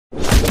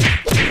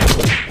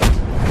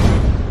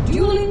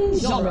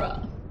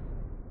genre.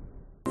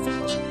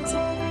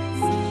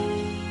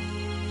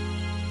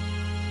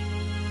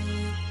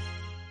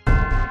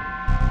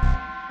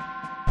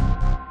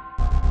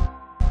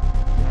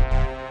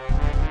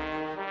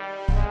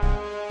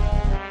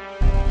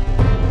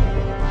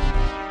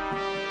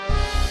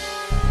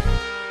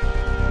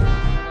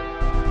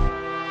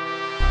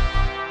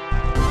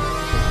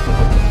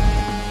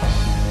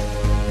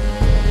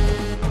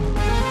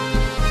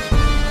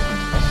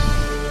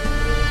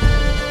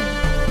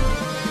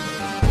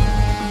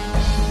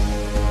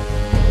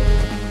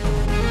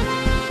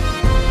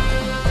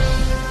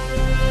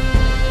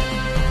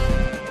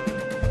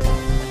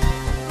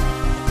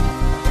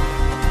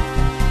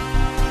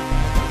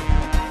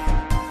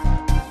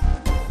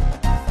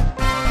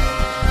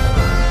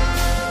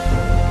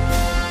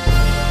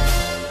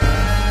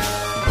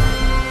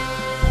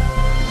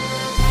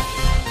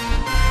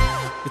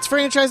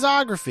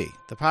 Franchisography,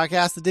 the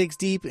podcast that digs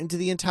deep into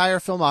the entire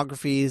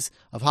filmographies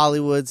of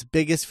Hollywood's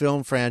biggest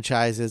film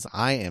franchises.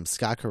 I am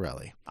Scott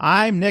Corelli.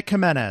 I'm Nick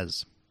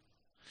Jimenez.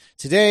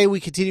 Today, we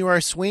continue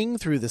our swing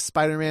through the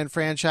Spider-Man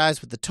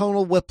franchise with the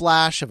tonal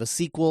whiplash of a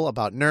sequel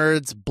about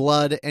nerds,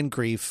 blood, and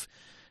grief.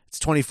 It's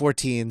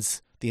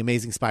 2014's The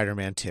Amazing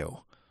Spider-Man 2.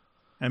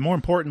 And more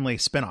importantly,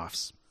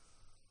 spinoffs.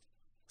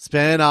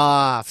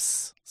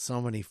 Spinoffs.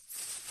 So many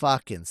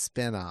fucking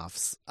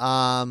spinoffs.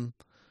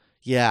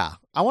 Yeah,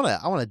 I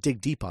want to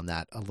dig deep on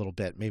that a little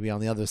bit. Maybe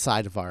on the other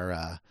side of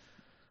our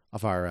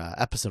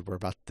episode we're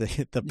about the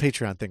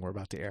Patreon thing we're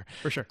about to air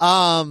for sure.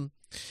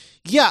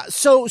 Yeah.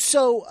 So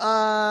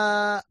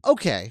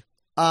okay.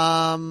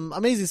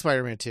 Amazing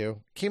Spider-Man 2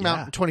 came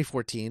out in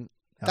 2014.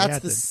 That's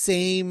the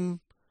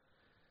same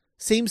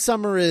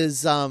summer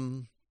as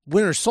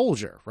Winter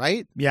Soldier,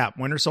 right? Yeah,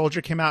 Winter Soldier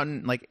came out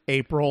in like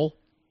April.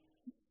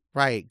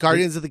 Right.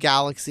 Guardians of the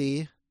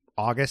Galaxy,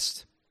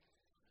 August.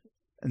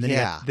 And then you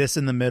got this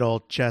in the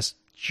middle, just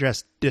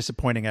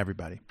disappointing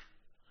everybody.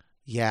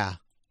 Yeah.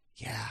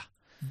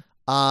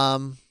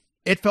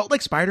 It felt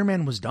like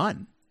Spider-Man was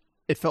done.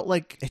 It felt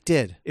like it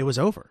did. It was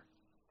over.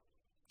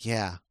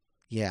 Yeah.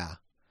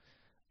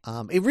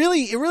 It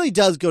really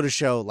does go to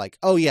show, like,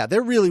 oh yeah,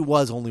 there really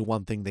was only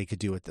one thing they could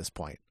do at this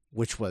point,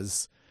 which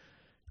was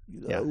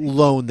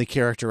loan the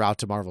character out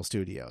to Marvel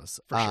Studios.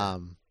 For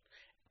sure.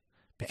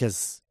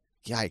 Because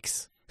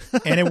yikes.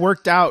 And it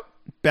worked out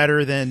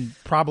better than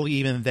probably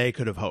even they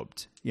could have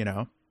hoped, you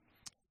know?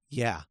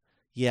 Yeah.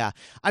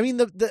 I mean,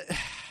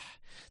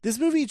 this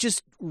movie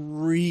just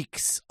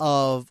reeks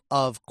of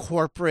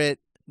corporate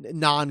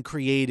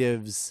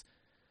non-creatives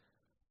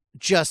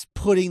just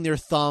putting their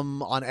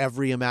thumb on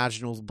every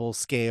imaginable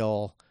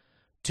scale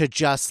to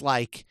just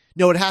like,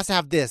 no, it has to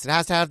have this, it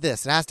has to have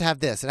this, it has to have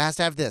this, it has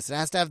to have this, it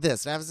has to have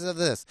this, it has to have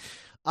this.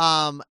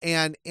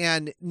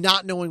 And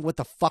not knowing what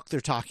the fuck they're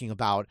talking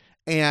about.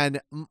 And,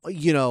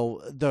 you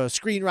know, the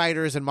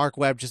screenwriters and Mark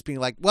Webb just being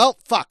like, well,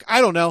 fuck, I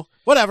don't know.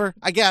 Whatever,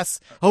 I guess.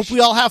 Hope we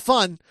all have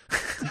fun.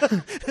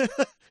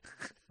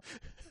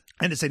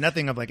 And to say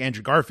nothing of like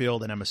Andrew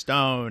Garfield and Emma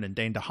Stone and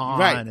Dane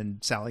DeHaan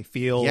and Sally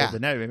Field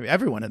and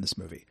everyone in this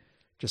movie.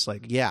 Just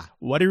like,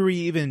 what are we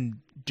even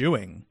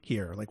doing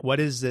here? Like,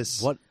 what is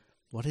this?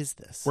 What is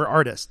this? We're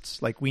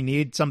artists. Like, we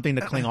need something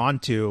to cling on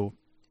to.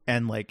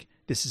 And like,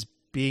 this is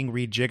being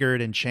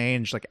rejiggered and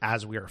changed like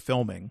as we are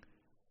filming.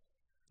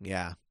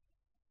 Yeah.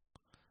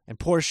 And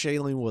poor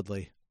Shailene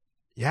Woodley.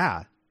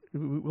 Yeah.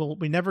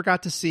 We never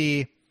got to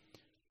see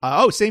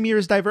same year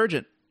as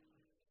Divergent.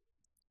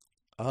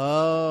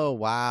 Oh,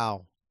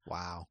 wow.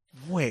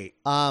 Wait.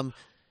 And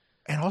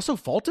also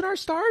Fault in Our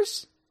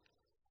Stars?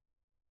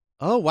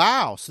 Oh,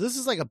 wow. So this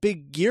is like a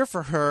big year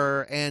for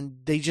her and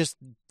they just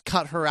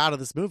cut her out of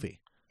this movie.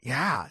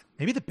 Yeah.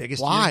 Maybe the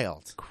biggest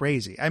Wild. Year.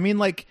 Crazy. I mean,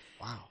 like,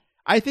 wow.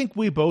 I think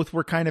we both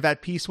were kind of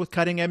at peace with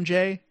cutting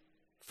MJ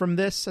from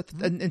this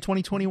in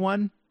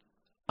 2021.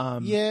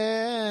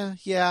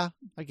 Yeah,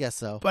 I guess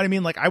so. But I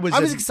mean, like, I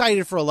was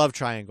excited for a love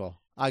triangle.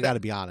 I got to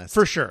be honest.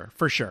 For sure.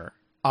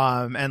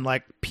 And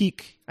like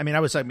peak. I mean,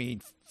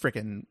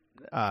 freaking.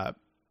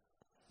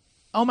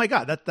 Oh my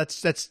God,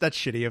 that's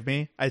shitty of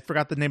me. I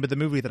forgot the name of the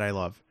movie that I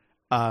love.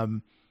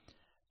 The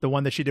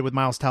one that she did with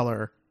Miles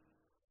Teller.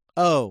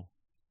 Oh.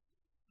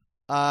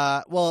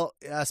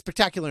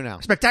 Spectacular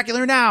Now.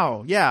 Spectacular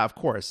Now. Yeah, of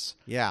course.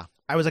 Yeah.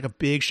 I was like a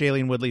big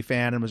Shailene Woodley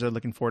fan and was really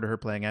looking forward to her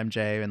playing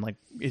MJ. And like,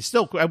 it's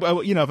still,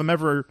 you know,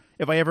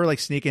 if I ever like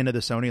sneak into the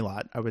Sony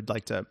lot, I would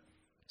like to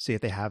see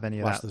if they have any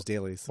of that. Watch those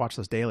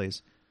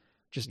dailies.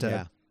 Just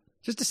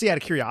to see out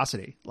of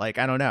curiosity. Like,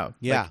 I don't know.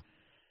 Yeah, like,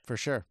 for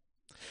sure.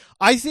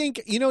 I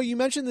think, you know, you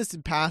mentioned this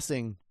in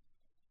passing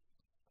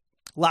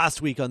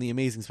last week on the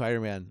Amazing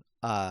Spider-Man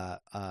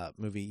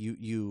movie.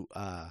 You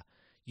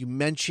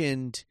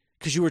mentioned,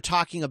 because we were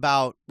talking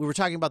about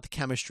the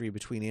chemistry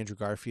between Andrew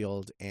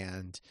Garfield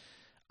and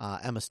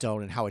Emma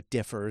Stone and how it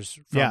differs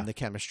from the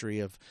chemistry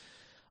of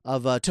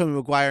Tobey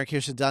Maguire and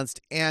Kirsten Dunst.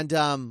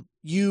 And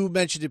you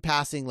mentioned in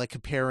passing, like,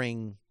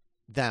 comparing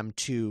them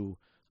to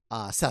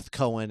Seth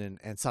Cohen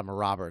and Summer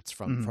Roberts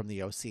from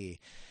the OC.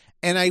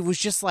 And I was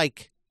just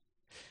like,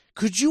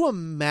 could you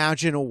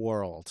imagine a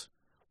world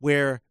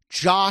where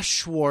Josh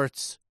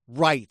Schwartz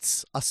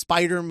writes a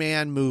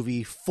Spider-Man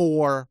movie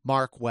for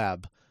Mark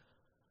Webb,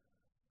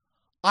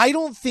 I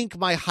don't think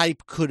my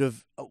hype would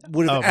have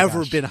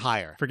ever been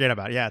higher. Forget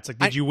about it. Yeah, it's like,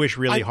 did you wish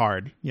really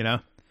hard, you know?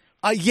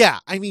 Yeah,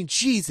 I mean,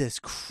 Jesus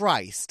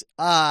Christ.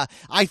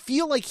 I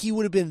feel like he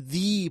would have been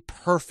the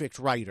perfect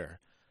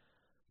writer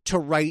to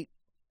write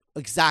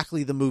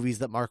exactly the movies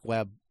that Mark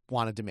Webb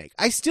wanted to make.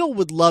 I still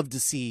would love to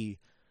see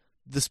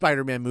the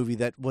Spider-Man movie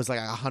that was like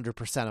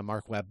 100% a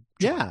Mark Webb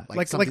job. Yeah,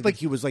 like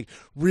he was like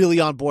really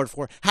on board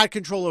for, had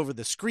control over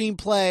the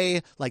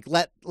screenplay, like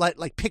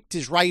picked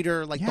his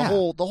writer, like the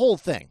whole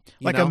thing,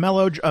 like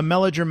a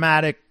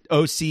melodramatic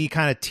OC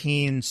kind of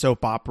teen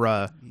soap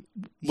opera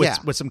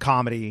with some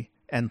comedy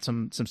and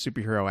some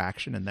superhero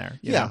action in there.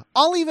 You know?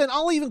 I'll even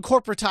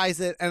corporatize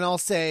it, and I'll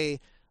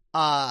say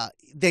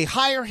they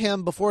hire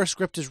him before a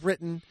script is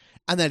written.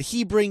 And then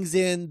he brings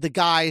in the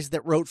guys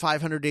that wrote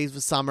 500 Days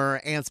of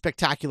Summer and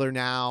Spectacular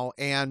Now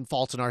and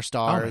Fault in Our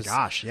Stars. Oh my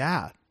gosh,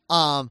 yeah.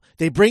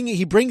 He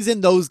brings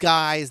in those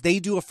guys. They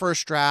do a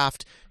first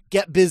draft,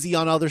 get busy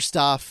on other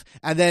stuff,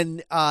 and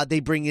then they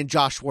bring in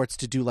Josh Schwartz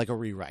to do like a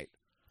rewrite.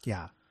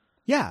 Yeah,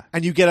 yeah.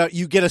 And you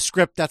get a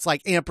script that's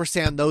like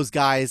ampersand those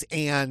guys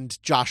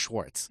and Josh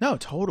Schwartz. No,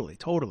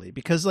 totally.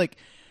 Because like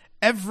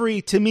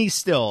to me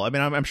still, I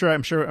mean, I'm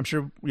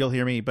sure you'll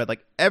hear me, but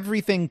like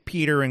everything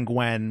Peter and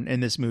Gwen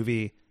in this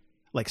movie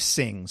like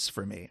sings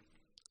for me.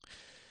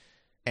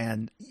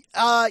 And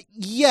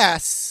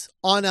yes,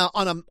 on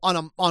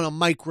a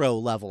micro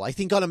level. I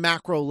think on a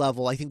macro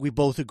level, I think we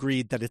both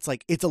agreed that it's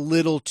like it's a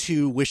little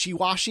too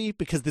wishy-washy,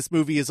 because this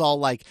movie is all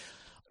like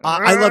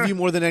I love you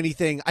more than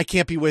anything. I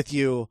can't be with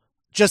you.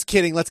 Just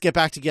kidding. Let's get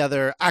back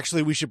together.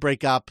 Actually, we should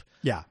break up.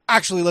 Yeah.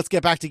 Actually, let's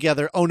get back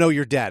together. Oh no,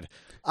 you're dead.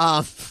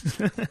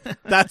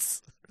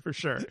 That's for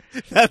sure.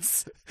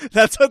 That's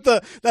what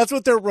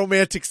their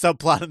romantic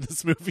subplot in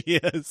this movie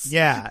is.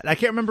 Yeah, I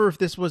can't remember if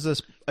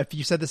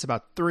you said this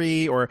about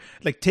 3 or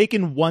like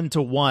taken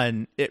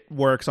 1-to-1. It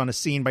works on a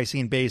scene by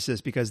scene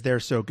basis because they're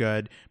so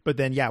good. But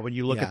then, when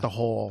you look at the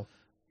whole,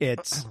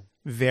 it's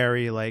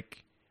very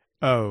like,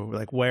 oh,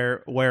 like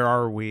where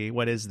are we?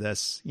 What is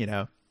this? You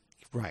know?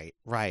 Right.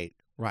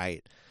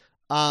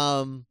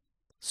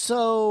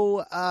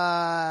 So,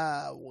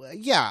 I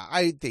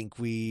think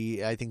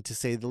to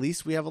say the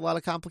least, we have a lot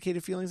of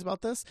complicated feelings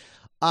about this.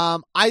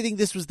 I think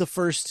this was the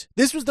first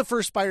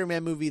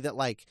Spider-Man movie that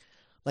like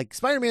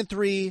Spider-Man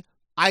 3,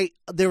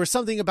 there was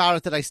something about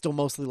it that I still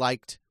mostly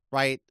liked,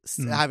 right?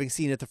 Having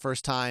seen it the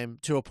first time,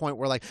 to a point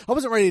where like I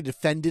wasn't ready to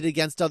defend it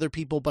against other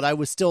people, but I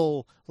was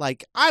still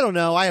like, I don't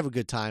know, I have a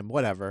good time,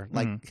 whatever.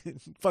 Like,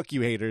 fuck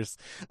you haters.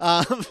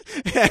 And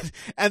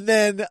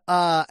then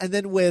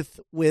with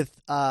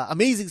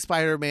Amazing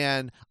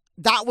Spider-Man,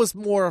 that was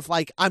more of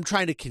like, I'm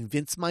trying to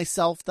convince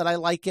myself that I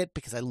like it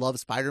because I love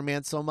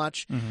Spider-Man so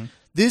much.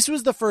 This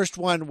was the first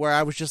one where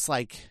I was just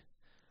like,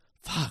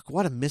 fuck,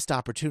 what a missed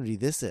opportunity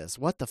this is.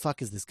 What the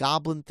fuck is this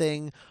goblin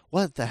thing?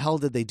 What the hell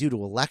did they do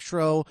to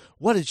Electro?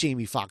 What is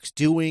Jamie Foxx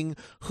doing?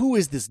 Who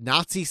is this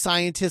Nazi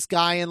scientist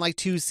guy in like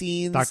 2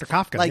 scenes? Dr.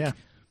 Kafka,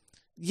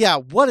 yeah,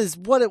 what is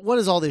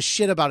all this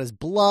shit about his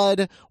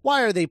blood?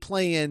 Why are they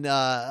playing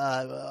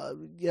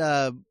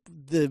the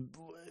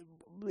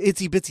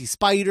Itsy Bitsy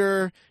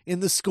Spider in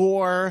the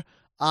score?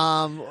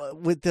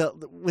 With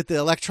the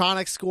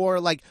electronic score,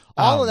 like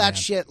all of that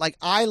shit. Like,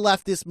 I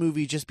left this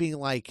movie just being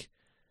like,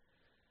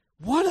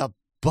 what a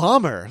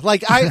bummer.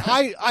 Like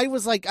I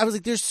was like,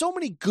 there's so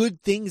many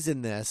good things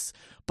in this,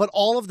 but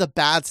all of the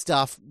bad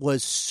stuff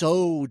was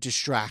so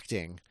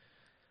distracting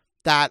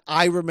that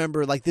I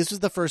remember, like, this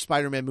was the first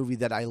Spider-Man movie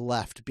that I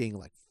left being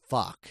like,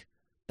 fuck,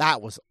 that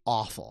was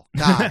awful.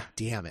 God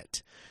damn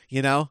it.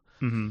 You know?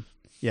 Mm-hmm.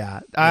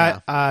 Yeah.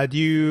 I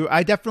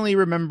definitely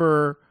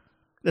remember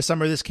the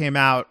summer this came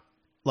out,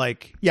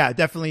 like,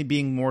 definitely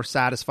being more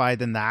satisfied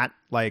than that.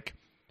 Like,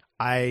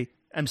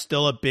 I'm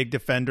still a big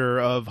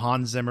defender of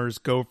Hans Zimmer's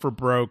Go for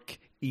Broke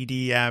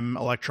EDM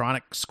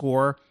electronic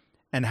score,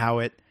 and how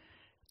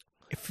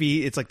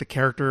it's like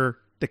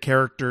the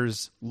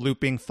character's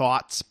looping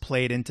thoughts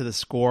played into the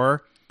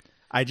score.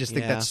 I just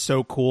think that's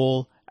so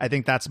cool. I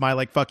think that's my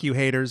like fuck you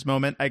haters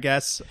moment, I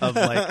guess, of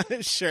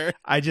like sure.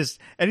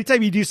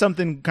 Anytime you do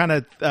something kind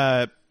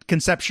of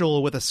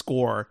conceptual with a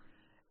score,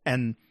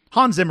 and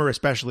Hans Zimmer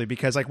especially,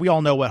 because like we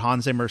all know what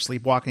Hans Zimmer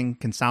sleepwalking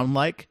can sound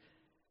like,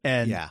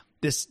 and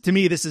this, to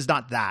me, this is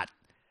not that.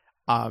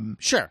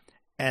 Sure.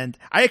 And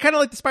I kind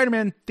of like the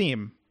Spider-Man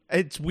theme.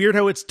 It's weird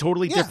how it's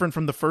totally different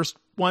from the first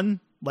one.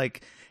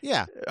 Like,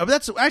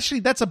 that's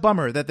a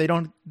bummer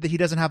that he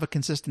doesn't have a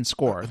consistent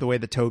score the way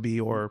that Toby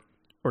or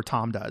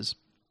Tom does.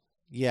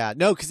 Yeah,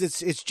 no, because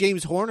it's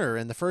James Horner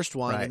in the first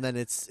one, and then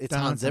it's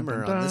Hans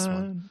Zimmer on this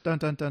one. Dun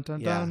dun dun dun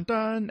dun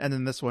dun, and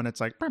then this one it's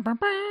like.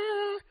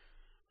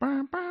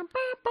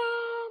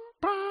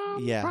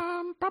 Yeah.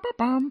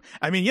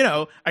 I mean,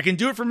 I can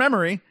do it from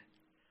memory.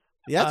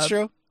 Yeah, that's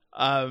true.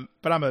 But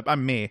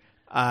I'm me.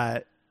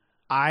 I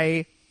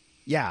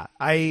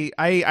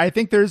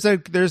think there's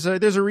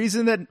a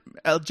reason that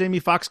Jamie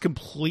Foxx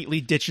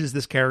completely ditches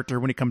this character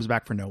when he comes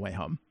back for No Way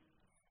Home.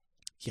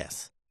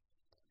 Yes.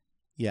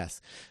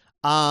 Yes.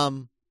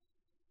 I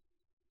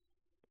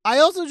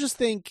also just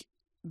think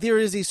there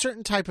is a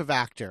certain type of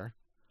actor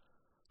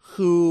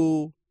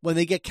who, when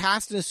they get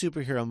cast in a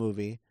superhero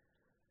movie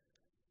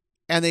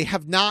and they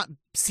have not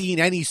seen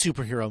any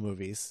superhero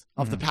movies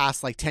of the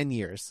past 10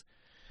 years,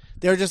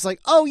 they're just like,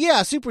 oh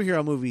yeah,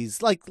 superhero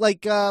movies, like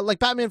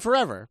Batman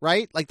Forever,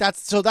 right?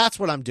 That's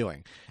what I'm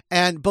doing.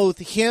 And both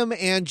him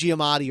and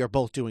Giamatti are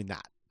both doing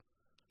that.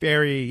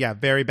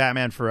 Very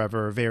Batman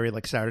Forever, very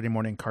Saturday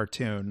morning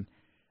cartoon.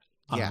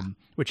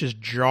 Which is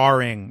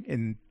jarring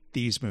in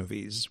these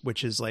movies,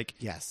 which is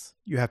yes,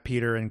 you have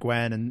Peter and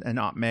Gwen and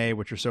Aunt May,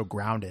 which are so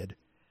grounded.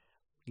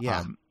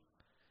 Yeah.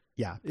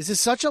 This is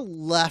such a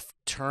left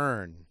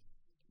turn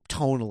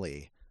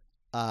tonally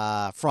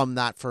from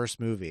that first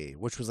movie,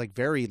 which was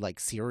very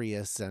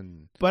serious.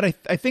 But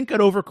I think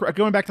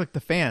going back to the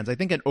fans, I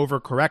think an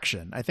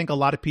overcorrection. I think a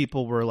lot of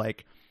people were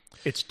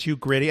it's too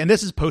gritty. And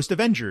this is post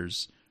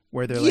Avengers,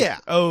 where they're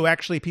oh,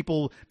 actually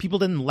people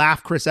didn't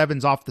laugh Chris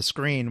Evans off the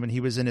screen when he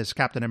was in his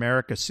Captain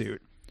America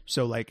suit.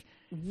 So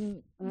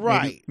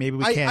right. Maybe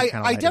we can kind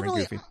of I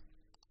definitely goofy.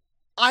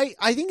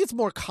 I think it's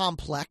more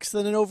complex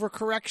than an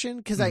overcorrection,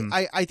 because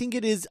I think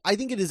it is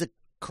a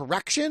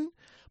correction,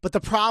 but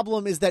the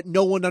problem is that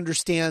no one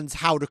understands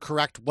how to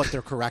correct what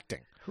they're correcting.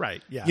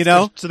 Right. Yeah.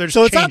 So it's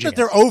not that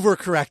they're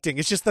overcorrecting.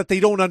 It's just that they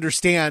don't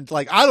understand.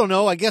 I don't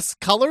know. I guess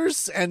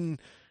colors and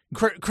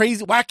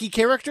crazy, wacky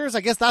characters.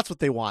 I guess that's what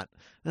they want.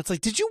 And it's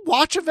did you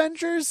watch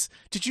Avengers?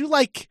 Did you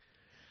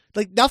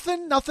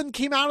nothing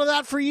came out of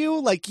that for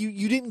you?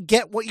 You didn't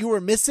get what you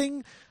were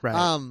missing. Right.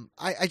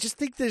 I just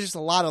think there's just a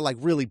lot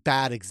of really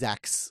bad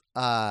execs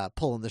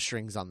pulling the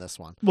strings on this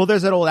one. Well,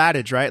 there's that old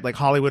adage, right?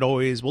 Hollywood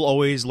will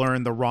always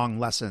learn the wrong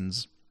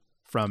lessons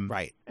from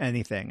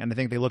anything. And I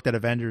think they looked at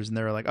Avengers and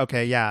they were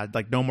okay, yeah,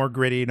 no more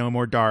gritty, no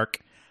more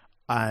dark.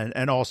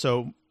 And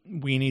also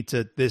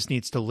this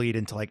needs to lead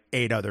into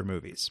 8 other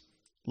movies.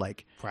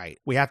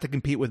 We have to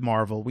compete with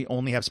Marvel. We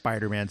only have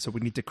Spider-Man, so we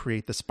need to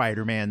create the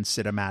Spider-Man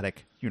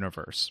cinematic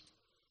universe.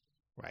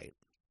 Right.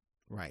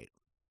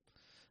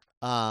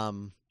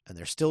 And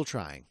they're still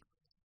trying.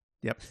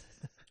 Yep.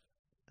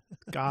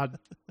 God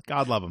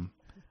love them.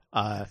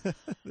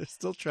 They're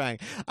still trying.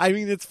 I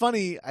mean, it's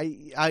funny. I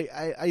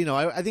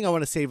think I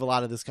want to save a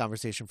lot of this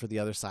conversation for the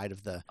other side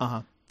of the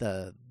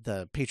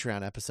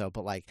Patreon episode.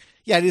 But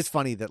it is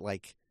funny that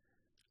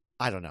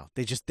I don't know.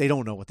 They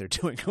don't know what they're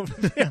doing over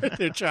there.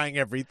 They're trying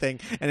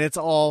everything, and it's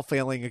all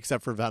failing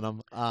except for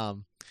Venom. I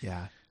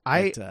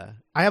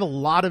have a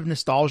lot of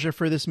nostalgia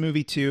for this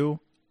movie too.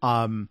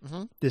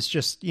 This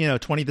just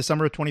the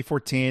summer of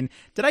 2014.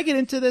 Did I get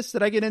into this?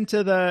 Did I get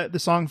into the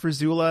song for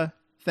Zula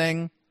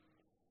thing?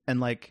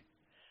 And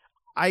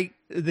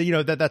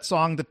that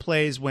song that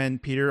plays when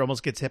Peter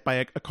almost gets hit by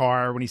a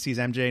car when he sees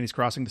MJ and he's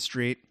crossing the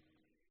street.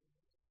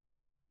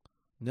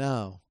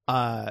 No.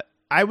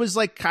 I was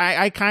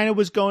I kind of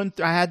was going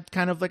through, I had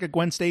kind of a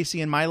Gwen Stacy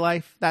in my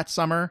life that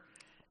summer.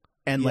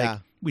 And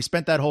we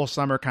spent that whole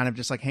summer kind of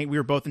just hey, we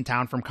were both in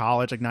town from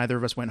college. Neither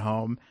of us went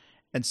home.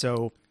 And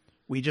so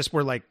we just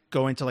were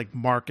going to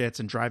markets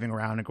and driving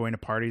around and going to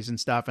parties and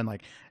stuff. And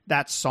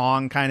that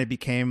song kind of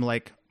became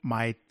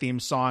my theme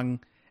song.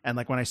 And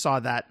when I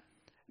saw the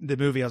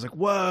movie, I was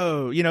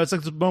whoa, it's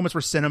the moments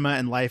where cinema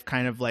and life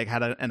kind of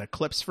had an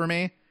eclipse for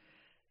me.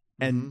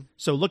 And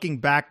so looking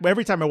back,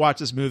 every time I watch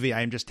this movie,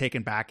 I am just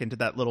taken back into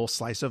that little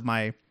slice of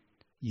my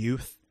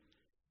youth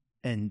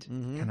and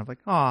kind of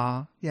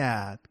aw,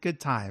 yeah, good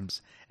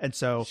times. And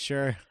so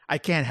sure, I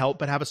can't help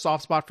but have a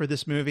soft spot for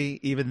this movie,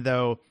 even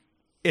though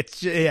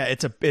it's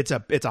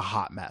a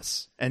hot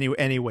mess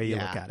any way you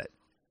look at it.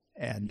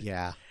 And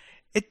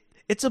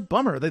it's a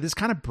bummer that this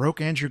kind of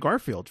broke Andrew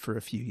Garfield for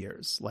a few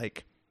years.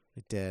 It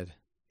did.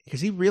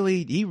 Because he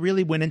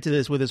really went into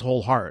this with his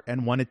whole heart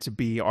and wanted to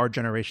be our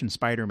generation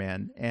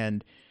Spider-Man.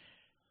 And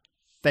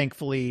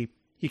thankfully,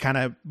 he kind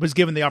of was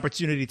given the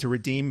opportunity to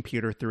redeem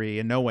Peter 3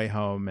 in No Way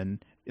Home.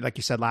 And like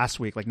you said last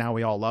week, now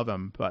we all love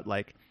him. But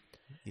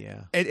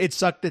it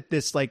sucked that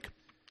this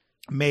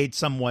made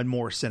someone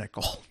more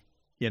cynical,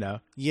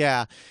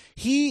 Yeah.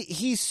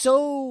 He's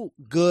so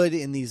good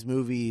in these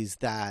movies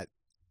that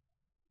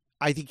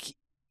I think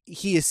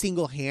he has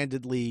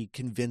single-handedly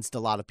convinced a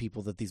lot of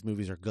people that these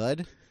movies are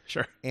good.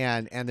 Sure.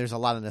 And there's a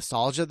lot of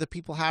nostalgia that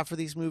people have for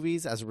these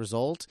movies as a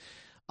result.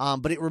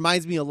 But it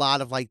reminds me a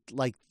lot of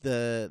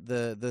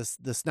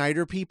the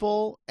Snyder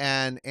people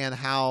and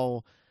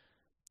how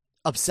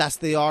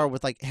obsessed they are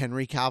with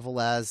Henry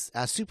Cavill as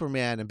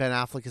Superman and Ben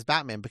Affleck as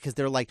Batman, because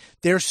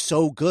they're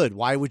so good.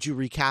 Why would you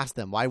recast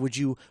them? Why would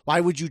you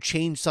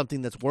change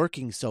something that's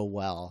working so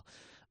well?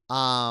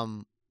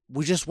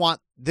 We just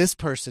want this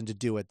person to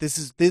do it. This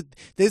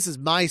is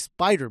my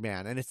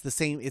Spider-Man, and it's the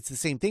same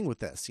thing with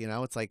this.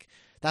 It's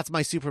that's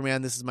my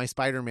Superman. This is my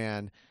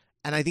Spider-Man,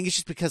 and I think it's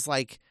just because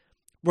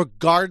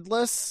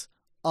regardless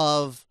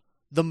of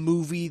the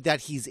movie that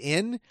he's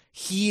in,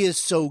 he is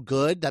so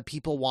good that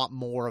people want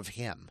more of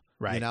him.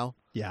 Right.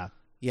 Yeah.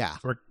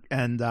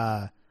 And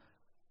and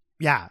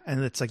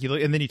it's you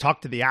look, and then you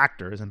talk to the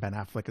actors, and Ben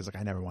Affleck is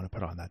I never want to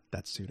put on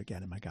that suit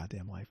again in my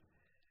goddamn life.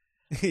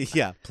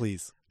 Yeah,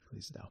 please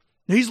no.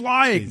 He's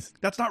lying. Please.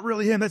 That's not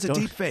really him. That's a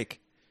deep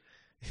fake.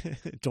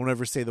 Don't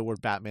ever say the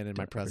word Batman in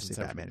my presence.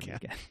 Batman again.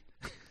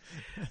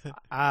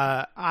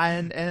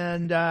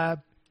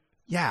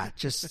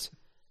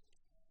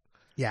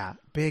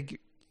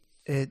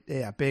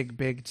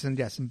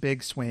 Some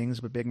big swings,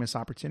 but big missed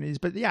opportunities.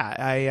 But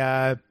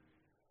yeah,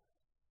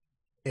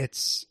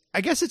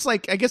 I guess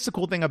the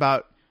cool thing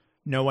about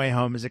No Way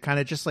Home is it kind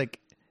of just like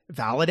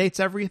validates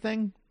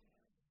everything.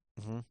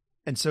 Mm-hmm.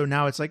 And so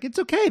now it's like, it's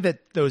okay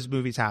that those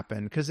movies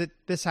happen because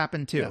this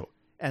happened too. Yeah.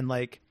 And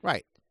like,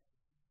 right.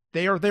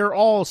 They're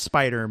all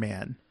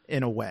Spider-Man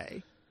in a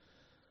way.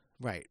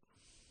 Right.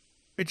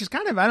 Which is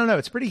kind of, I don't know,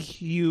 it's pretty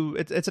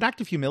it's an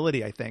act of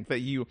humility, I think,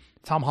 that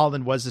Tom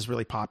Holland was this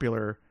really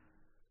popular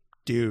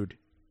dude.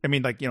 I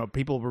mean, like,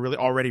 people were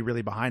already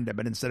really behind him,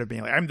 but instead of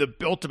being like, I'm the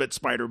ultimate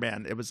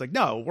Spider-Man, it was like,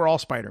 no, we're all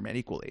Spider-Man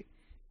equally.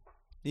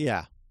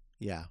 Yeah.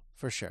 Yeah,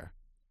 for sure.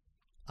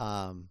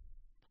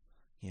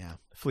 Yeah.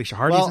 Felicia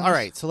Hardy. Well, all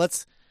right. So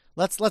let's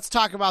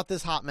talk about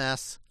this hot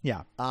mess.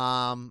 Yeah.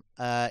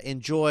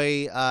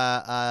 Enjoy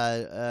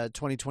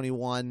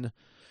 2021.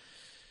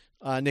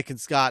 Nick and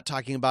Scott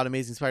talking about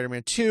Amazing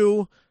Spider-Man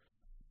 2.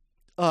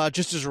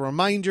 Just as a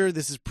reminder,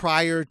 this is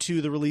prior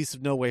to the release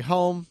of No Way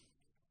Home.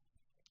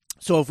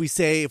 So if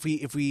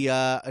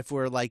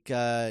we're like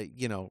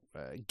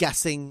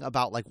guessing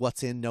about like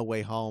what's in No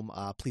Way Home,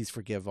 please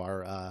forgive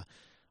our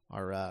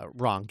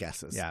wrong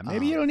guesses. Yeah,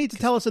 maybe you don't need to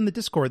tell us in the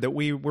Discord that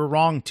we were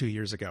wrong 2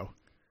 years ago.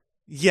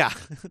 Yeah,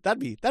 that'd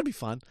be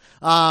fun.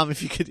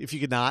 If you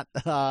could not,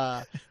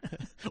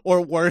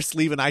 or worse,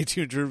 leave an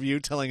iTunes review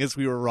telling us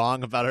we were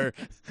wrong about our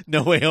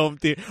No Way Home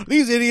theory.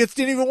 These idiots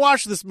didn't even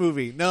watch this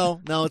movie. No,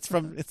 it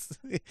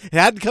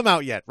hadn't come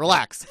out yet.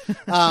 Relax.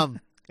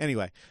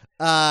 Anyway,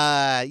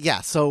 yeah.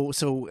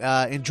 So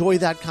enjoy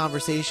that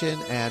conversation,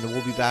 and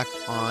we'll be back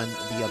on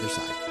the other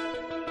side.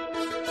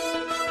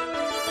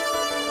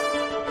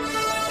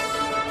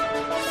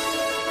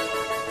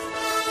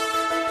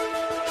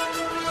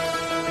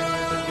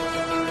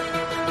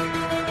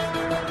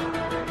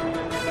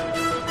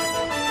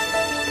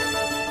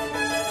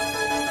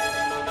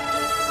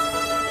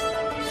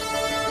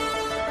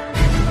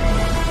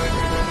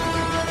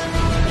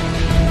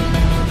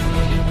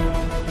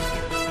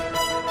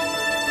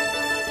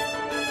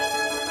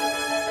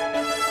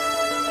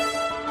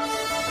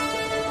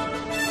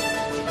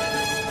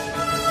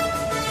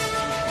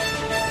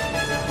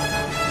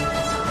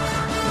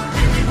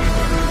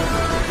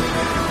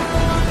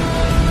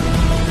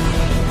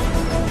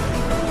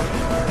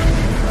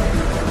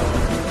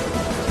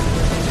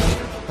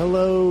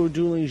 Hello,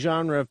 Dueling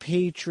Genre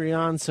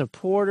Patreon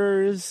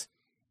supporters.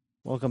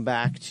 Welcome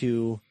back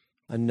to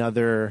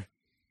another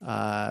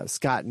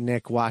Scott and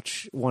Nick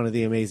watch one of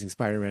the Amazing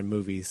Spider-Man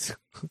movies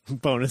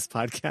bonus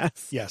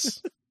podcast.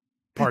 Yes.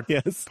 Part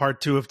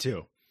 2 of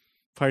 2.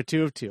 Part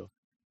 2 of 2.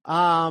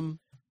 So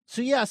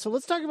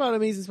let's talk about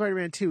Amazing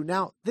Spider-Man 2.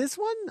 Now, this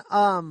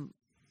one,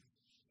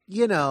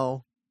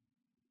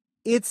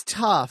 it's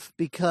tough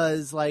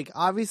because, like,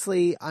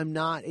 obviously I'm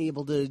not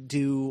able to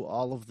do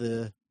all of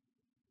the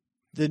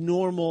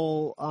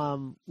normal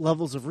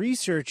levels of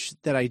research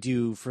that I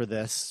do for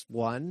this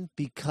one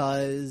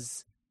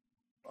because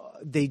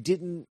they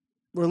didn't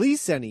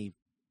release any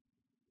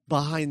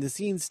behind the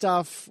scenes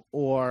stuff,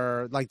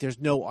 or like there's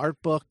no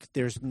art book,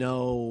 there's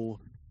nothing.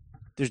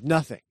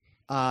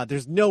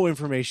 There's no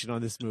information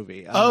on this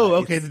movie.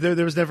 Okay.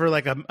 There was never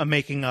like a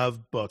making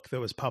of book that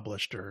was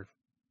published, or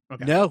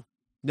okay. No,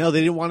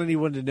 they didn't want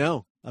anyone to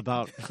know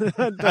about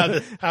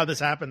how this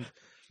happened,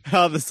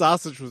 how the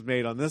sausage was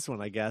made on this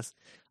one, I guess.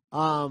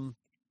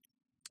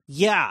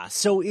 Yeah,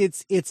 so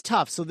it's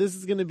tough. So this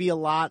is going to be a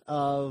lot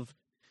of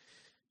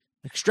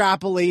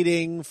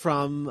extrapolating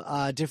from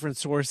different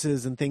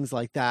sources and things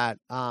like that.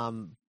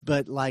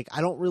 But like,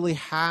 I don't really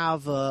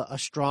have a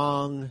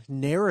strong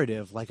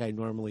narrative like I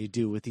normally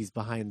do with these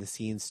behind the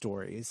scenes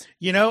stories.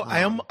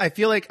 I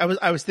feel like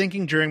I was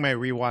thinking during my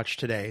rewatch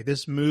today,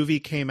 this movie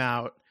came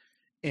out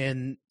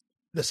in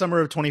the summer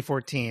of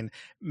 2014,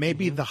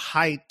 maybe the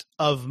height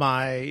of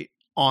my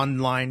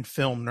online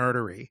film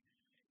nerdery.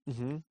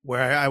 Mm-hmm.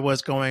 Where I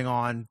was going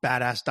on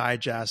Badass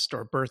Digest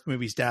or Birth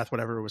Movies Death,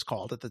 whatever it was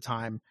called at the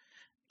time,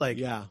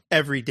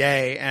 every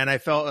day, and I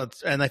felt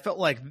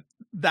like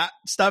that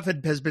stuff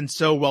has been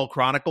so well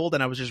chronicled,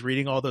 and I was just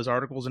reading all those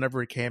articles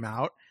whenever it came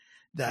out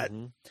that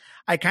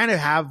I kind of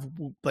have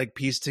like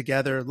pieced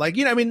together, like,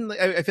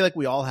 I feel like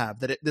we all have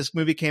that. This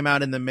movie came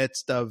out in the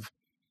midst of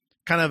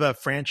kind of a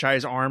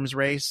franchise arms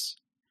race,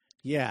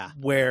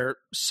 where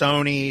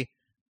Sony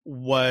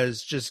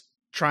was just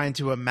trying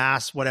to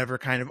amass whatever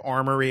kind of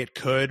armory it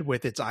could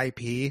with its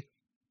IP.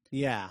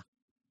 Yeah.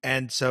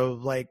 And so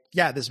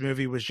this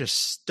movie was just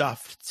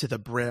stuffed to the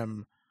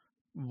brim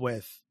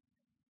with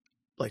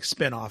like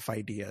spin-off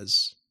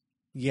ideas.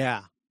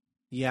 Yeah.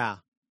 Yeah.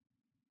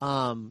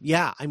 I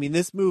mean,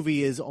 this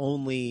movie is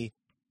only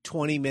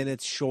 20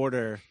 minutes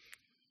shorter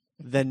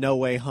than No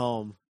Way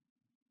Home.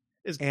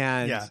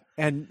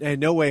 And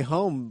No Way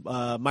Home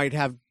might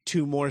have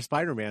 2 more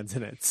Spider-Mans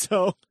in it.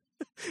 So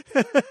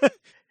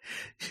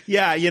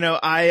Yeah, I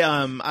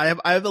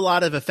have a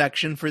lot of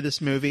affection for this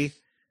movie.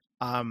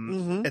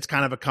 It's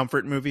kind of a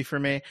comfort movie for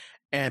me,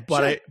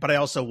 but I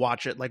also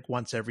watch it like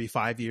once every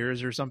 5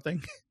 years or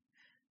something.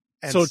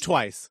 And so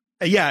twice.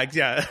 Yeah,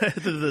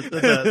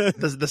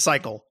 the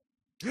cycle.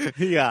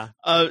 Yeah.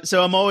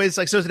 So I'm always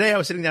like, so today I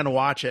was sitting down to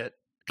watch it,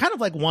 kind of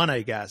like one,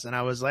 I guess, and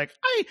I was like,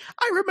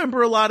 I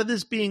remember a lot of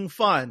this being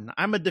fun.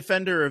 I'm a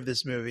defender of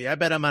this movie. I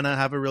bet I'm gonna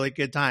have a really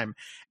good time.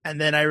 And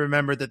then I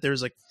remember that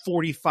there's like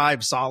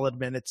 45 solid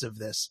minutes of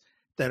this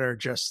that are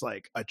just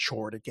like a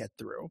chore to get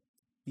through.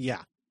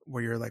 Yeah.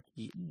 Where you're like,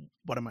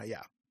 what am I?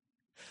 Yeah.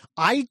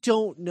 I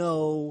don't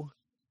know.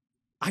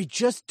 I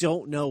just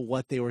don't know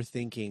what they were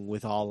thinking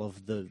with all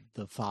of the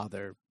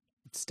father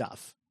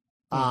stuff.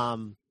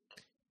 And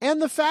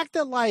the fact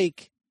that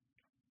like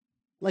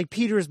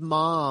Peter's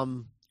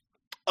mom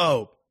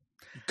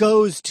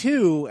goes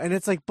too, and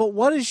it's like, but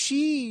what is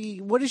she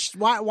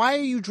why are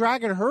you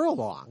dragging her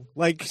along?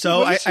 Like,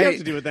 so what does she have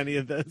to do with any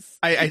of this?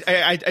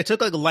 I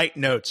took like light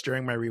notes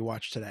during my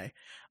rewatch today.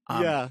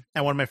 And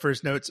one of my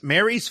first notes,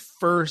 Mary's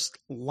first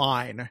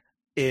line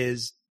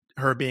is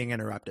her being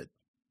interrupted.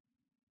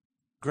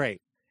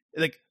 Great.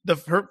 Like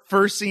her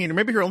first scene, or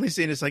maybe her only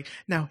scene, is like,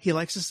 now he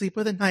likes to sleep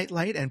with a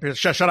nightlight, and Peter's,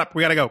 shut up,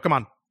 we gotta go, come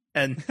on.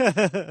 And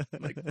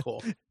like,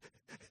 cool.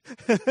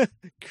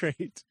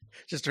 Great.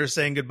 Just her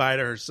saying goodbye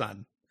to her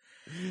son.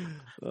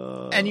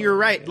 And you're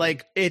right,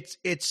 like it's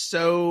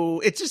so,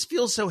 it just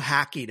feels so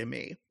hacky to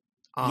me.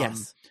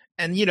 Yes.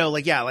 And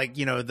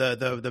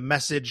the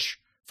message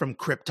from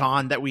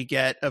Krypton that we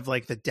get of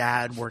like the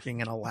dad working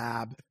in a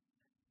lab.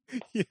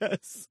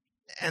 Yes.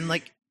 And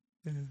like,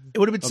 it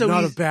would have been I'm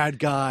not easy. A bad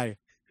guy.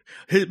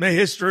 My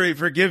history,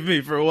 forgive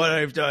me for what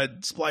I've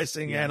done,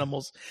 splicing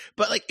animals.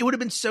 But like, it would have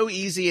been so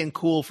easy and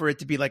cool for it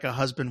to be like a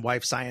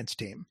husband-wife science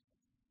team.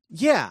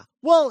 Yeah.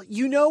 Well,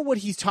 you know what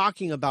he's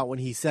talking about when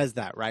he says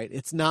that, right?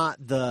 It's not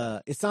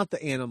the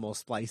animal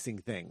splicing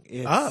thing.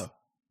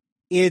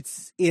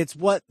 It's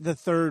what the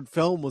third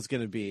film was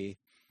going to be,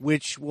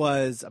 which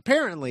was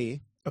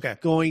apparently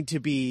going to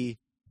be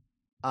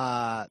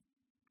the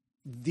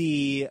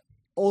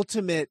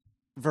ultimate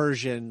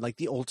version, like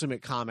the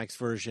Ultimate Comics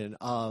version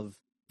of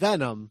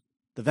Venom,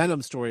 the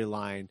Venom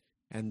storyline,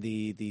 and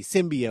the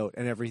symbiote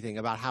and everything,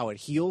 about how it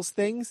heals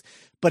things.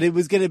 But it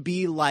was going to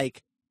be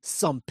like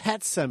some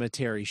Pet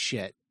Cemetery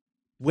shit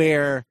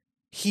where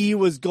he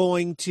was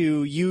going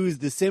to use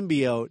the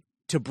symbiote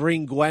to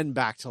bring Gwen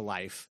back to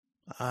life.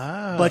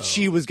 Oh. But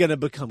she was going to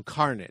become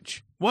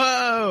Carnage.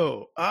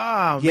 Whoa.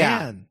 Oh, yeah.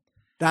 Man.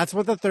 That's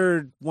what the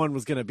third one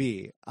was going to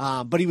be.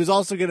 But he was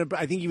also going to,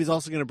 I think he was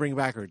also going to bring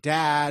back her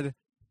dad.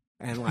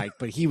 And like,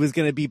 but he was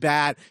going to be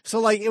bad. So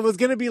like, it was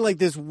going to be like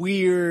this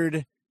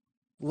weird,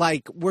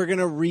 like, we're going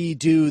to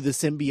redo the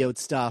symbiote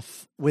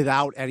stuff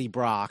without Eddie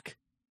Brock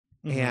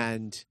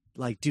and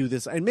like do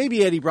this. And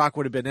maybe Eddie Brock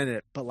would have been in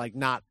it, but like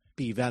not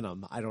be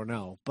Venom. I don't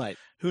know, but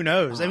who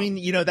knows? I mean,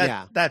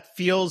 that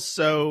feels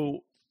so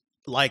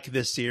like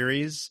this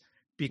series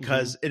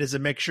because it is a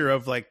mixture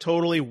of like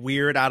totally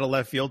weird out of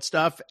left field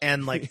stuff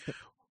and like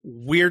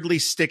weirdly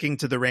sticking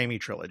to the Raimi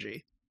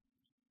trilogy.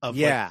 Of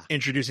like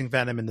introducing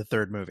Venom in the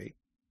third movie.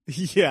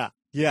 Yeah.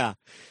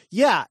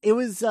 It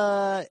was,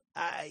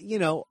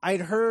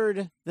 I'd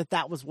heard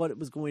that was what it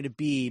was going to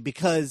be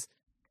because,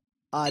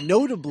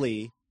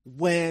 notably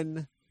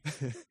when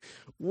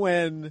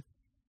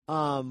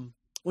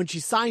she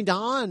signed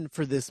on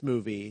for this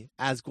movie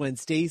as Gwen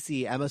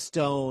Stacy, Emma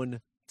Stone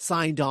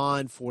signed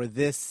on for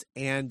this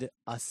and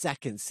a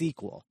second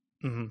sequel.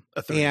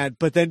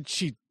 But then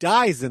she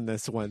dies in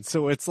this one.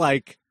 So it's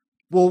like,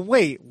 well,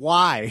 wait,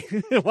 why?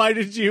 Why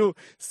did you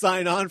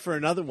sign on for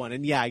another one?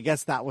 And yeah, I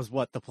guess that was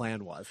what the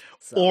plan was.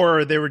 So.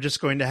 Or they were just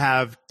going to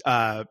have,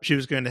 she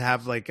was going to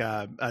have like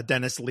a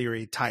Dennis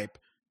Leary type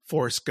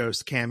Force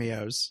Ghost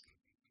cameos.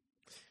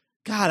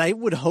 God, I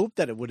would hope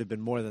that it would have been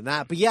more than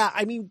that. But yeah,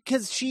 I mean,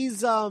 because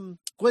she's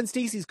Gwen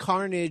Stacy's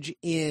Carnage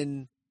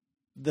in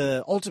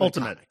the Ultimate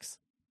Comics.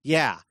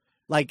 Yeah,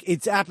 like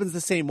it happens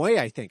the same way.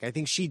 I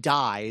think she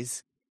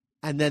dies,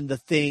 and then the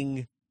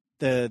Thing.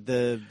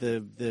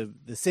 The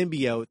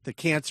symbiote, the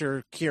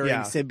cancer curing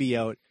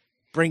symbiote,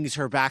 brings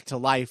her back to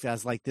life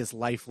as like this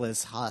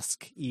lifeless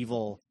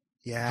evil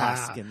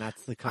husk, and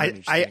that's the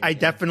Carnage. I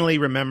definitely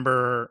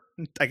remember.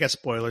 I guess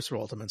spoilers for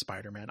Ultimate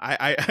Spider-Man.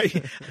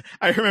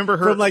 I remember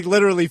her from like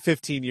literally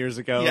 15 years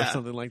ago or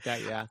something like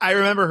that. Yeah, I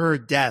remember her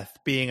death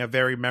being a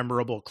very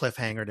memorable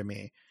cliffhanger to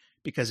me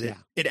because it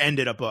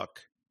ended a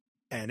book,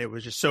 and it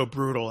was just so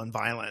brutal and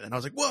violent, and I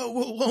was like,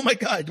 whoa, oh my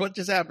God, what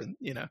just happened?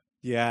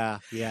 Yeah.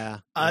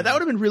 That would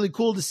have been really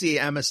cool to see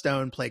Emma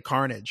Stone play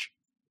Carnage.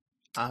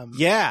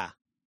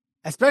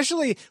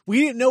 Especially,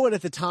 we didn't know it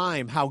at the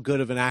time how good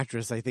of an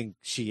actress I think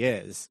she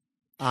is.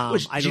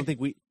 I don't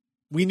think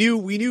we knew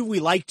we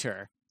liked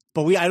her,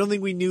 but I don't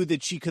think we knew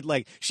that she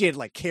had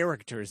like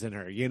characters in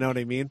her. You know what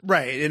I mean?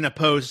 Right. In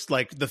opposed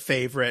like the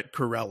favorite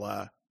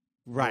Cruella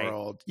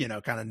world,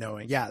 kind of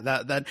knowing. Yeah.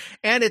 That,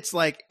 and it's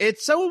like,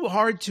 it's so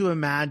hard to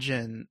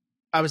imagine.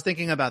 I was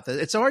thinking about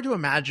this. It's so hard to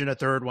imagine a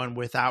third one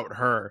without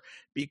her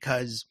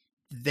because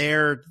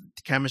their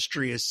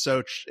chemistry is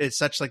such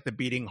like the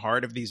beating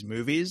heart of these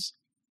movies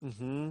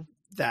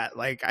that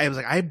like I was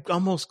like I'm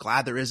almost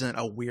glad there isn't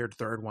a weird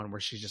third one where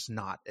she's just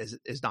not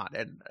is not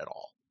in at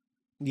all.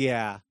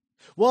 Yeah.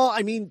 Well,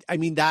 I mean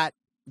that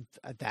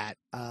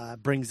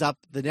brings up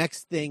the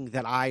next thing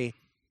that I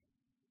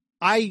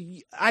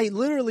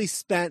literally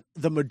spent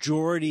the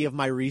majority of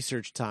my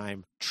research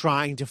time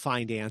trying to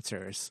find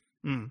answers.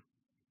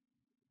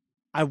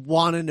 I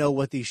want to know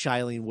what these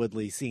Shailene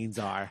Woodley scenes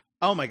are.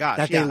 Oh my gosh.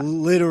 That they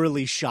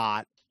literally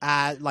shot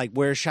at like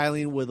where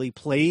Shailene Woodley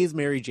plays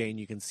Mary Jane.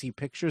 You can see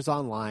pictures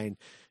online,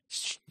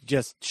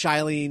 just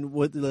Shailene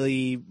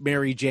Woodley,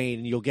 Mary Jane,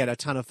 and you'll get a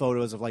ton of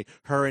photos of like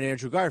her and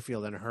Andrew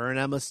Garfield and her and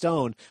Emma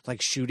Stone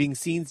like shooting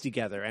scenes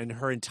together, and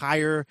her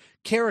entire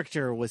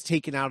character was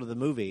taken out of the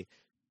movie.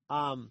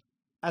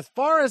 As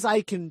far as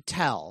I can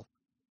tell,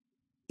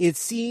 it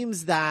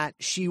seems that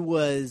she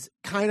was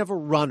kind of a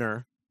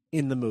runner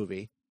in the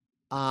movie,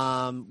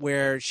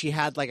 where she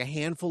had like a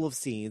handful of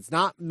scenes,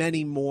 not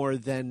many more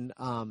than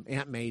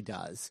Aunt May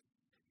does,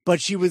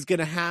 but she was going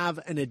to have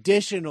an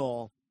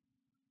additional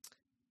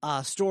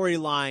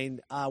storyline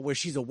where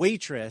she's a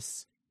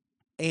waitress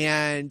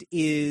and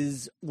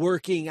is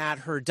working at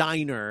her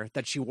diner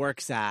that she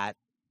works at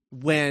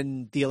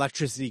when the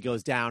electricity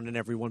goes down and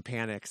everyone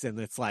panics, and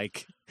it's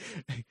like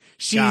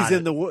she's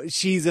in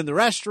the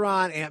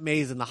restaurant, Aunt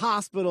May's in the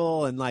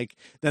hospital, and like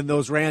then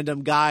those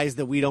random guys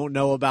that we don't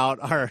know about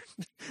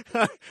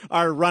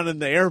are running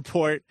the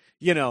airport,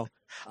 you know.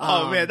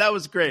 Oh man, that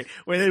was great.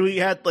 When we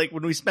had like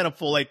when we spent a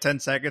full like 10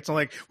 seconds, I'm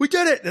like, we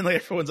did it, and like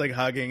everyone's like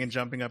hugging and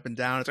jumping up and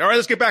down. It's like, all right,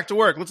 let's get back to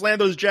work. Let's land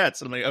those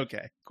jets. And I'm like,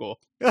 okay, cool.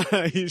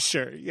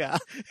 Sure, yeah.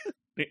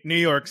 New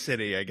York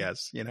City, I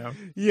guess, you know.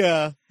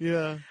 Yeah.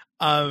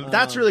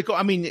 That's really cool.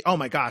 I mean, oh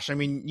my gosh. I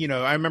mean, you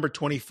know, I remember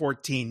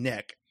 2014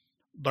 Nick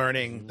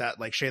learning that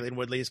like Shailene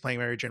Woodley is playing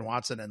Mary Jane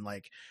Watson, and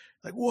like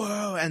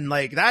whoa, and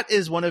like that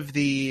is one of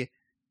the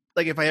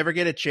like if I ever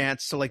get a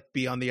chance to like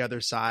be on the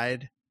other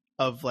side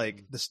of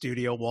like the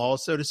studio wall,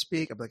 so to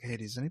speak, I'm like, hey,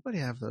 does anybody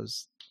have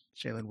those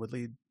Shailene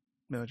Woodley,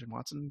 Mary Jane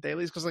Watson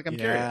dailies? Because like I'm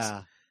curious.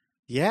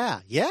 Yeah.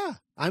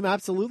 I'm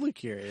absolutely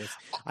curious.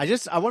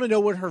 I want to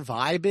know what her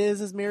vibe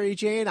is as Mary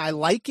Jane. I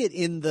like it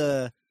in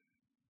the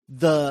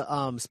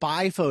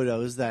spy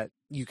photos that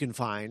you can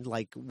find,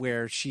 like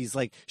where she's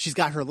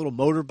got her little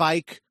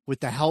motorbike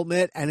with the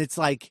helmet, and it's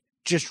like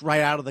just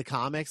right out of the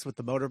comics with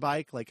the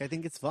motorbike. Like I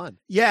think it's fun.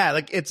 Yeah,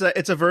 like it's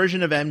a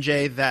version of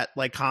MJ that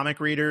like comic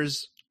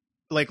readers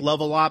like love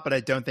a lot, but I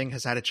don't think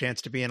has had a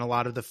chance to be in a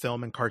lot of the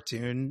film and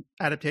cartoon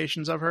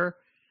adaptations of her.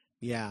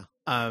 Yeah.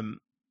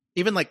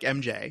 Even like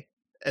MJ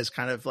as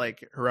kind of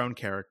like her own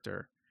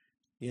character.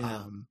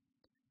 Yeah.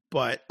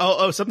 But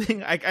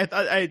something I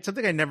thought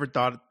something I never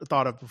thought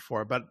of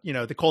before, but you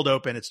know, the cold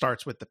open, it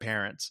starts with the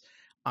parents.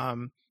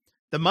 The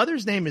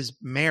mother's name is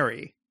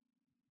Mary.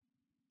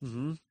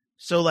 Mm-hmm.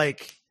 So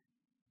like,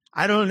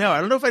 I don't know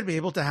if I'd be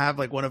able to have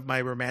like one of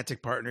my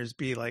romantic partners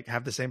be like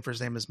have the same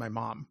first name as my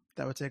mom.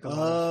 That would take a lot.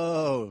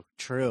 Oh,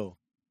 true.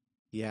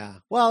 Yeah.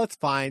 Well, it's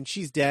fine.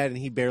 She's dead and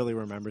he barely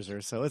remembers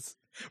her, so it's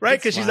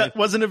right, because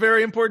wasn't a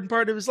very important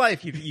part of his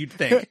life. You'd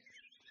think.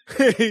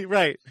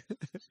 Right.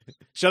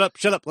 Shut up.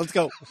 Let's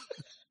go.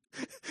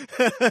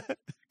 Come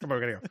on, we're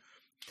gonna go.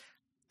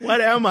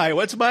 What am I?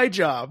 What's my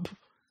job?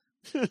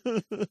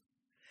 Because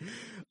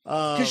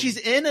she's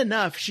in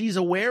enough, she's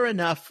aware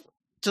enough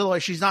to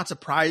like she's not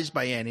surprised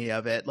by any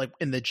of it, like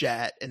in the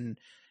jet, and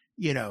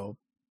you know,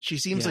 she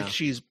seems like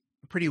she's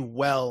pretty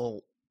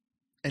well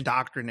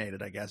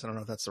indoctrinated, I guess. I don't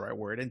know if that's the right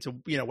word,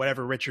 into you know,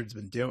 whatever Richard's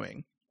been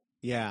doing.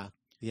 Yeah.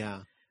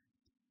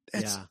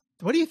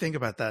 What do you think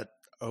about that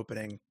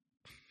opening?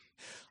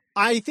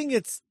 I think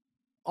it's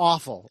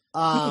awful.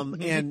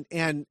 And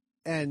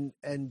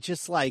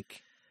just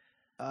like,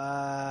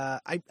 I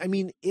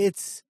mean,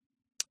 it's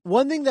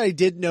one thing that I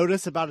did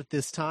notice about it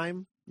this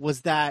time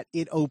was that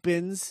it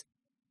opens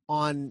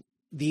on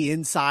the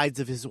insides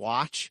of his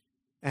watch.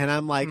 And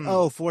I'm like,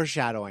 oh,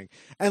 foreshadowing.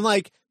 And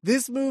like,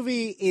 this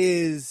movie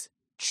is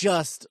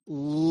just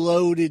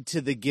loaded to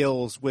the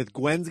gills with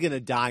Gwen's gonna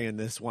die in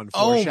this one.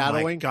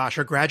 Foreshadowing. Oh my gosh,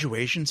 her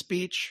graduation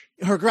speech,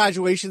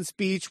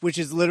 which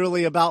is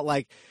literally about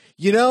like,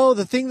 you know,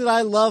 the thing that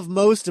I love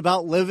most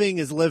about living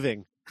is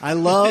living. I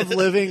love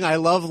living. I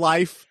love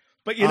life.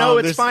 But you know,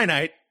 it's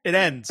finite. It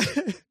ends.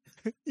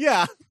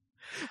 Yeah.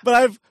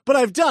 But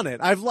I've done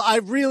it.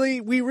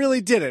 We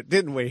really did it,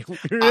 didn't we? We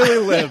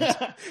really lived.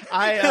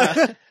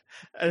 Now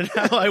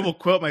I will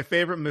quote my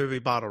favorite movie,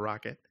 Bottle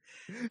Rocket.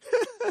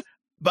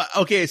 But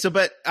okay,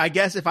 but I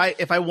guess if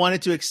I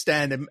wanted to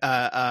extend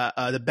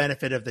the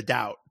benefit of the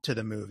doubt to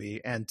the movie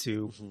and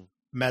to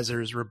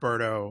Mezers,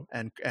 Roberto,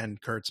 and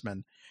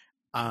Kurtzman,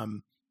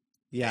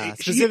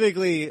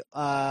 specifically,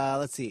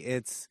 let's see,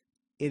 it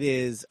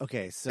is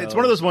okay. So it's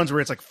one of those ones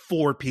where it's like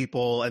 4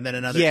 people and then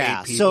another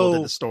 8 people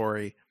did the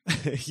story.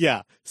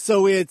 Yeah,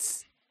 so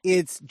it's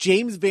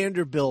James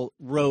Vanderbilt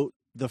wrote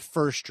the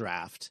first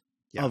draft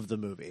of the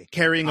movie,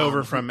 carrying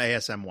over from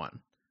ASM1.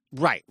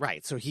 Right.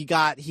 So he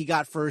got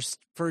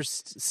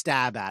first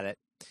stab at it.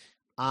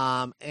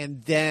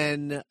 And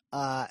then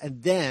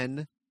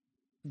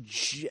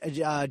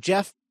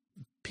Jeff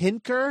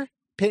Pinkner,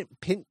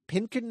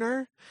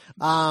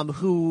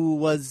 who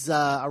was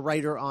a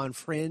writer on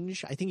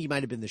Fringe. I think he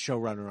might have been the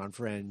showrunner on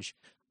Fringe.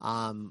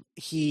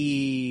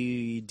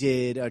 He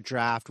did a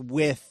draft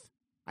with,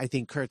 I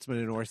think, Kurtzman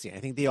and Orci. I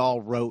think they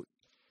all wrote.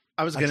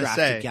 I was going to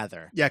say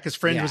together. Yeah, because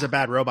Fringe was a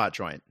bad robot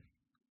joint.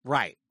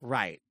 Right.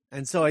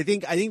 And so I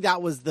think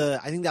that was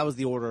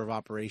the order of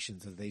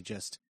operations that they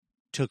just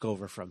took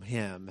over from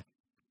him.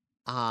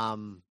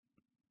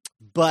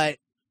 But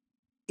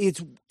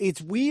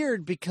it's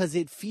weird because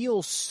it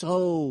feels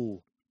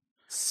so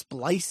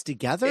spliced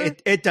together.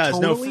 It does.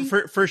 Tonally.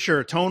 No, for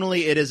sure.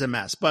 Tonally, it is a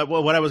mess. But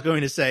what I was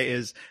going to say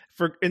is,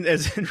 in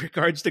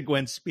regards to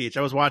Gwen's speech,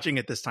 I was watching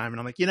it this time and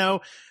I'm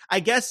like, I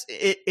guess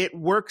it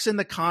works in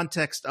the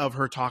context of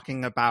her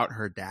talking about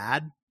her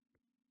dad.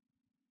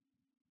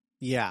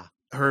 Yeah.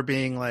 Her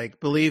being like,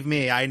 believe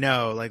me, I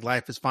know, like,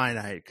 life is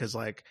finite because,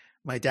 like,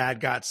 my dad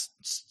got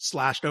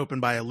slashed open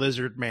by a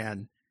lizard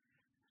man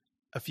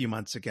a few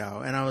months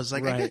ago. And I was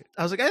like, right.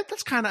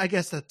 That's kind of, I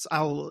guess that's,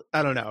 I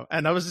don't know.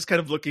 And I was just kind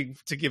of looking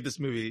to give this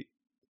movie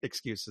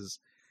excuses.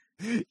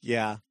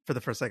 Yeah. For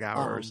the first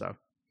hour or so.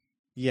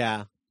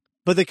 Yeah.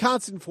 But the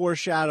constant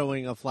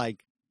foreshadowing of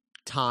like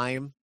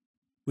time,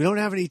 we don't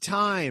have any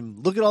time.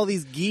 Look at all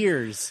these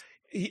gears.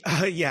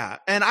 Yeah.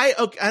 And I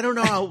don't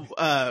know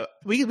how,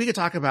 we could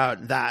talk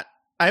about that.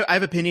 I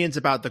have opinions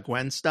about the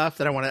Gwen stuff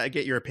that I want to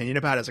get your opinion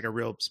about as like a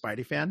real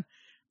Spidey fan.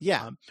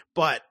 Yeah.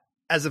 But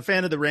as a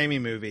fan of the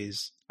Raimi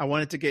movies, I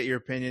wanted to get your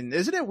opinion.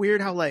 Isn't it weird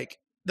how like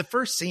the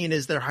first scene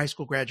is their high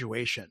school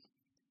graduation,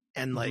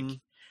 and like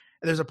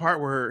there's a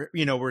part where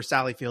where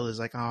Sally Field is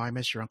like, "Oh, I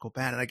miss your Uncle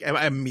Ben," and like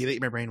I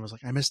immediately my brain was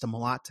like, "I missed him a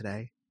lot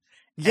today."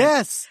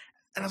 Yes,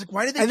 and I was like,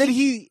 "Why did they?" And then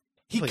he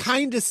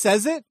kind of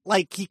says it,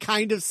 like he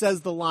kind of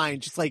says the line,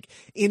 just like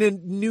in a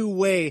new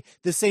way,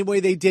 the same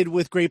way they did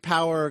with "Great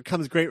power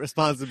comes great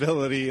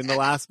responsibility" in the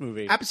last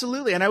movie.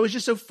 Absolutely, and I was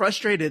just so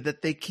frustrated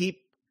that they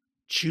keep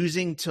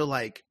choosing to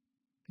like.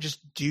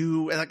 Just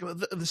do like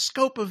the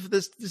scope of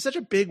this is such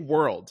a big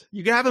world.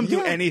 You can have him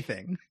do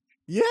anything.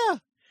 Yeah.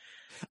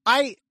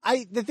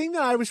 The thing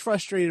that I was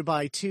frustrated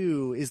by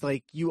too is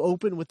like you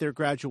open with their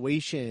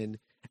graduation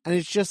and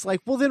it's just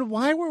like, well, then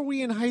why were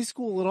we in high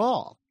school at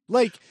all?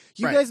 Like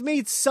you guys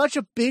made such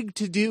a big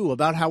to do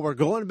about how we're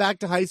going back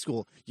to high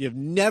school. You've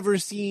never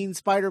seen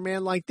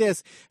Spider-Man like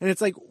this. And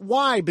it's like,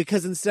 why?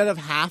 Because instead of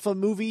half a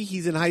movie,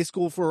 he's in high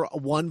school for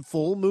one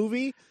full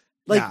movie.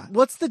 Like,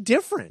 what's the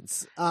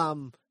difference?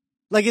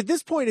 Like at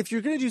this point, if you're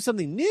going to do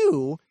something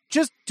new,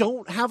 just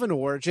don't have an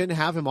origin,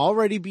 have him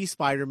already be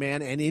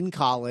Spider-Man and in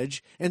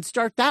college and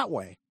start that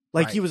way.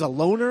 Like he was a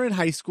loner in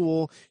high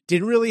school,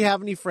 didn't really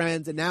have any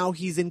friends, and now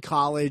he's in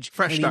college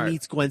fresh and start. He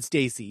meets Gwen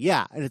Stacy.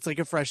 Yeah, and it's like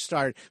a fresh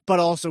start, but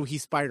also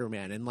he's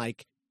Spider-Man and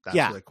like that's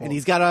really cool. And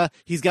he's got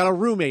a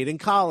roommate in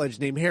college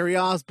named Harry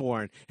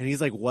Osborn, and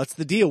he's like, what's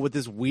the deal with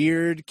this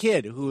weird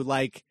kid who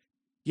like,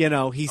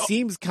 he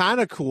seems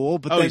kind of cool,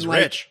 but then he's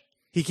like, rich.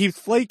 He keeps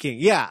flaking.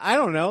 Yeah, I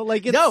don't know.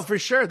 Like it's, no, for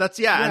sure. That's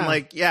and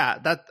like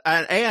that.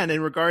 And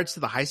in regards to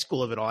the high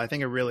school of it all, I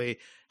think it really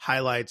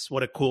highlights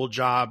what a cool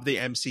job the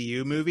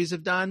MCU movies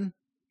have done.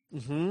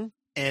 Mm-hmm.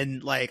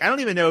 And like, I don't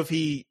even know if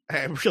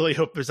I really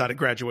hope there's not a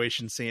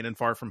graduation scene in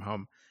Far From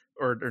Home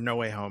or No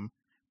Way Home,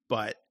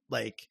 but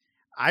like,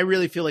 I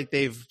really feel like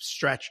they've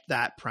stretched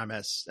that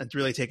premise and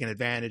really taken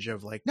advantage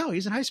of like, no,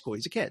 he's in high school,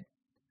 he's a kid.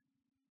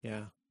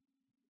 Yeah.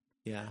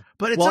 Yeah,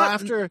 but it's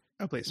after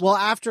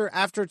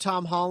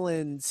Tom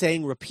Holland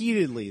saying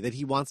repeatedly that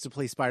he wants to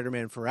play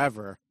Spider-Man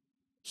forever,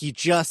 he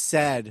just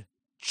said,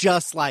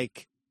 just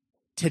like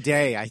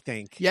today, I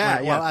think.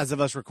 Well, as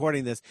of us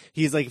recording this,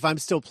 he's like, if I'm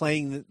still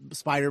playing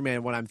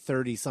Spider-Man when I'm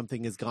 30,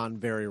 something has gone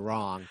very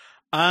wrong.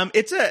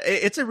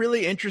 It's a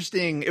really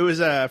interesting. It was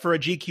for a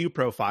GQ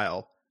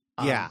profile.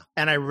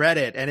 And I read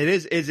it, and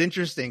it's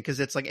interesting because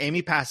it's like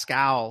Amy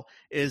Pascal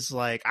is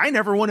like, I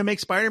never want to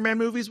make Spider-Man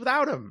movies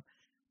without him.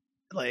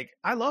 Like,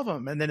 I love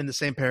him. And then in the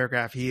same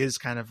paragraph, he is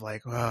kind of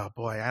like, oh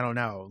boy, I don't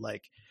know.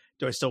 Like,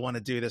 do I still want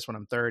to do this when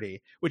I'm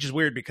 30? Which is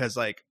weird because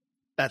like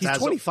he's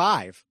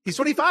 25. He's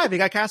 25. He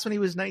got cast when he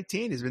was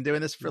 19. He's been doing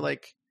this for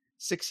like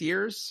 6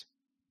 years.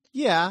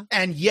 Yeah.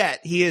 And yet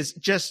he is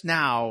just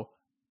now,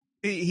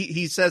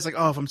 he says like,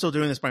 oh, if I'm still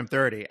doing this by I'm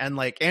 30. And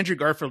like Andrew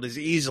Garfield is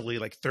easily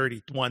like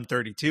 31,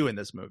 32 in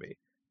this movie.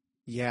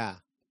 Yeah.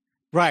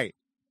 Right.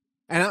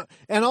 And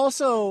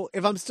also,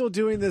 if I'm still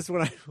doing this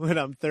when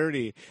I'm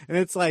 30, and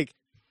it's like,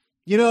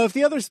 if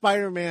the other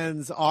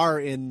Spider-Mans are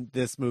in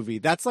this movie,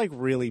 that's like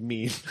really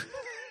mean.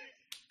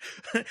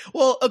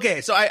 Well,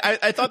 okay, so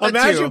I thought that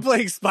Imagine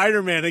playing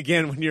Spider-Man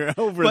again when you're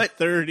over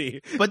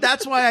 30. But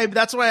that's why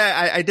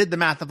I did the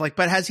math of like,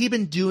 but has he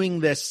been doing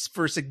this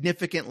for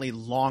significantly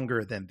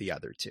longer than the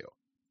other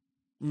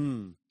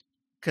two?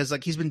 Because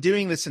like he's been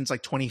doing this since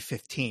like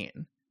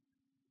 2015.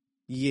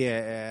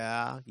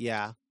 Yeah.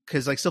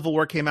 Because like Civil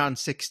War came out in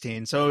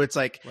 2016, so it's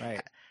like,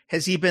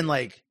 has he been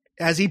like,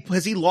 has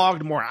he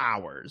logged more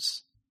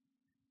hours?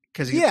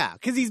 because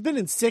he's been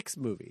in 6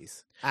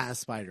 movies as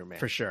Spider-Man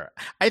for sure.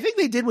 I think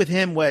they did with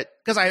him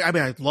because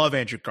I love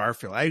Andrew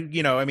Garfield.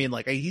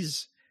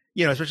 He's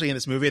especially in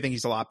this movie, I think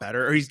he's a lot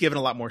better, or he's given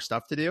a lot more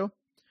stuff to do.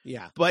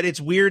 Yeah, but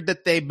it's weird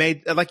that they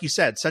made, like you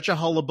said, such a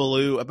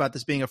hullabaloo about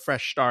this being a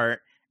fresh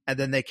start, and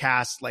then they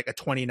cast like a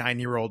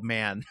 29-year-old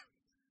man,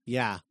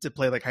 to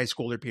play like high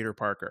schooler Peter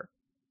Parker.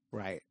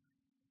 Right.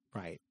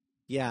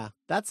 Yeah,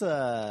 that's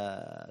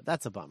a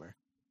bummer.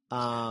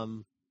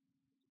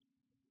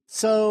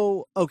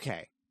 So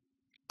okay.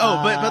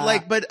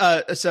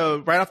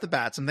 So right off the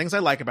bat, some things I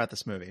like about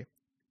this movie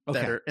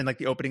that are in like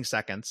the opening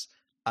seconds.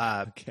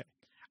 I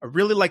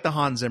really like the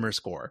Hans Zimmer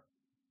score.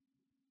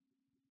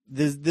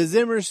 The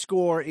Zimmer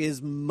score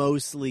is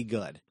mostly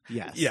good.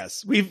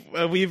 Yes.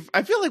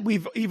 I feel like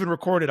we've even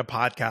recorded a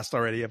podcast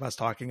already of us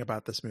talking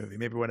about this movie,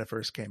 maybe when it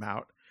first came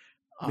out.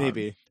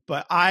 Maybe.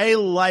 But I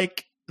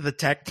like the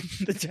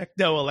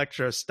techno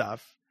electro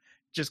stuff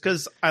just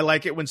because I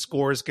like it when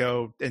scores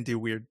go and do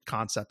weird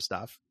concept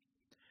stuff.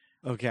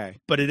 Okay.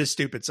 But it is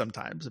stupid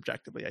sometimes,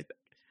 objectively, I think.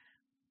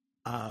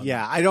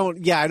 I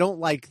don't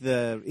like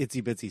the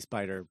itsy bitsy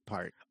spider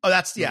part. Oh,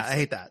 I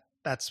hate that.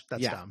 That's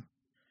dumb.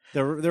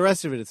 The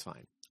rest of it is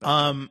fine.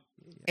 But,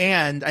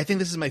 and I think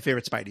this is my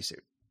favorite Spidey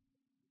suit.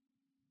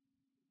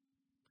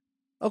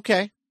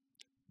 Okay.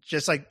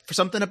 Just like for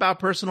something about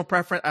personal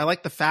preference. I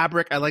like the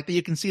fabric. I like that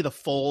you can see the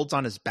folds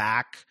on his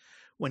back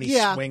when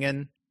he's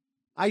swinging.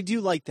 I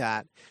do like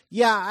that.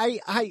 Yeah.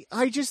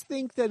 I just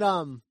think that,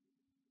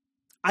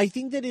 I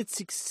think that it's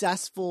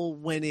successful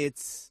when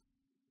it's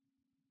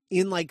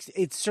in like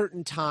it's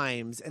certain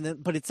times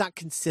but it's not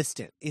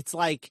consistent. It's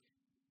like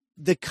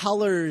the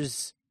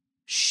colors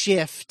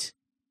shift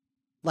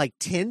like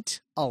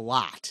tint a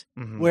lot,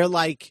 where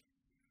like,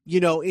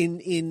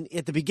 in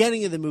at the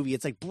beginning of the movie,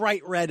 it's like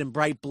bright red and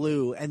bright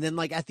blue. And then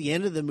like at the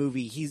end of the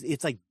movie,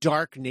 it's like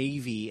dark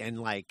navy and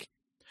like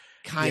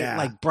kind of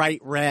like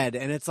bright red.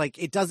 And it's like,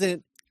 it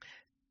doesn't,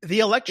 the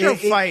electro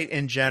fight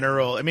in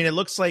general. I mean, it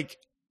looks like,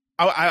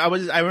 I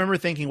remember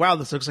thinking, wow,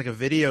 this looks like a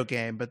video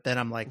game, but then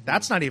I'm like,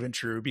 that's not even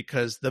true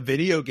because the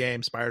video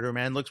game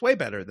Spider-Man looks way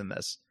better than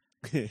this.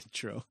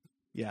 True.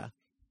 Yeah.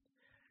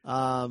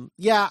 I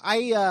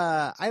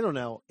don't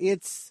know.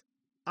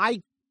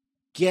 I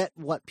get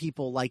what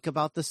people like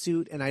about the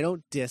suit and I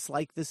don't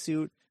dislike the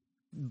suit,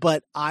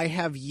 but I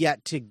have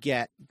yet to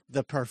get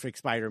the perfect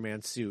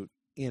Spider-Man suit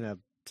in a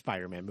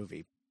Spider-Man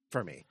movie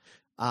for me.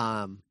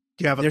 Do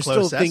you have a there's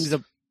closest? Still things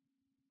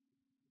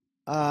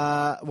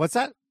what's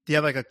that? Do you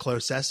have like a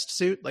closest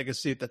suit? Like a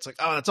suit that's like,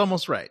 oh, that's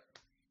almost right.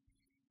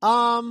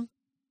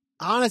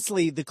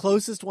 Honestly, the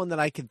closest one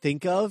that I can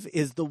think of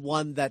is the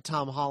one that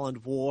Tom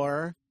Holland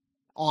wore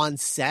on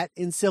set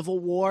in Civil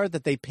War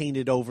that they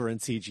painted over in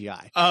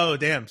CGI. Oh,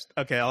 damn.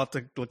 Okay, I'll have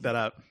to look that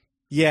up.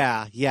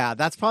 Yeah.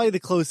 That's probably the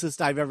closest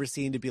I've ever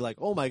seen to be like,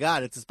 oh my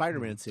God, it's a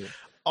Spider-Man suit.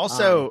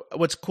 Also,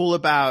 what's cool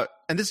about,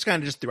 and this is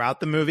kind of just throughout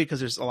the movie because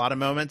there's a lot of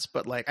moments,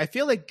 but like, I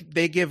feel like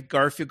they give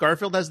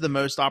Garfield has the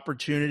most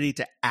opportunity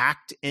to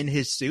act in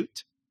his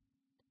suit.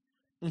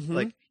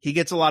 Like he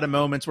gets a lot of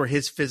moments where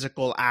his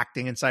physical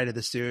acting inside of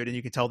the suit and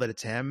you can tell that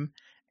it's him.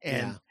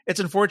 And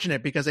it's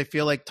unfortunate because I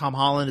feel like Tom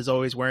Holland is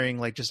always wearing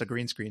like just a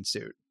green screen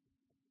suit.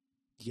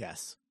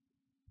 Yes.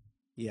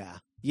 Yeah.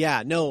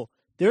 No,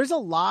 there's a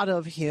lot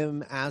of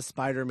him as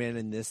Spider-Man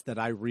in this that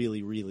I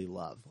really, really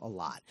love a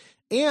lot.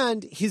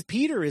 And his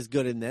Peter is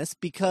good in this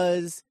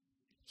because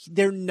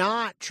they're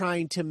not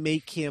trying to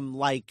make him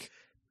like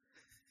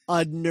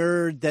a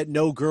nerd that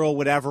no girl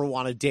would ever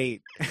want to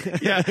date.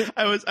 Yeah,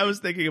 I was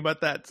thinking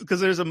about that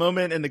because there's a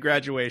moment in The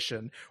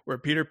Graduation where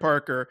Peter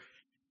Parker,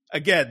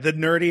 again, the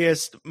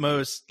nerdiest,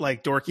 most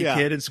like dorky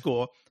kid in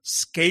school,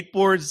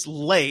 skateboards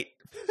late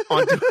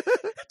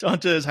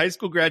onto his high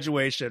school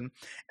graduation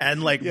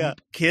and like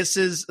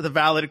kisses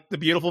the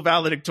beautiful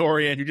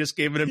valedictorian who just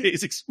gave an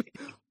amazing speech.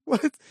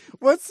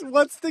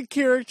 What's the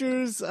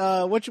character's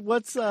what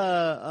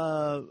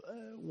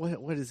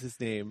is his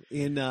name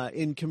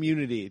in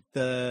Community?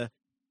 The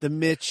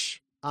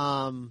Mitch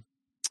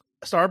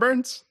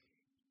Starburns?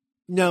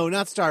 No,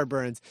 not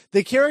Starburns.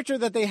 The character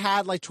that they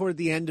had like toward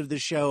the end of the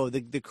show,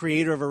 the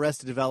creator of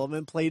Arrested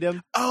Development played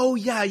him. Oh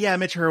yeah,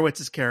 Mitch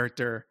Hurwitz's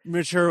character.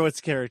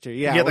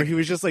 Yeah, where he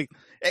was just like,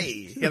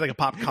 hey, he had like a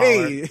pop collar.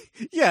 Hey,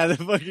 yeah, the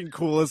fucking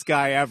coolest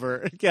guy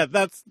ever. Yeah,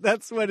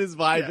 that's what his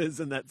vibe is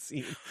in that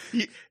scene.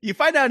 You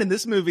find out in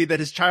this movie that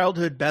his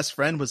childhood best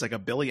friend was like a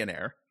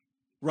billionaire.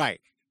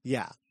 Right.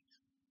 Yeah.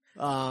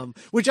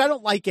 Which I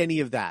don't like any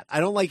of that.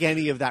 I don't like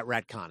any of that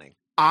retconning.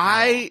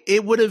 They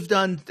would have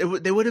done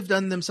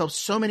themselves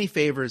so many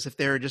favors if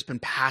there had just been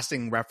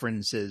passing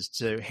references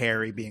to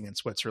Harry being in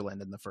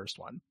Switzerland in the first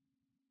one.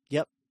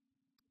 Yep.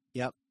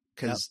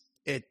 Because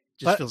it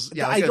just feels.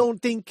 Yeah, I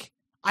don't think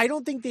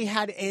they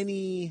had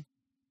any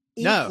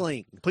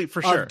inkling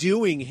for sure of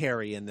doing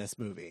Harry in this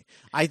movie.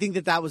 I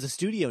think that was a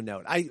studio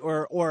note. I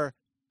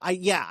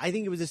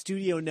think it was a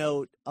studio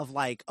note of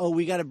like, oh,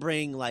 we got to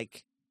bring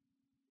like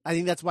I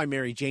think that's why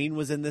Mary Jane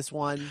was in this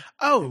one.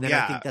 Oh, and then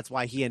yeah. I think that's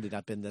why he ended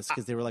up in this,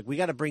 because they were like, we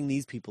got to bring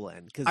these people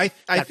in, because I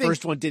that think,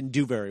 first one didn't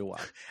do very well.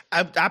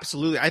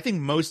 Absolutely. I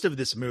think most of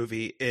this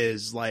movie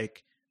is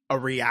like a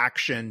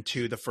reaction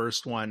to the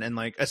first one, and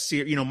like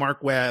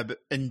Mark Webb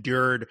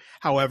endured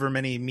however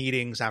many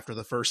meetings after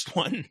the first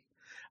one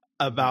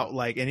about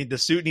like, the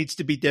suit needs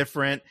to be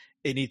different.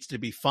 It needs to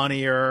be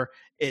funnier.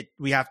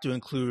 We have to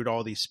include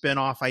all these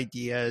spin-off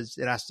ideas.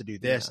 It has to do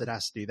this. It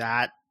has to do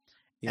that.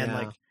 Yeah. And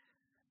like,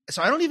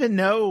 so I don't even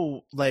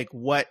know like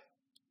what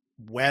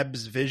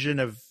Webb's vision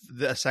of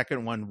the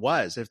second one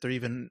was, if there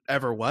even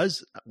ever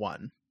was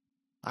one.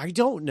 I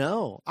don't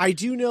know. I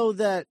do know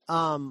that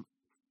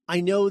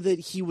I know that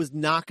he was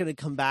not going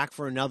to come back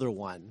for another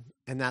one,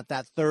 and that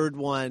third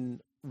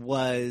one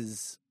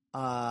was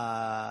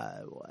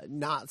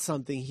not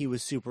something he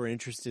was super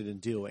interested in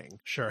doing.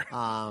 Sure.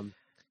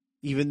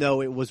 Even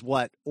though it was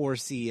what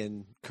Orci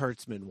and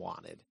Kurtzman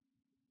wanted.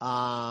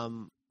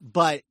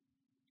 But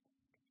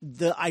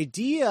the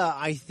idea,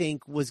 I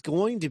think, was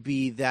going to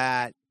be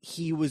that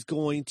he was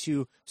going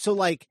to... So,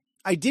 like,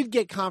 I did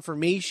get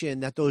confirmation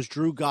that those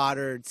Drew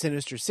Goddard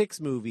Sinister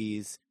Six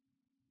movies,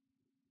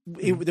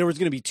 there was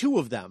going to be 2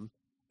 of them,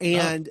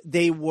 and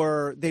they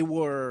were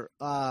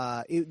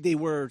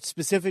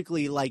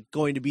specifically, like,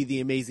 going to be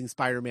the Amazing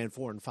Spider-Man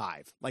 4 and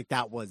 5. Like,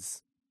 that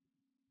was...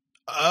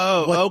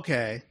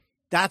 okay.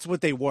 That's what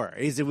they were.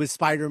 It was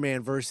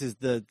Spider-Man versus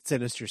the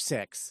Sinister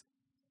Six.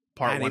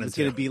 Part and 1 it was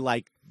going to be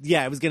like,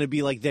 it was going to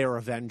be like their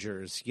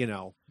Avengers,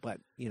 but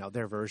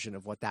their version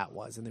of what that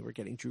was, and they were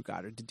getting Drew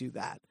Goddard to do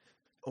that.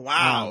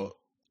 Wow.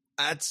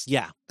 That's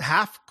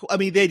half cool. I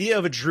mean, the idea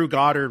of a Drew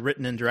Goddard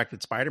written and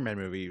directed Spider-Man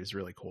movie was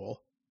really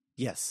cool.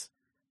 Yes.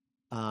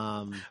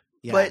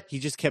 But he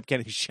just kept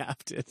getting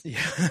shafted.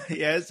 Yeah. He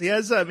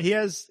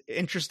has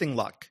interesting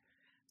luck.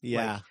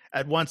 Yeah. Like,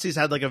 at once he's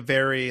had like a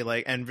very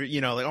like, and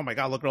like, oh my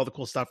God, look at all the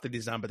cool stuff that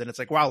he's done. But then it's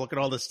like, wow, look at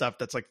all this stuff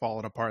that's like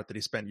fallen apart that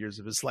he spent years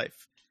of his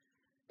life.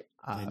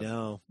 I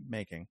know.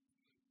 Making.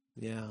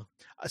 Yeah.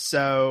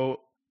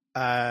 So,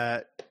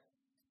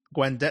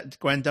 Gwen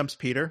dumps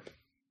Peter.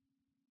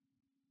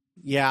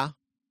 Yeah.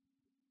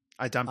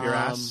 I dump your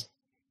ass.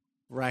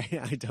 Right.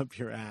 I dump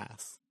your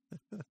ass.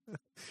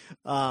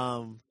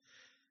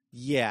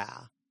 Yeah.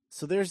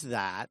 So there's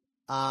that.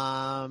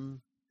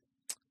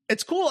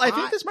 It's cool. I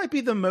think this might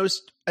be the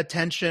most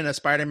attention a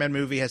Spider-Man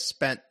movie has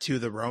spent to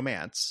the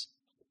romance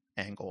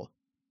angle.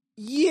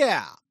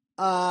 Yeah.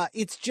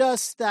 It's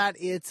just that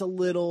it's a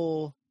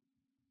little,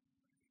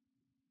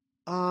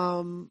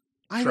 I don't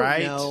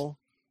know.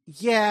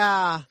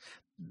 Yeah.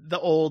 The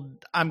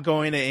old, I'm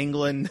going to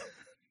England.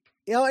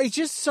 It's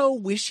just so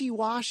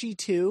wishy-washy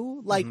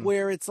too. Like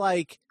where it's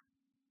like,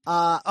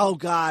 oh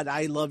God,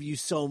 I love you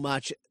so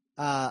much.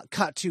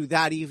 Cut to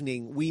that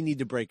evening, we need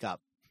to break up.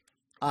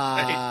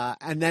 Right.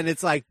 And then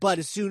it's like, but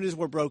as soon as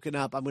we're broken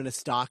up, I'm going to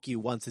stalk you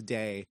once a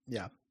day.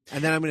 Yeah.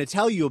 And then I'm going to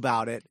tell you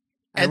about it.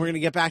 And we're going to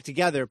get back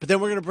together, but then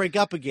we're going to break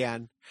up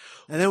again,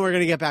 and then we're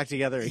going to get back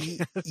together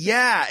again.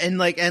 Yeah, and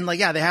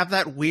they have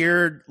that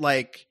weird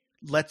like,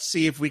 let's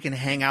see if we can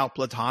hang out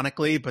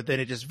platonically, but then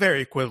it just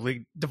very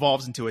quickly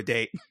devolves into a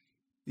date.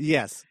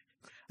 Yes,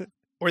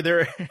 where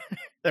they're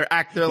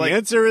like, the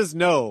answer is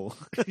no.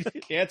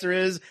 The answer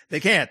is they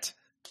can't.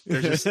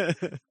 There's just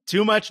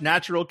too much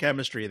natural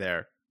chemistry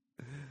there.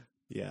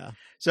 Yeah.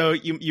 So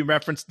you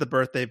referenced the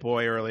birthday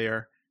boy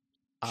earlier.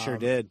 Sure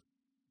did.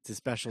 It's a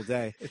special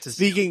day.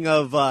 Speaking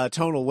of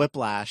tonal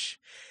whiplash.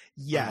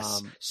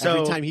 Yes.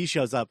 So every time he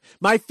shows up,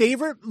 my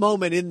favorite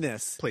moment in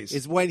this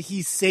is when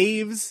he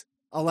saves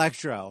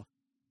Electro,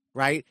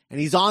 right? And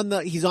he's on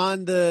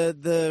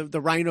the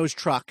Rhino's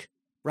truck,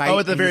 right? Oh,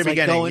 at the very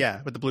beginning,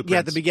 with the blueprints. Yeah,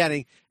 at the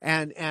beginning.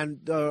 And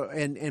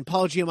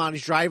Paul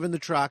Giamatti's driving the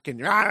truck and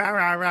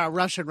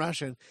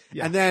Russian.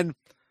 Yeah. And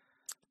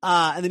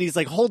then he's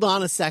like, hold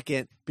on a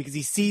second, because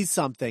he sees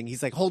something.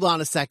 He's like, hold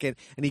on a second.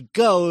 And he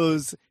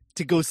goes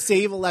to go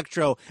save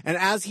Electro. And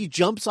as he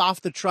jumps off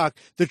the truck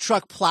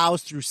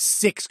plows through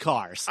 6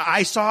 cars.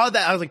 I saw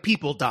that. I was like,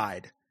 people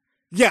died.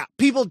 Yeah,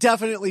 people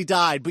definitely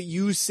died, but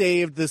you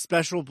saved the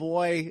special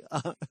boy,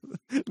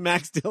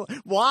 Max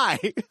Dillon. Why?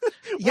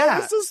 Yeah.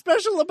 What was so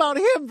special about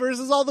him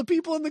versus all the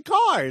people in the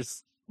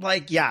cars?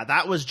 Like, yeah,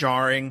 that was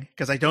jarring,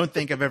 because I don't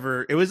think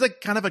it was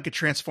like kind of like a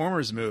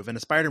Transformers move in a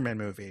Spider-Man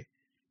movie.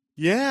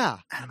 Yeah.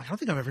 And I don't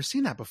think I've ever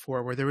seen that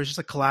before, where there was just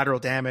a collateral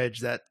damage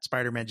that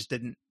Spider-Man just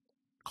didn't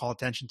call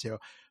attention to.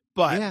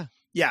 But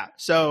yeah,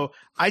 so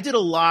I did a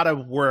lot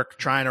of work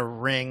trying to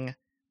wring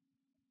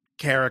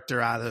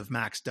character out of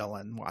Max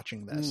Dillon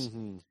watching this.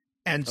 Mm-hmm.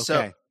 And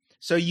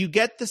so you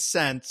get the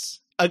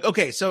sense,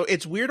 so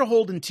it's weird to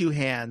hold in two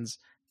hands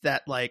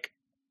that, like,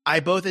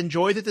 I both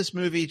enjoy that this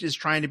movie is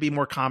trying to be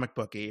more comic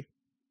booky,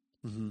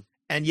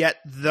 and yet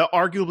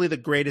arguably the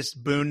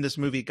greatest boon this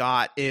movie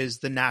got is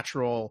the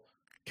natural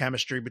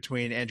chemistry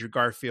between Andrew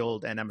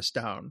Garfield and Emma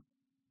Stone,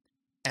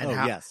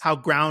 and how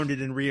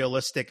grounded and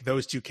realistic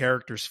those two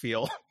characters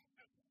feel.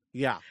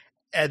 Yeah.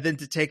 And then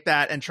to take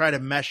that and try to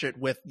mesh it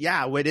with,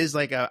 what is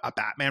like a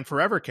Batman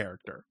Forever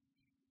character,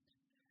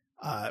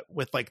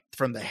 with like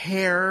from the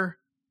hair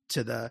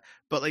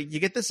but like you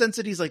get the sense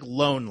that he's like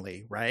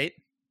lonely, right?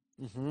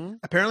 Mm-hmm.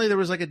 Apparently there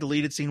was like a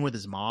deleted scene with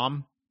his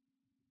mom.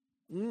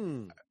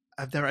 I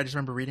just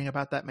remember reading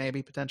about that,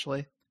 maybe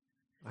potentially.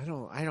 I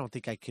don't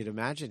think I could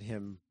imagine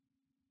him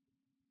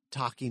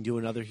talking to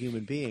another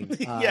human being.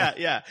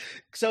 Yeah.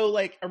 So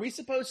like, are we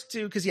supposed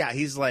to, cause yeah,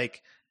 he's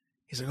like,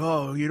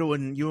 oh, you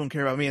wouldn't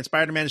care about me. And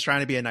Spider-Man is trying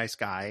to be a nice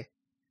guy.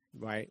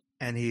 Right.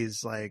 And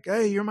he's like,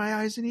 hey, you're my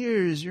eyes and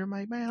ears. You're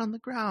my man on the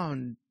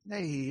ground.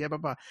 Hey, blah, blah,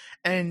 blah.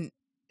 And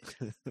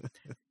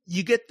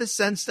you get the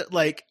sense that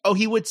like, oh,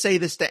 he would say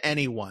this to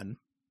anyone.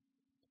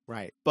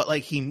 Right. But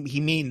like, he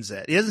means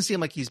it. It doesn't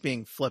seem like he's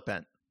being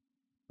flippant.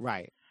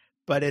 Right.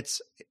 But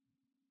it's,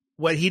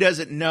 what he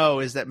doesn't know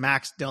is that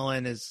Max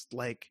Dillon is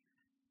like,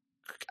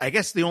 I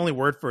guess the only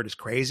word for it is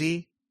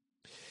crazy.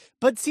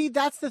 But see,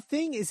 that's the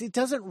thing, is it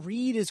doesn't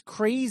read as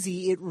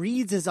crazy. It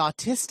reads as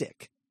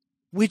autistic,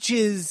 which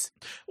is.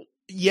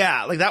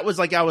 Yeah. Like that was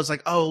like, I was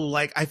like, oh,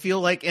 like, I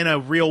feel like in a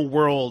real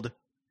world,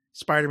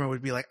 Spider-Man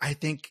would be like, I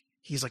think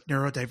he's like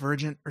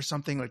neurodivergent or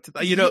something, like,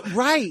 you know.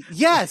 Right.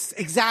 Yes,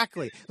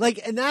 exactly.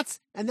 Like, and that's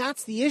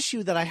the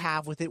issue that I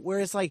have with it.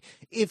 Whereas like,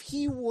 if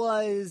he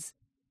was,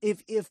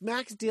 if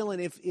Max Dillon,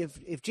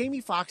 if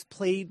Jamie Foxx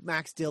played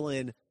Max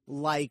Dillon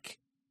like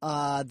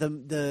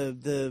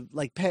the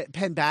like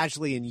Penn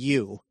Badgley and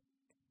You,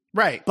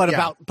 right? But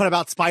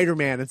about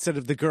Spider-Man instead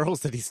of the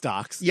girls that he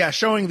stalks. Yeah,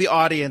 showing the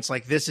audience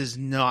like this is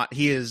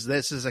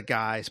a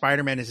guy.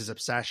 Spider-Man is his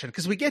obsession,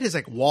 because we get his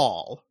like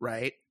wall,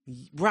 right?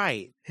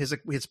 Right. His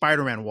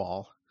Spider-Man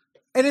wall,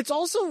 and it's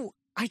also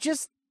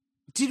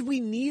did we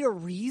need a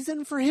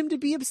reason for him to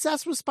be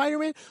obsessed with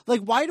Spider-Man?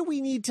 Like, why do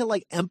we need to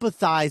like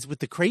empathize with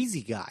the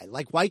crazy guy?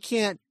 Like, why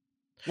can't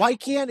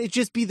it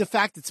just be the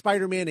fact that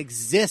Spider-Man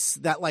exists,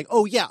 that like,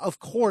 oh yeah, of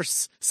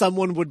course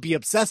someone would be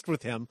obsessed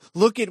with him.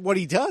 Look at what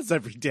he does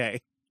every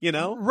day, you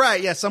know?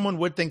 Right. Yeah. Someone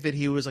would think that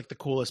he was like the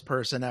coolest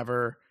person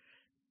ever.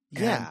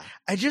 Yeah. And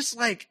I just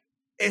like,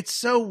 it's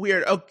so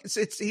weird. Oh,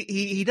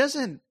 he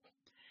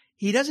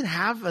doesn't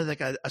have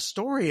a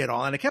story at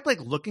all. And I kept like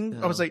looking,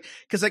 no. I was like,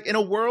 cause like in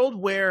a world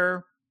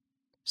where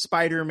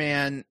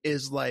Spider-Man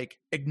is like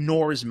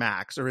ignores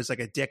Max or is like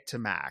a dick to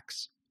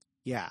Max.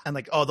 Yeah. And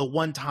like, oh, the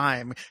one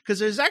time, because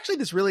there's actually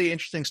this really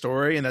interesting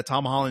story in the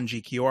Tom Holland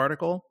GQ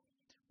article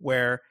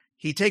where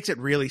he takes it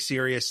really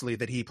seriously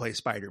that he plays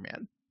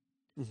Spider-Man.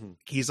 Mm-hmm.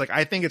 He's like,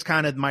 I think it's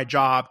kind of my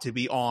job to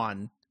be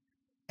on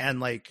and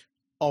like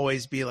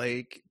always be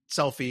like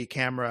selfie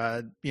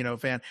camera, you know,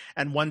 fan.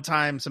 And one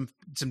time some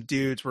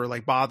dudes were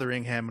like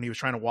bothering him when he was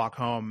trying to walk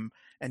home,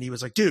 and he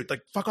was like, dude,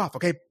 like fuck off.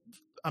 Okay.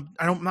 I'm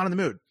not in the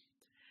mood.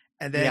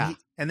 And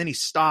then he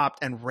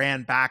stopped and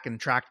ran back and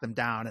tracked them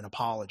down and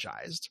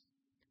apologized.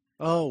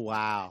 Oh,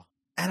 wow.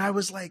 And I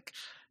was like,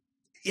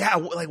 yeah,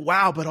 like,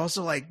 wow. But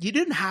also like, you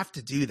didn't have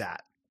to do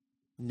that.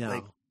 No,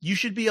 like, you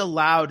should be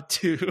allowed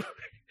to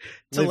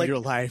live like, your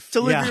life.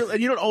 To live your,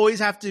 and you don't always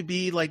have to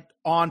be like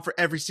on for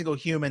every single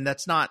human.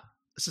 That's not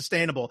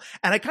sustainable.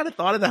 And I kind of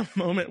thought of that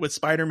moment with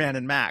Spider-Man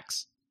and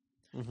Max,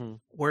 mm-hmm.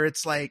 where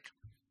it's like,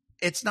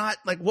 it's not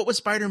like, what was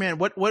Spider-Man?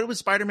 What was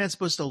Spider-Man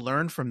supposed to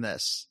learn from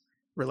this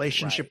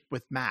relationship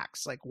with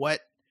Max? Like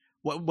what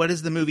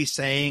is the movie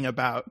saying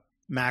about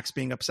Max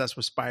being obsessed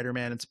with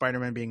Spider-Man and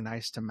Spider-Man being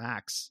nice to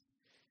Max?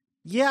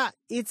 Yeah,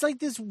 it's like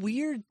this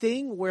weird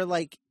thing where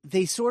like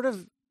they sort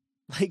of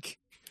like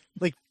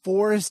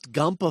Forrest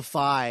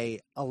Gumpify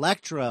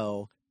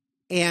Electro,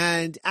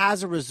 and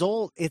as a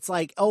result it's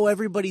like, oh,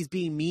 everybody's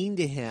being mean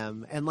to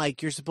him, and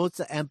like you're supposed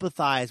to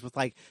empathize with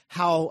like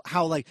how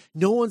like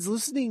no one's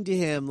listening to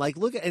him, like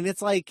look at, and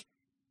it's like,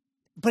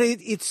 but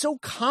it's so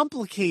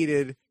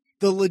complicated,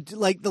 the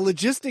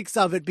logistics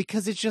of it,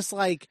 because it's just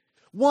like,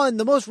 one,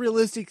 the most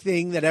realistic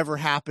thing that ever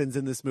happens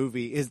in this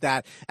movie is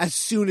that as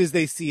soon as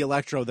they see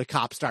Electro, the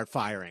cops start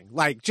firing,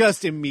 like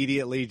just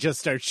immediately,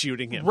 just start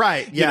shooting him.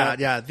 Right. Yeah.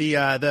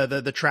 Yeah.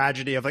 The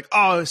tragedy of like,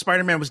 oh,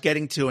 Spider-Man was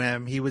getting to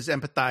him. He was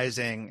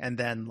empathizing. And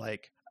then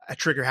like a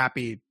trigger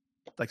happy,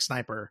 like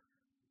sniper.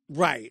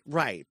 Right.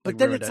 Right. But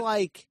then it's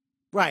like,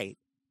 right.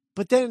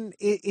 But then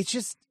it's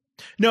just.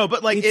 No,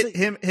 but like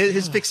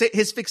his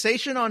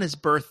fixation on his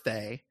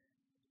birthday.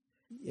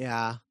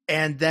 Yeah.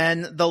 And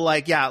then the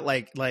like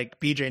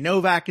BJ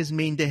Novak is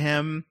mean to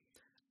him.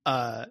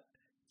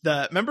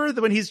 Remember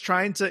when he's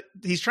trying to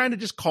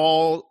just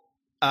call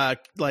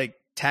like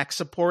tech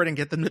support and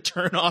get them to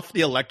turn off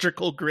the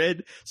electrical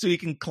grid so he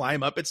can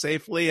climb up it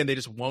safely, and they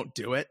just won't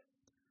do it.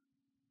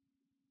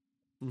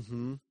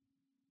 Mm-hmm.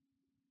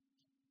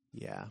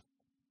 Yeah.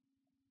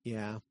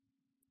 Yeah.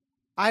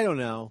 I don't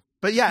know.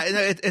 But yeah,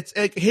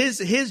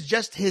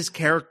 it's his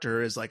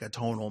character is like a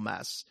tonal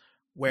mess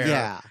where.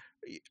 Yeah.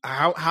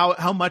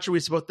 How much are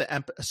we supposed to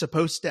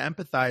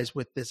empathize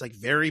with this like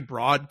very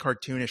broad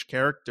cartoonish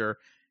character,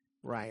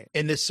 right,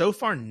 in this so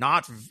far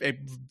not a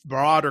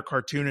broad or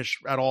cartoonish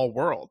at all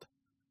world?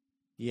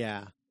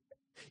 Yeah,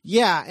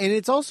 and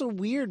it's also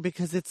weird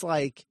because it's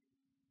like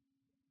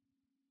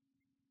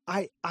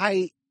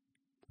I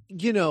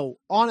you know,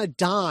 on a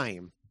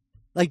dime,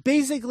 like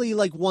basically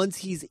like once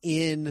he's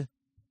in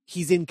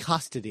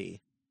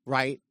custody,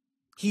 right?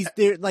 He's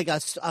there like a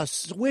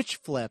switch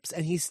flips,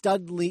 and he's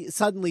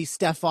suddenly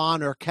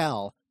Stefan or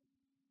Kel,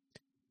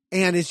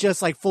 and is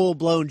just like full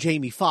blown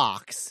Jamie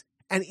Foxx,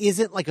 and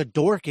isn't like a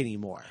dork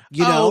anymore.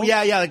 You know? Oh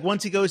yeah. Like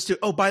once he goes to,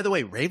 oh, by the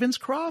way,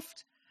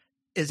 Ravenscroft,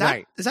 is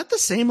that the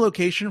same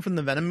location from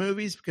the Venom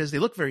movies? Because they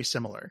look very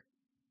similar.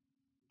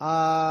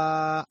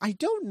 I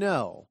don't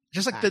know.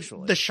 Just like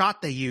the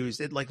shot they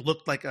used, it like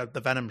looked like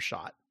the Venom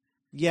shot.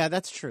 Yeah,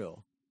 that's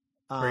true.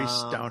 Very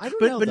stoned.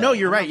 But no,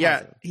 you're right.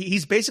 Yeah,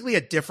 he's basically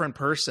a different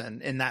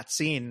person in that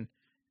scene.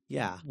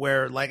 Yeah,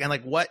 where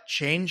what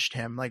changed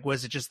him? Like,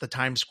 was it just the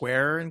Times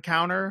Square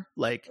encounter?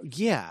 Like,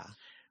 yeah,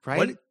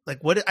 right.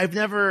 What I've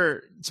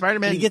never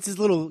Spider-Man. And he gets his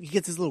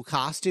little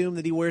costume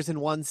that he wears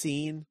in one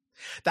scene.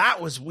 That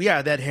was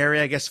that Harry,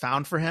 I guess,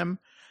 found for him.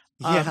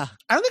 Yeah.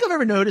 I don't think I've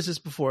ever noticed this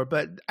before,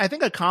 but I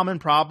think a common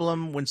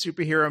problem when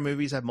superhero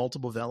movies have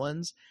multiple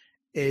villains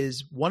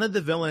is one of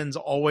the villains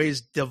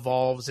always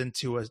devolves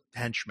into a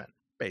henchman,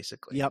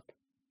 basically. Yep.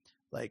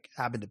 Like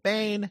happened to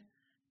Bane.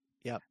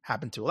 Yep.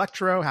 Happened to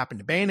Electro.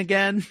 Happened to Bane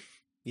again.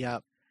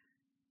 Yep.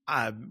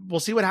 We'll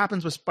see what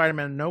happens with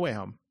Spider-Man No Way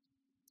Home.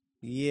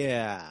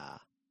 Yeah.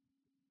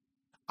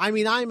 I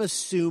mean, I'm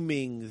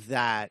assuming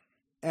that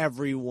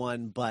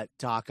everyone but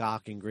Doc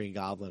Ock and Green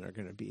Goblin are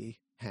going to be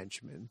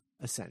henchmen,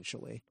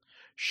 essentially.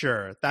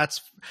 Sure. I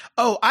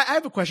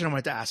have a question I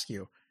wanted to ask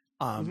you.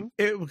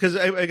 Because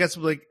I guess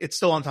like it's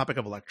still on topic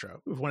of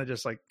Electro. We want to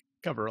just like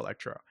cover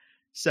Electro.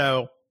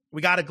 So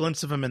we got a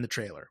glimpse of him in the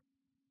trailer.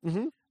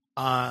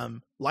 Mm-hmm.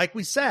 Like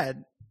we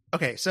said,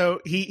 okay,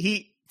 so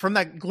he from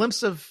that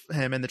glimpse of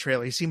him in the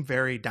trailer, he seemed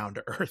very down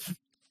to earth.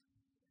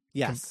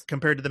 Yes.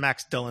 Compared to the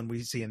Max Dillon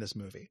we see in this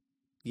movie.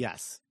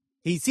 Yes.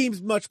 He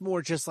seems much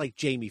more just like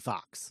Jamie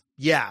Foxx.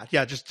 Yeah.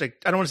 Just like,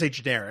 I don't want to say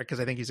generic because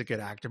I think he's a good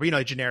actor, but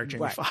like generic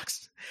Jamie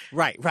Foxx.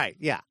 Right.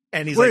 Yeah.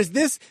 And he's whereas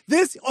this,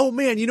 oh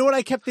man, you know what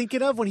I kept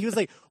thinking of when he was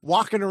like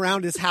walking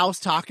around his house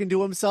talking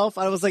to himself?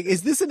 I was like,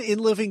 is this an In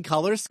Living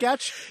Color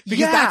sketch?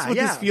 Because that's what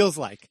this feels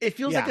like. It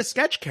feels like a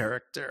sketch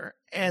character.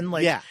 And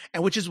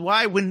and which is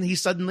why when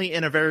he's suddenly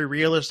in a very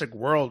realistic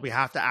world, we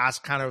have to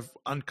ask kind of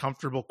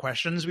uncomfortable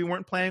questions we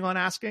weren't planning on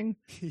asking.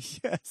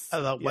 Yes.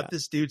 About what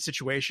this dude's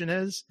situation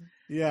is.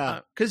 Yeah.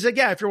 Because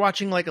if you're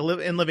watching like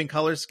In Living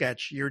Color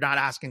sketch, you're not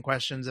asking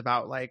questions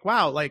about like,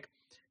 wow, like,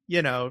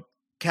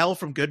 Kel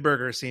from Good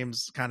Burger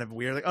seems kind of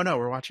weird. Like, oh no,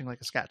 we're watching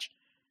like a sketch.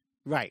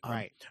 Right.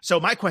 So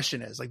my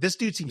question is like, this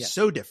dude seems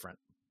so different.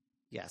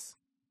 Yes.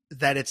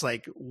 That it's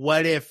like,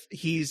 what if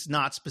he's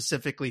not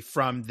specifically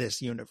from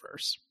this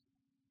universe?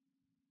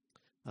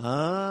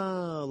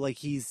 Oh, like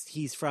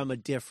he's from a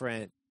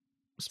different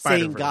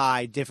same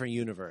guy, different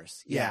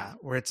universe. Yeah.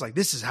 Where it's like,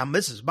 this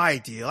is my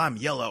deal. I'm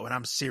yellow and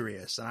I'm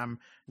serious and I'm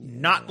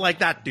not like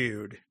that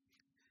dude.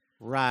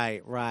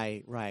 Right.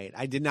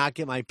 I did not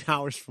get my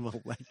powers from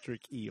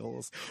electric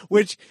eels,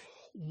 which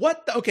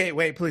okay,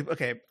 wait, please.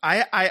 Okay.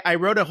 I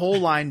wrote a whole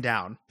line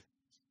down.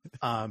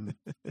 And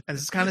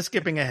this is kind of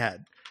skipping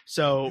ahead.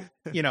 So,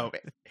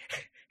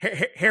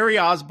 Harry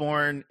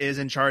Osborn is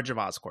in charge of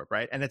Oscorp,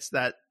 right? And it's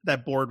that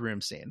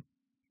boardroom scene.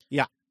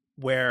 Yeah.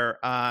 Where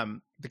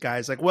the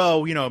guy's like,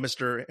 well,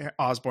 Mr.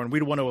 Osborn, we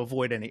don't want to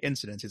avoid any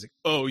incidents. He's like,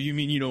 oh, you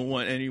mean you don't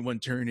want anyone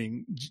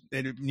turning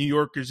New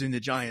Yorkers into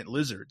giant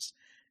lizards?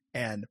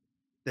 And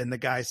then the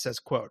guy says,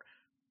 quote,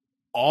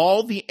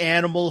 all the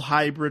animal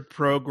hybrid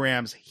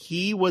programs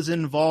he was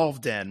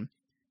involved in,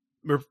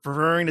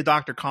 referring to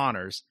Dr.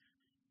 Connors,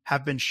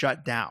 have been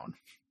shut down.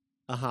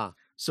 Uh-huh.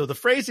 So the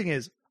phrasing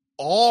is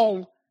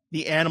all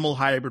the animal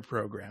hybrid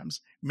programs,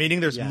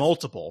 meaning there's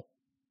multiple.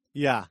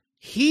 Yeah.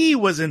 He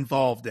was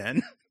involved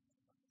in.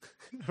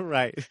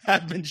 Right.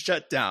 Have been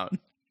shut down.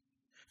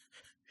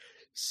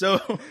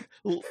 So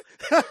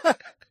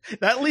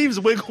that leaves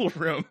wiggle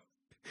room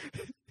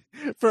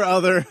for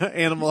other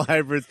animal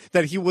hybrids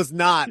that he was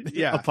not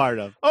a part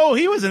of. Oh,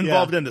 he was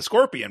involved in the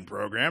Scorpion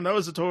program. That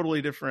was a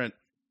totally different.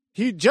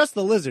 Just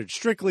the lizards,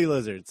 strictly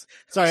lizards.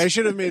 Sorry, I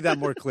should have made that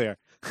more clear.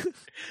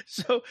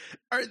 So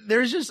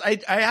there's just, I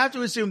have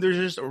to assume there's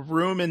just a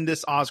room in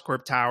this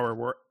Oscorp tower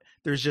where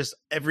there's just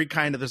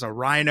there's a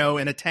rhino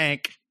in a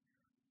tank.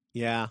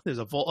 Yeah. There's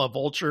a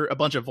vulture, a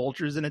bunch of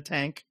vultures in a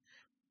tank.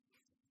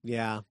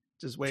 Yeah.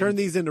 Just wait. Turn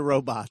these into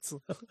robots.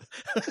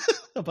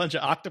 A bunch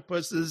of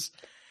octopuses.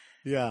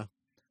 Yeah.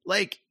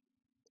 Like,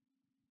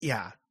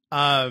 yeah.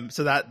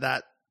 So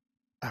that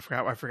I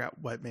forgot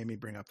what made me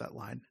bring up that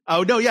line.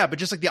 Oh no, yeah, but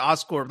just like the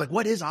Oscorp, like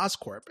what is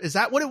Oscorp? Is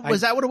that what it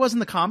was? That what it was in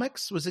the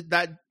comics? Was it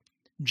that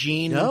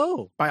gene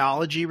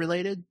biology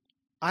related?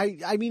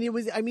 I mean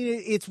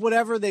it's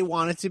whatever they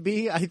want it to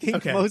be, I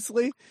think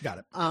mostly. Got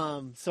it.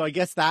 So I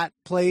guess that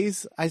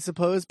plays, I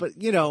suppose, but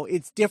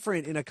it's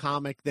different in a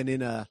comic than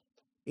in a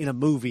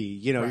movie.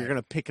 You're going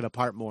to pick it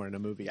apart more in a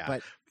movie. Yeah.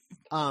 But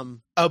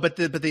but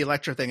the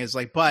Electro thing is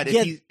like, but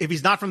if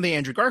he's not from the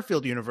Andrew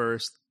Garfield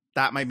universe,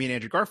 that might mean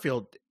Andrew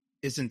Garfield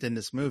isn't in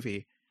this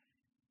movie.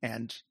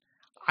 And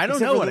I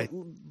don't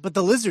know but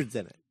the lizard's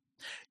in it.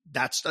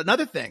 That's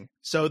another thing.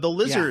 So the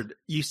lizard,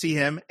 you see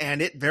him,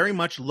 and it very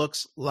much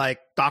looks like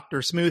Dr.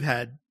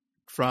 Smoothhead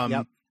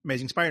from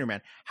Amazing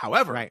Spider-Man.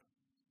 However,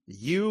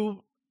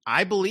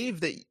 I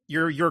believe that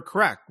you're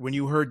correct when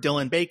you heard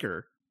Dylan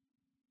Baker.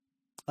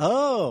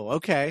 Oh,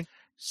 okay.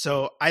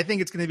 So I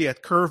think it's going to be a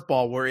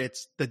curveball where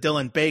it's the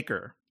Dylan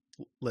Baker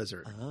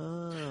lizard.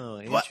 Oh,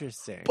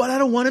 interesting. But I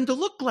don't want him to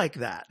look like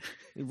that.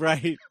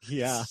 Right.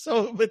 Yeah.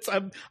 So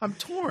I'm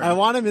torn. I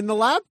want him in the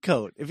lab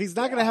coat. If he's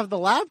not going to have the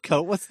lab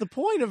coat, what's the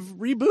point of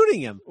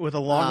rebooting him with a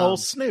long old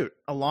snoot,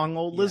 a long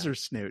old lizard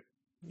snoot?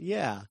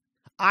 Yeah.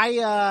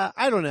 I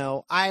don't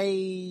know.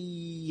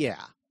 I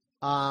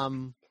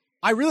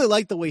really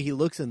like the way he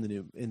looks in the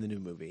new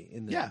movie.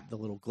 In the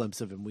little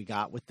glimpse of him we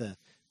got with the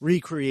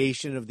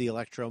recreation of the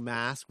Electro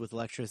mask with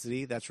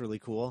electricity. That's really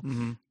cool.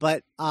 Mm-hmm.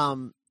 But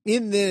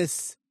in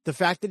this, the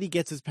fact that he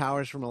gets his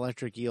powers from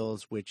electric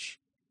eels, which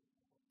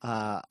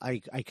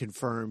I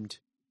confirmed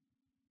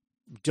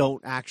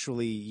don't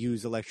actually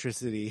use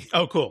electricity.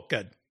 Oh, cool.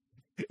 Good.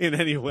 In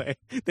any way.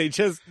 They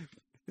just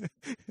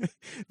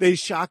they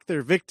shock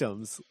their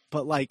victims,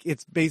 but like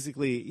it's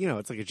basically,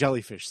 it's like a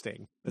jellyfish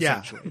sting,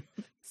 essentially.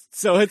 Yeah.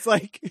 So it's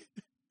like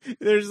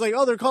they're just like,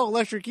 oh, they're called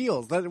electric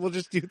eels. We'll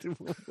just do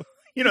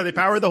they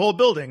power the whole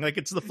building like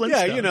it's the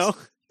Flintstones. Yeah,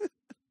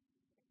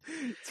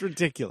 it's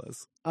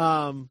ridiculous.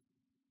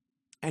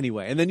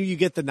 Anyway, and then you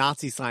get the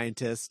Nazi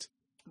scientist.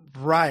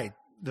 Right.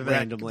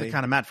 Randomly. The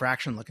kind of Matt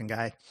Fraction looking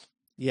guy.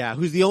 Yeah,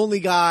 who's the only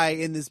guy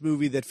in this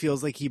movie that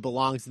feels like he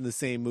belongs in the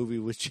same movie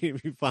with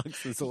Jamie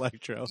Foxx as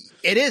Electro.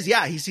 It is,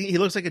 yeah. He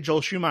looks like a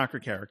Joel Schumacher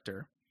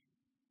character.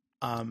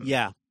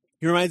 Yeah.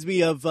 He reminds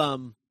me of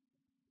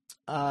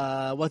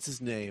what's his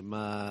name?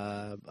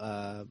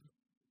 Lionel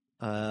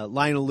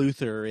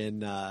Luthor in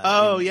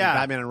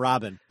Batman and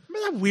Robin.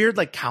 Remember that weird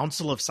like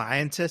council of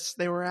scientists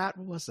they were at?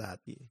 What was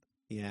that?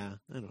 Yeah,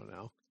 I don't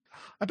know.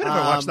 I bet if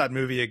I watched that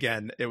movie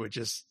again, it would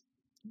just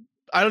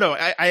I don't know.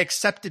 I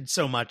accepted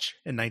so much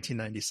in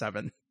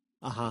 1997.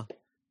 Uh-huh.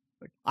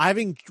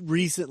 Having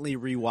recently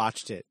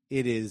rewatched it,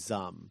 it is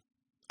oh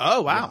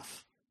wow.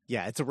 Rough.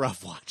 Yeah, it's a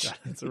rough watch.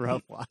 It's a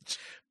rough watch.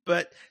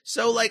 But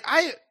so like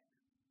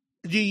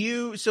do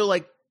you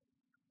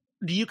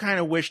kind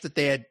of wish that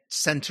they had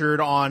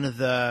centered on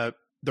the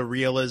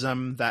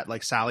realism that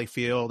like Sally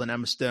Field and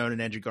Emma Stone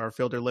and Andrew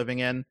Garfield are living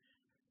in?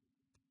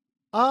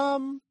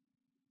 I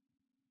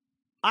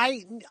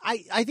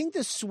think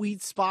the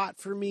sweet spot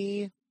for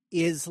me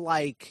is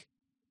like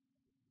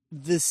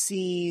the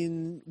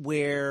scene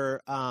where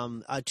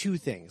two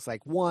things.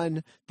 Like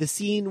one, the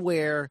scene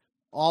where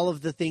all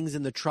of the things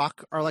in the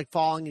truck are like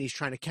falling and he's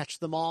trying to catch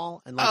them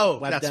all and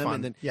like web that's them. Fun.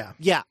 And then yeah,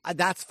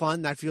 that's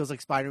fun. That feels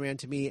like Spider-Man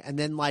to me. And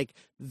then like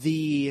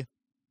the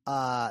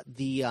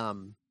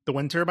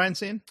wind turbine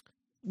scene.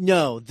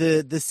 No,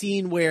 the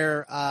scene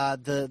where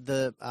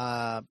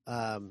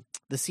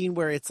the scene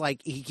where it's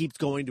like he keeps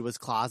going to his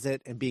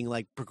closet and being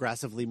like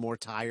progressively more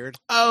tired.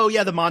 Oh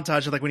yeah, the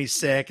montage of like when he's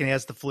sick and he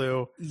has the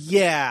flu.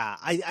 Yeah,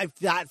 I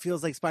that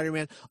feels like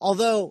Spider-Man.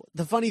 Although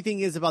the funny thing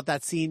is about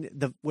that scene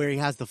where he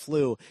has the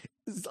flu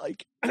is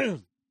like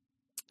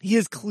he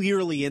is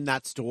clearly in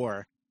that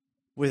store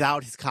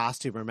without his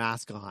costume or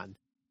mask on,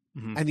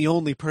 and the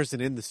only person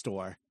in the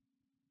store.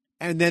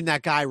 And then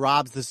that guy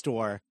robs the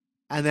store.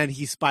 And then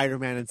he's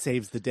Spider-Man and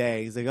saves the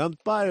day. He's like, I'm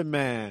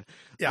Spider-Man.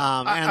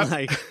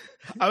 Yeah,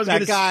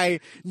 that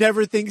guy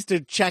never thinks to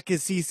check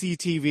his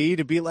CCTV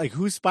to be like,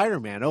 who's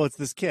Spider-Man? Oh, it's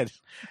this kid.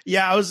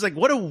 Yeah, I was like,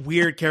 what a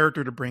weird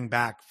character to bring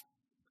back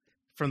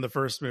from the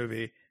first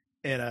movie.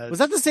 Was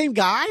that the same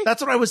guy?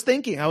 That's what I was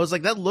thinking. I was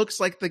like, that looks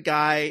like the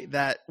guy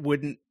that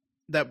wouldn't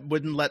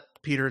let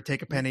Peter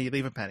take a penny,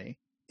 leave a penny.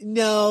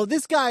 No,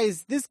 this guy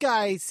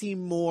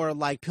seemed more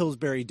like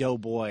Pillsbury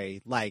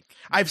Doughboy, like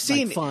I've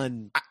seen like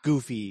fun,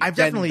 goofy. I've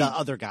definitely the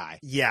other guy.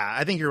 Yeah,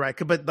 I think you're right.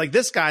 But like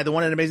this guy, the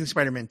one in Amazing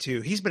Spider-Man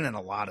 2, he's been in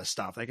a lot of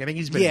stuff. Like I think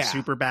he's been in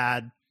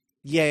Superbad.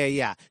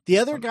 Yeah. The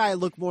other guy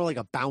looked more like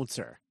a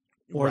bouncer,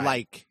 or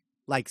like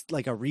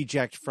a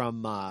reject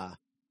from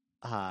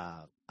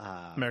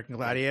American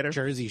Gladiator,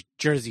 Jersey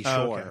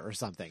Shore or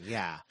something.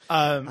 Yeah.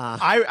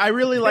 I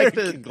really like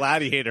the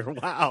Gladiator.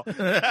 Wow.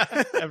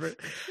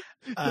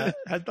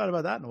 Hadn't thought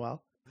about that in a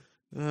while.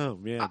 Oh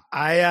man.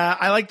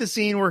 I like the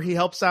scene where he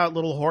helps out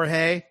little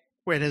Jorge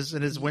in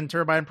his wind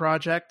turbine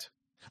project.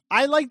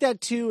 I like that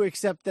too,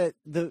 except that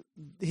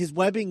his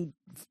webbing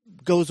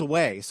goes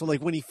away. So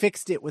like when he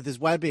fixed it with his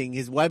webbing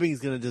is going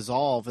to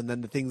dissolve and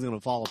then the thing's going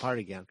to fall apart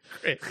again.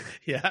 Great.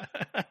 Yeah.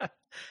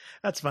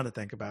 That's fun to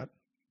think about.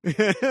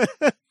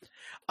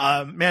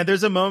 Man,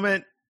 there's a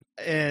moment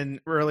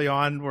early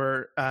on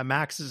where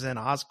Max is in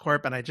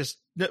Oscorp and I just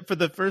for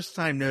the first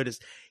time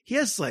noticed he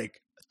has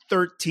like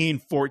 13,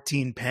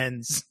 14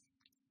 pens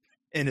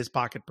in his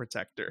pocket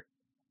protector.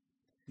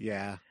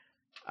 Yeah,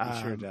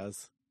 he sure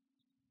does.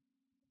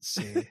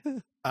 See,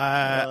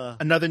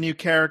 another new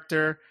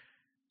character.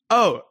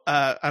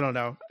 I don't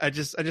know. I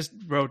just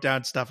wrote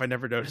down stuff I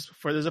never noticed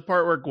before. There's a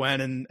part where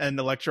Gwen and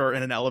Electro are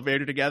in an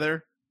elevator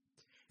together.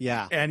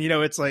 Yeah, and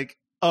it's like,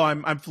 oh,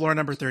 I'm floor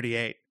number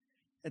 38,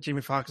 and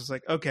Jamie Foxx is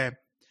like, okay,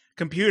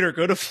 computer,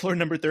 go to floor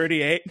number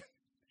 38.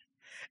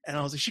 And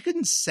I was like, she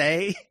couldn't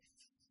say.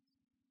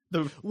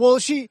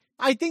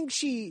 I think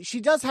she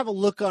does have a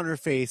look on her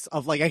face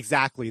of like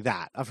exactly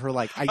that, of her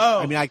like,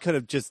 I mean, I could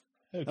have just,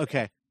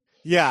 okay.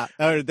 Yeah.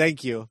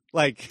 Thank you.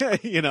 Like,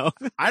 you know,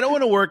 I don't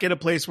want to work at a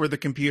place where the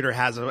computer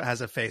has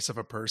a face of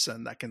a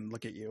person that can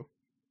look at you.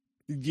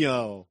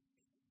 No,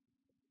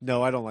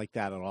 I don't like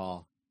that at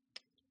all.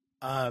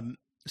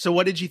 So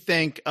what did you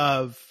think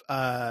of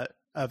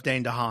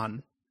Dane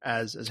DeHaan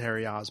as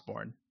Harry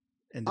Osborn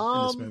in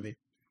this movie?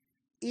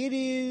 It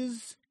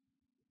is.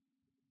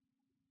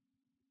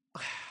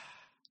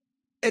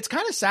 It's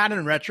kind of sad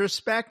in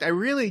retrospect. I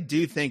really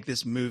do think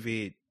this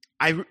movie,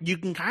 you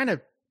can kind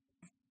of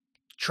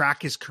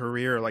track his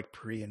career like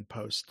pre and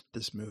post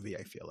this movie,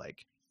 I feel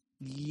like.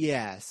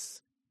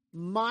 Yes.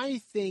 My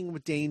thing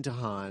with Dane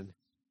DeHaan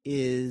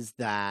is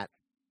that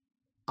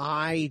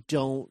I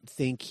don't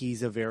think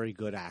he's a very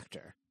good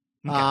actor.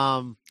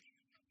 Okay.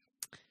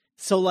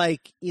 So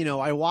like, you know,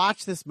 I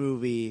watched this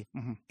movie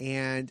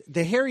and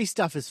the Harry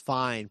stuff is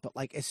fine, but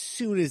like as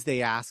soon as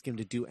they ask him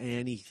to do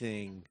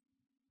anything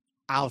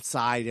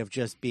outside of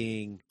just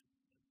being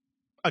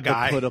a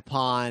guy the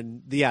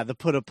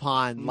put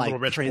upon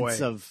like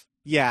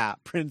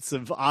Prince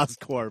of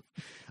Oscorp.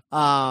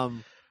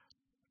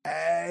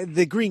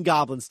 The Green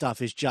Goblin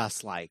stuff is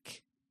just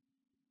like,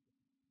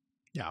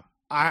 yeah.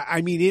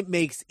 I mean, it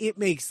makes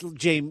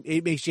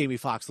Jamie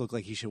Foxx look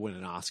like he should win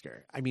an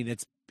Oscar. I mean,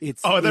 it's.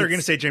 Oh, they're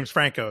going to say James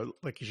Franco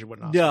like he should win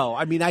an Oscar. No,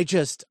 I mean, I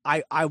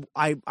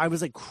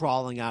was like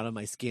crawling out of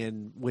my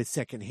skin with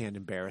secondhand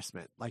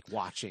embarrassment, like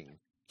watching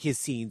his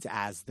scenes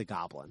as the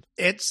Goblin.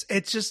 It's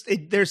just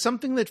there's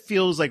something that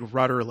feels like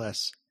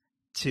rudderless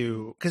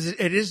to, because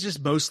it is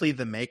just mostly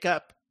the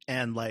makeup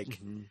and like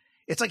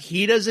it's like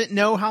he doesn't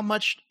know how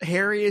much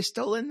Harry is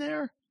still in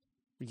there.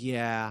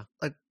 Yeah,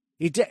 like.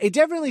 It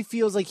definitely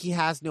feels like he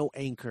has no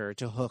anchor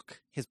to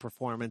hook his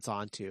performance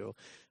onto,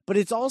 but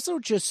it's also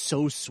just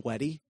so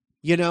sweaty,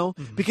 you know,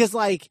 because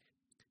like,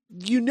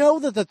 you know,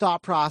 that the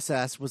thought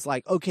process was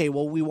like, okay,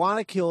 well, we want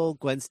to kill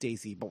Gwen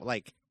Stacy, but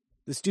like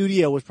the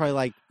studio was probably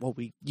like, well,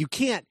 you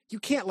can't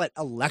let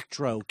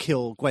Electro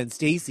kill Gwen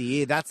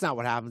Stacy. That's not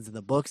what happens in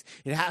the books.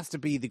 It has to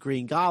be the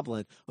Green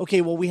Goblin. Okay,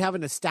 well, we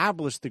haven't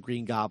established the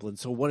Green Goblin.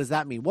 So what does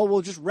that mean? Well,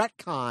 we'll just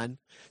retcon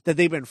that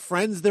they've been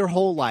friends their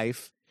whole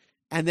life.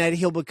 And then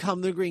he'll become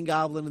the Green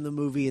Goblin in the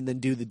movie and then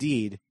do the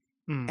deed.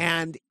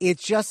 And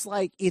it's just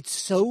like, it's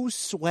so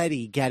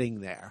sweaty getting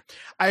there.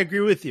 I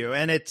agree with you.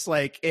 And it's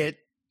like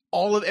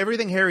all of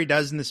everything Harry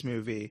does in this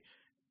movie,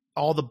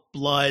 all the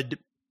blood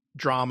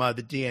drama,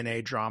 the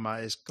DNA drama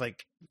is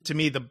like, to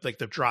me,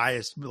 the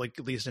driest, like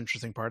least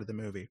interesting part of the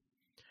movie.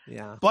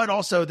 Yeah. But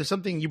also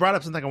you brought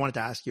up something I wanted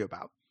to ask you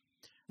about.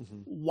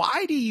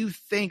 Why do you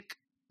think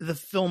the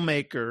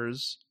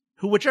filmmakers,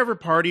 whichever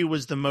party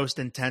was the most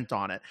intent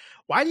on it,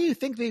 why do you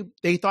think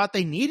they thought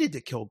they needed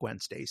to kill Gwen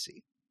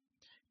Stacy?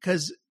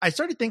 Because I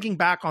started thinking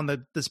back on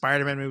the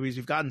Spider-Man movies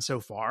we've gotten so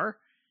far,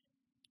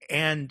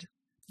 and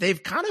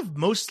they've kind of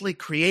mostly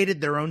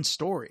created their own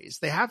stories.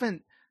 They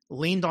haven't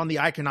leaned on the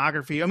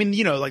iconography. I mean,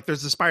 you know, like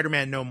there's the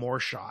Spider-Man No More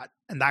shot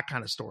and that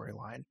kind of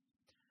storyline.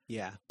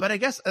 Yeah. But I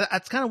guess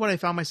that's kind of what I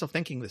found myself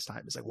thinking this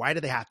time. Is like, why do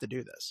they have to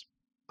do this?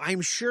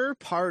 I'm sure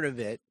part of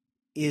it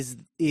is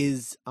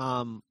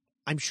I'm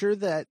sure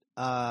that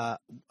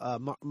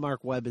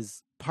Mark Webb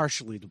is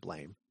partially to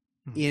blame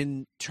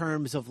in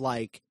terms of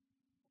like,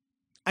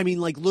 I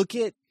mean, like, look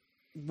at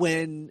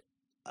when,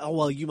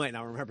 well, you might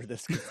not remember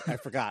this because I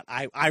forgot.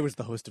 I was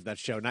the host of that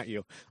show, not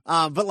you.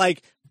 But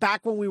like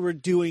back when we were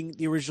doing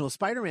the original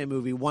Spider-Man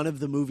movie, one of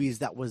the movies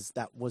that was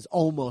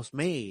almost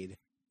made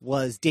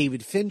was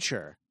David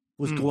Fincher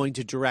was going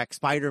to direct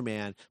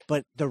Spider-Man,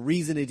 but the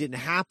reason it didn't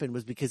happen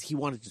was because he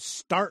wanted to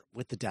start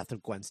with the death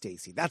of Gwen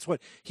Stacy. That's what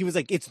he was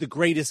like, it's the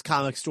greatest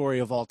comic story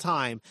of all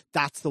time.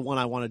 That's the one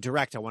I want to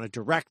direct. I want to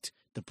direct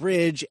the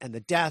bridge and the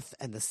death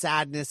and the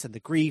sadness and the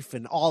grief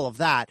and all of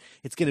that.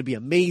 It's going to be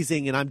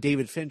amazing. And I'm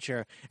David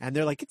Fincher. And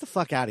they're like, get the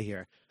fuck out of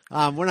here.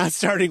 We're not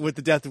starting with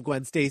the death of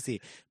Gwen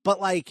Stacy.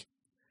 But like,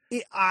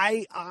 if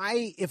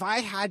I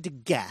had to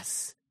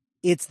guess,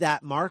 it's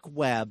that Mark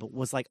Webb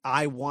was like,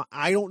 I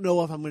don't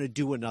know if I'm going to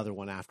do another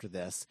one after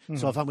this.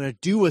 So if I'm going to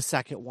do a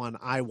second one,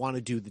 I want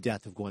to do the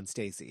death of Gwen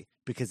Stacy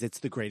because it's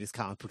the greatest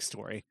comic book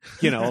story,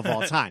 you know, of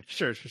all time.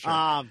 Sure.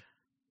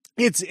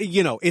 It's,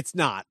 you know, it's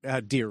not,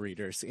 dear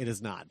readers, it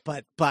is not,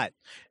 but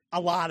a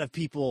lot of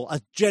people,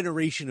 a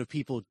generation of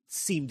people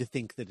seem to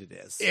think that it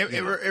is.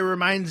 It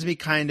reminds me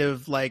kind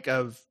of like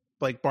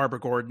Barbara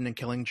Gordon and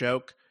Killing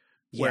Joke.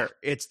 Where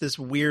it's this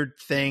weird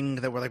thing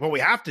that we're like, well, we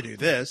have to do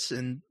this,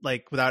 and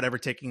like without ever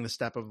taking the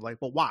step of like,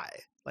 well, why?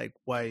 Like,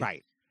 why?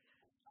 Right.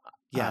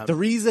 Yeah. The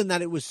reason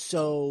that it was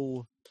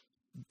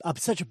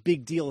such a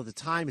big deal at the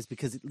time is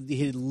because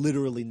it had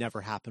literally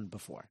never happened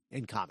before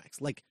in comics.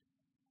 Like,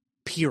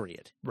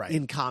 period. Right.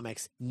 In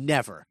comics,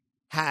 never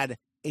had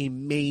a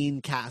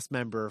main cast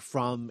member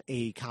from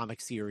a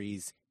comic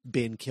series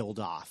been killed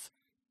off.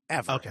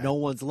 Ever. Okay. No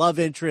one's love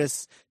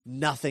interest,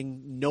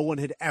 nothing. No one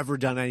had ever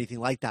done anything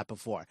like that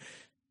before.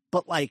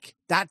 but like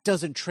that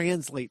doesn't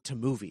translate to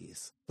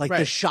movies. Like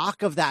the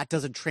shock of that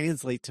doesn't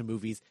translate to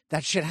movies.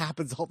 That shit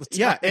happens all the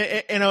time.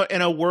 Yeah,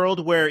 in a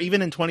world where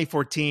even in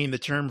 2014 the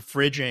term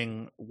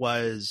fridging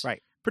was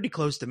pretty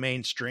close to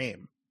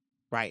mainstream.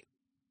 Right.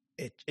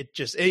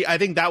 I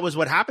think that was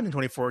what happened in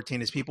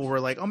 2014 is people were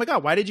like, "Oh my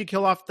god, why did you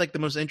kill off like the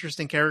most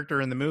interesting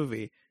character in the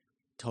movie?"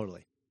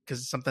 Totally.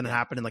 Because something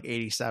happened in like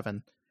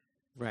 87.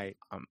 Right.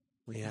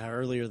 Yeah,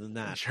 earlier than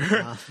that.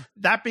 Sure.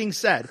 That being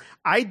said,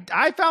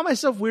 I found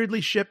myself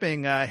weirdly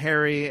shipping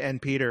Harry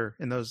and Peter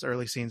in those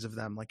early scenes of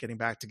them like getting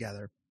back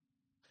together.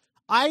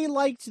 I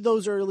liked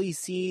those early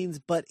scenes,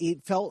 but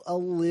it felt a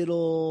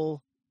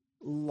little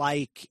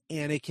like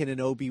Anakin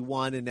and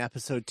Obi-Wan in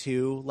episode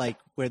 2, like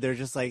where they're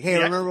just like, "Hey,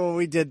 remember when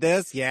we did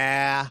this?"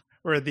 Yeah.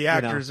 Where the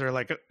actors are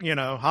like,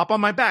 hop on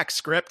my back,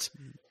 script.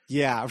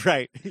 Yeah,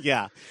 right.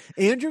 Yeah.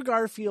 Andrew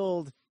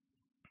Garfield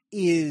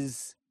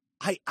is,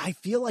 I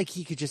feel like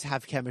he could just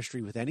have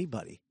chemistry with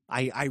anybody.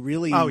 I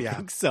really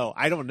think so.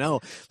 I don't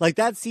know. Like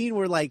that scene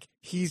where like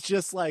he's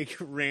just like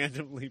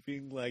randomly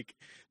being like,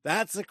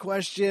 "That's a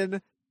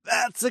question.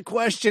 That's a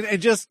question,"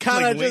 and just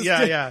kind of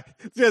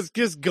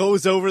just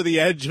goes over the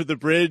edge of the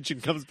bridge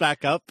and comes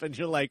back up, and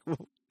you're like,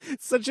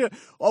 such a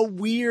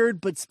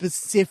weird but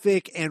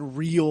specific and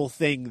real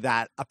thing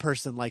that a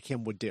person like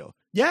him would do.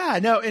 Yeah,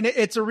 no, and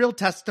it's a real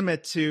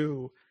testament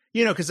to,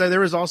 because there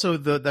was also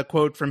the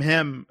quote from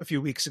him a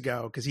few weeks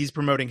ago because he's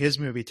promoting his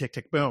movie Tick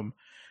Tick Boom,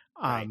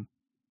 while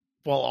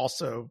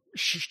also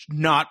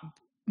not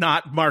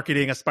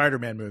marketing a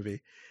Spider-Man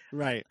movie,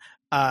 right?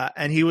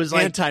 And he was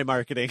like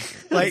anti-marketing,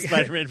 like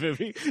Spider-Man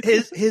movie.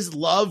 his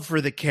love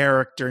for the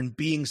character and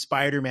being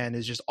Spider-Man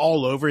is just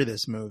all over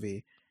this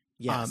movie.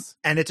 Yes,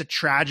 and it's a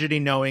tragedy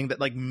knowing that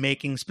like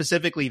making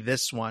specifically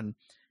this one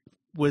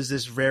was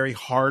this very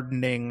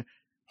hardening,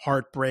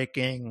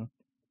 heartbreaking,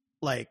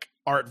 like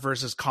art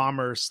versus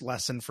commerce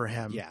lesson for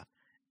him. Yeah,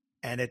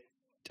 and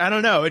I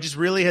don't know, it just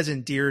really has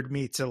endeared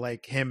me to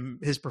like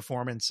his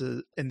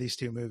performances in these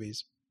two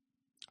movies.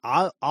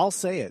 I'll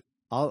say it.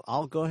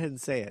 I'll go ahead and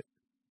say it.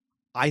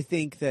 I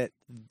think that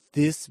in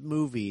this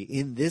movie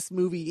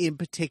in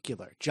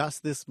particular,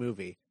 just this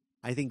movie,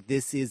 I think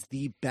this is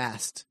the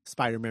best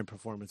Spider-Man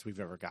performance we've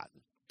ever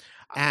gotten.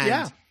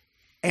 And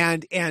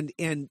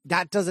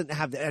that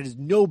has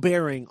no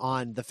bearing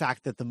on the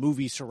fact that the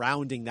movie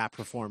surrounding that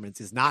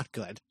performance is not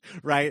good,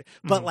 right?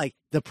 Mm-hmm. But like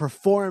the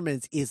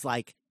performance is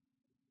like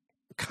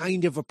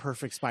kind of a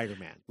perfect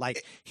Spider-Man.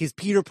 Like his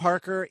Peter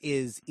Parker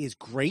is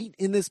great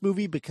in this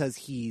movie because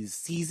he's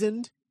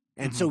seasoned.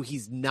 And so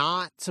he's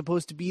not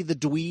supposed to be the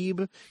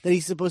dweeb that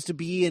he's supposed to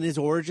be in his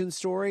origin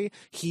story.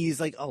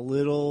 He's like a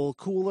little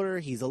cooler.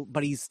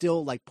 But he's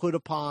still like put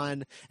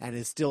upon and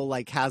is still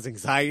like has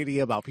anxiety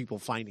about people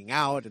finding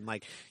out. And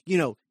like,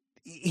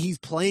 he's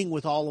playing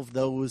with all of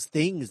those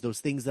things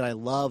that I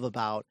love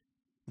about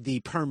the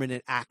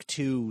permanent Act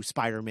 2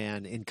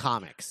 Spider-Man in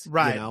comics.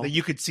 Right. That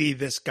you could see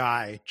this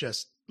guy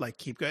just like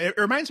keep going. It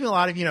reminds me a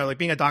lot of, like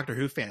being a Doctor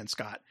Who fan,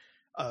 Scott,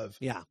 of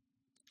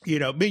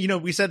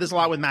we said this a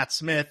lot with Matt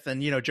Smith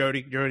and,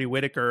 Jodie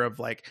Whittaker of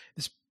like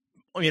this,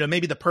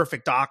 maybe the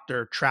perfect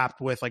Doctor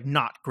trapped with like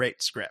not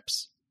great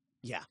scripts.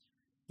 Yeah.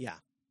 Yeah.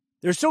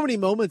 There's so many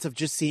moments of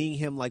just seeing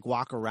him like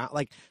walk around.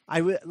 Like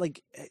I would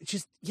like,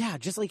 just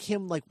like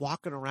him, like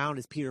walking around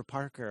as Peter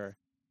Parker.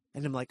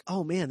 And I'm like,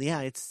 oh man,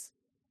 yeah, that's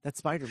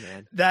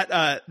Spider-Man.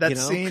 That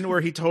scene where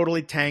he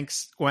totally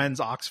tanks Gwen's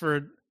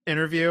Oxford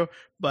interview,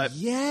 but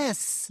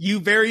yes, you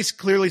very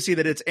clearly see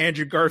that it's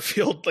Andrew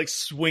Garfield like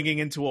swinging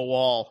into a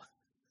wall,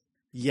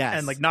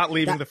 and like not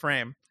leaving the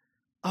frame.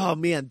 Oh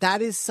man,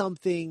 that is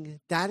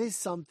something.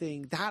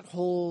 That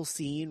whole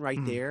scene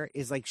right there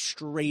is like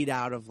straight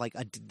out of like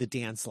the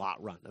Dan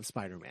Slott run of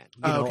Spider-Man.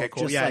 Okay,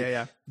 cool.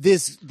 Yeah.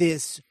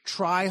 This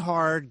try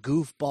hard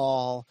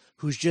goofball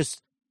who's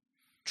just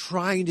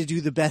trying to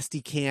do the best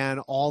he can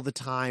all the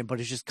time, but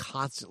is just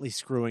constantly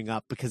screwing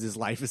up because his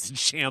life is in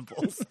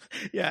shambles.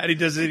 Yeah, and he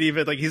doesn't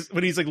even like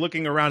when he's like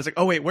looking around, it's like,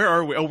 oh wait, where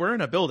are we? Oh, we're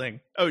in a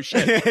building. Oh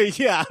shit.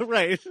 Yeah,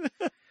 right.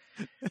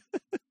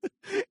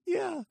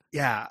 Yeah.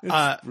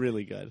 It's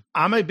really good.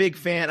 I'm a big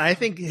fan. I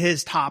think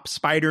his top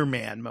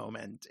Spider-Man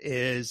moment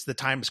is the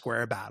Times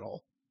Square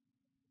battle,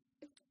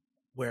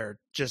 where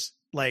just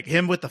like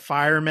him with the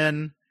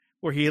firemen.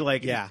 Where he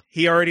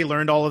he already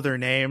learned all of their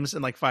names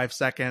in like 5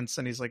 seconds,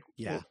 and he's like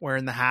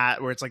wearing the hat.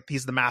 Where it's like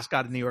he's the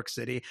mascot of New York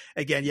City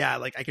again. Yeah,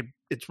 like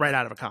it's right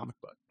out of a comic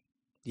book.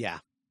 Yeah.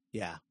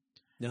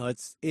 No,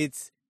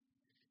 it's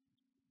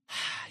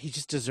he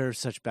just deserves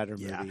such better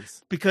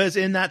movies. Because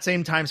in that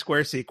same Times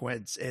Square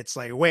sequence, it's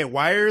like, wait,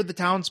 why are the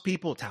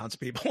townspeople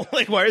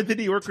like why are the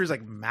New Yorkers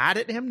like mad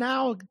at him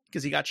now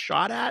because he got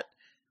shot at,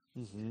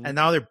 and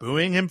now they're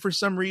booing him for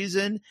some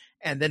reason,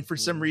 and then for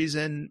some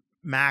reason.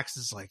 Max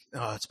is like,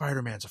 oh,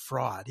 Spider-Man's a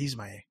fraud. He's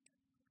my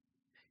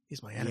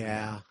enemy.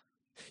 Yeah.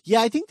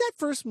 I think that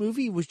first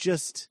movie was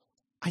just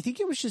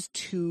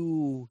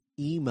too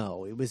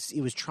emo. It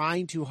was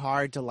trying too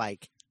hard to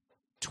like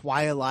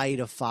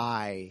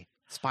Twilight-ify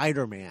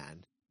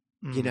Spider-Man,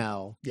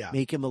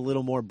 make him a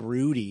little more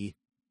broody.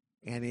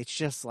 And it's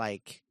just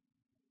like,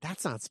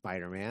 that's not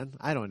Spider-Man.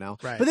 I don't know.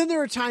 Right. But then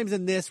there are times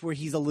in this where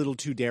he's a little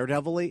too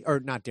Daredevil-y, or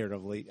not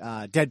Daredevil-y,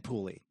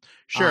 Deadpool-y.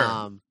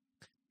 Sure.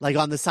 Like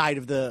on the side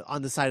of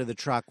the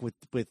truck with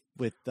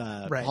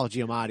right. Paul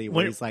Giamatti,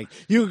 where he's like,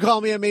 "You can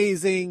call me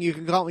amazing, you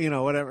can call me,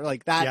 whatever."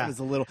 Like that is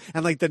a little,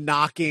 and like the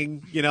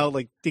knocking,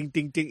 like ding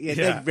ding ding,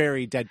 it's like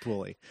very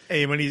Deadpool-y.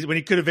 Hey, when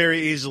he could have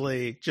very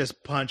easily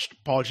just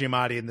punched Paul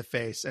Giamatti in the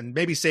face and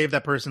maybe saved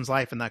that person's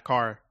life in that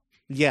car.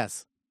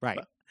 Yes, right.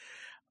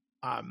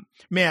 But,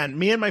 man,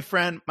 me and my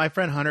friend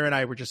Hunter and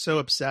I were just so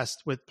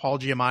obsessed with Paul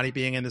Giamatti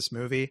being in this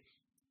movie.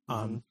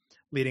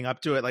 Leading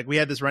up to it, like we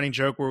had this running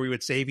joke where we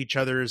would save each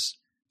other's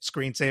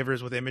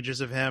screensavers with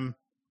images of him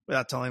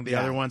without telling the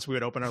other ones. We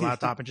would open our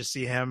laptop and just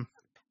see him.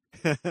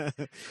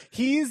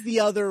 He's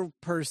the other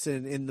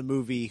person in the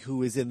movie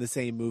who is in the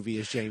same movie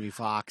as Jamie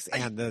Foxx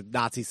and the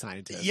Nazi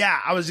scientist. Yeah,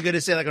 I was going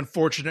to say, like,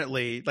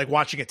 unfortunately, like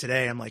watching it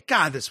today, I'm like,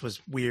 God, this was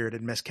weird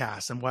and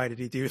miscast. And why did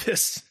he do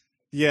this?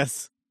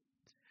 Yes.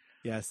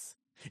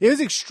 It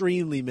was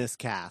extremely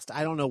miscast.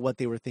 I don't know what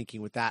they were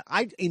thinking with that.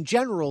 In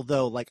general,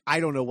 though, like, I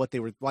don't know what they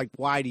were like.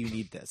 Why do you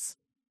need this?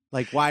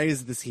 Like, why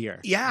is this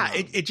here? Yeah,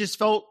 it just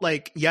felt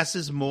like Yes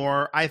is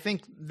More. I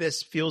think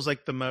this feels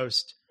like the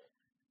most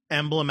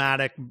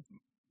emblematic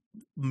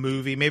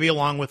movie, maybe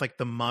along with like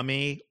The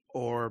Mummy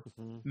or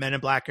Men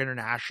in Black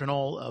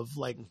International, of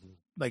like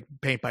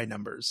paint by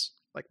numbers,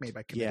 like made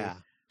by committee. Yeah.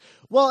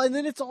 Well, and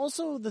then it's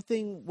also the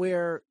thing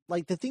where,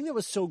 like, the thing that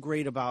was so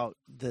great about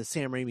the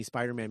Sam Raimi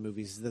Spider-Man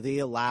movies is that they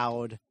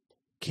allowed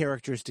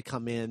characters to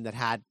come in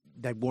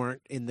that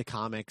weren't in the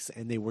comics,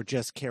 and they were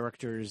just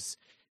characters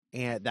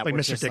and that like were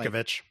Mr. just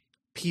Dickovich. Like,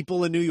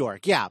 people in New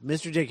York. Yeah,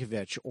 Mr.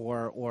 Dickovich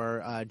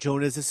or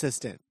Jonah's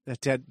assistant,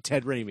 Ted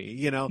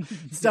Raimi,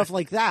 stuff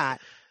like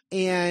that.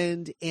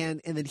 And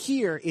then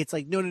here it's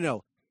like,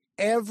 no.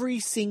 Every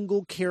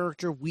single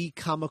character we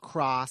come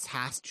across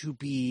has to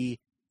be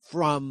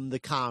from the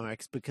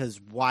comics, because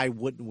why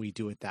wouldn't we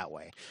do it that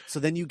way? So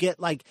then you get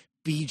like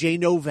BJ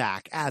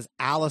Novak as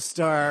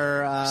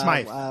Alistair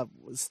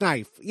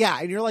Snipe. Yeah,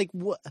 and you're like,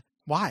 what?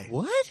 Why?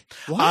 What?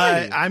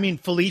 Why? I mean,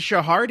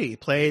 Felicia Hardy,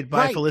 played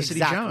by Felicity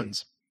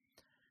Jones.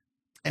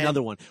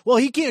 Another one. Well,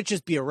 he can't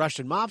just be a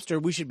Russian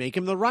mobster. We should make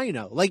him the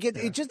Rhino. Like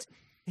it's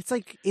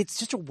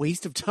just a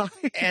waste of time.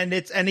 And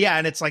it's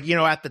like,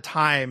 at the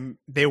time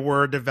they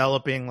were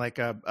developing like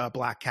a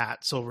Black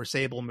Cat, Silver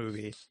Sable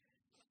movie.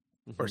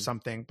 Or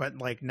something, but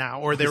like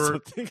now, or they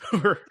were,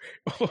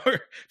 or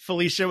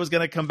Felicia was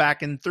going to come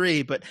back in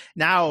 3, but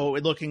now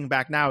looking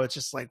back now, it's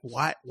just like,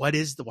 why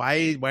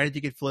did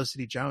you get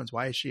Felicity Jones?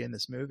 Why is she in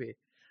this movie?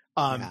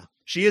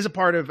 She is a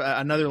part of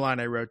another line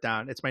I wrote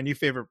down. It's my new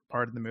favorite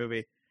part of the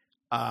movie.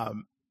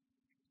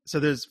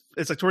 So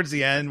it's like towards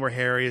the end where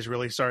Harry is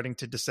really starting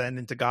to descend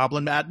into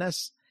goblin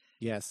madness.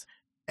 Yes.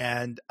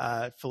 And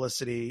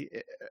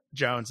Felicity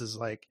Jones is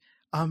like,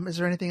 is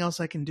there anything else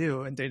I can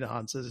do? And Dana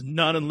Hahn says,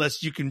 none,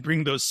 unless you can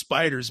bring those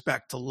spiders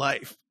back to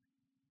life.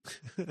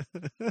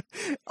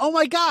 Oh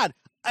my God.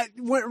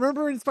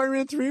 Remember in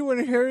Spider-Man 3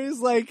 when Harry's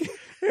like,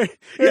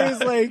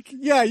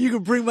 yeah, you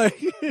can bring my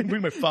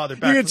father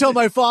back. You can tell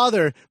my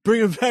father,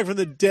 bring him back from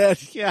the dead.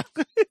 Yeah.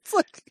 It's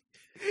like,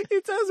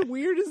 it's as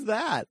weird as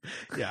that.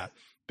 Yeah.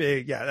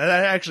 Big. Yeah.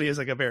 That actually is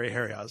like a very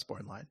Harry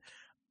Osborn line.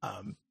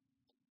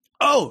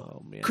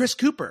 Man. Chris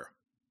Cooper.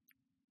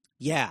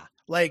 Yeah.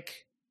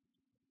 Like,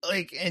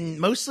 and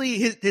mostly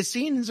his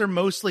scenes are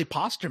mostly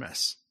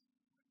posthumous.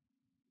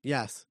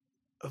 Yes.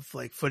 Of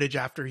like footage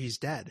after he's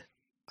dead.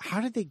 How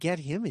did they get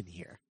him in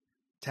here?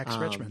 Tex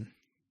Richmond.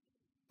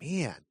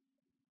 Man,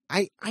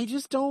 I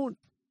just don't.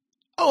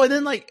 Oh, and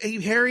then like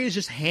Harry is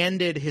just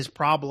handed his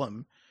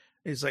problem.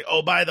 He's like,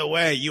 oh, by the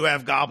way, you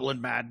have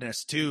goblin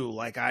madness too,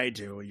 like I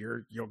do.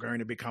 You're going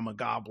to become a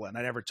goblin.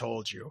 I never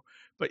told you,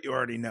 but you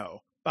already know.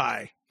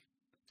 Bye.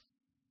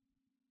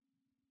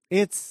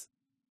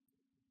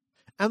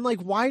 I'm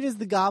like, why does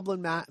the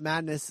goblin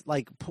madness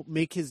like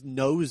make his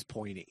nose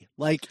pointy?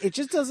 Like, it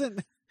just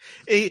doesn't.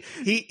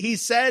 He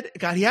said,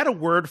 God, he had a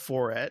word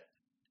for it,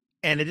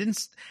 and it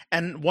didn't.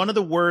 And one of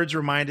the words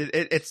reminded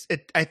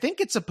it. I think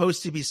it's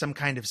supposed to be some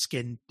kind of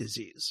skin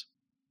disease.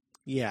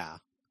 Yeah,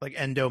 like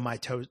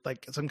endomytosis,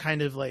 like some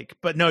kind of like.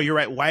 But no, you're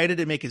right. Why did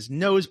it make his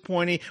nose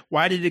pointy?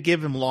 Why did it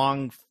give him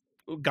long,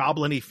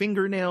 goblin-y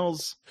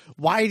fingernails?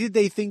 Why did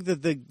they think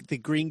that the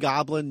Green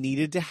Goblin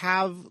needed to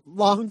have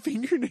long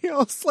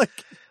fingernails?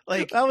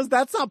 Like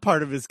that's not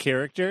part of his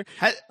character.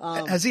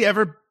 Has he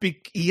ever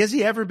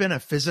been a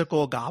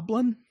physical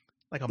goblin,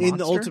 like a monster? In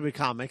the Ultimate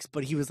Comics?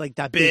 But he was like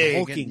that big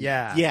hulking,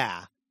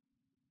 yeah,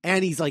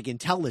 and he's like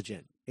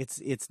intelligent.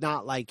 It's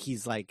not like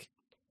he's like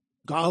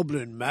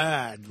goblin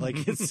mad.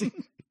 Like it's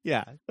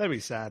yeah, that'd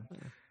be sad.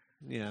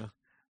 Yeah,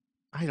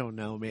 I don't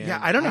know, man. Yeah,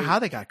 I don't know how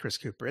they got Chris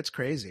Cooper. It's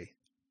crazy.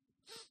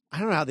 I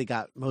don't know how they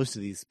got most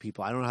of these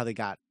people. I don't know how they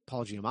got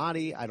Paul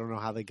Giamatti. I don't know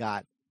how they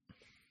got.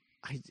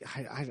 I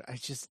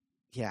just.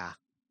 Yeah,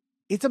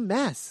 it's a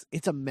mess.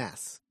 It's a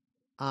mess.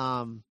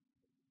 And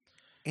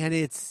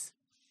it's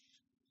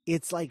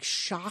like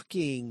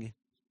shocking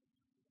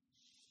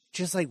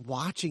just like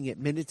watching it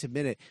minute to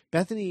minute.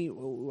 Bethany,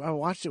 I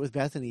watched it with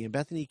Bethany, and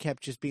Bethany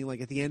kept just being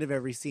like, at the end of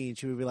every scene,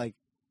 she would be like,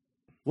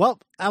 well,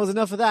 that was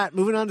enough of that.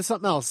 Moving on to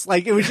something else.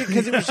 Like it was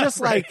because it was just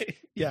right. like,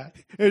 yeah,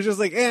 it was just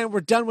like, and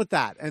we're done with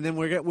that. And then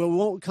we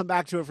won't come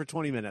back to it for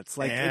 20 minutes.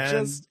 Like it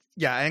just,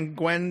 yeah. And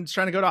Gwen's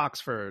trying to go to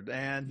Oxford,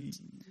 and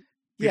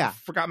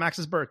forgot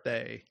Max's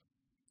birthday.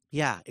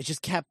 Yeah, it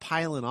just kept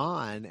piling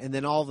on, and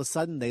then all of a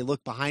sudden they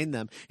look behind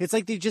them. It's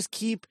like they just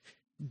keep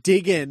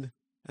digging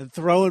and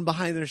throwing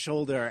behind their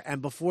shoulder,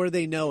 and before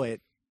they know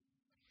it,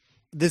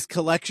 this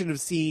collection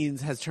of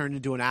scenes has turned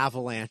into an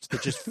avalanche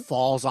that just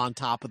falls on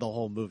top of the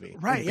whole movie.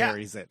 Right, and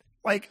buries it.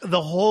 Like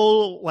the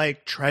whole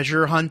like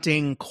treasure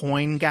hunting,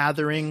 coin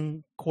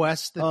gathering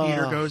quest that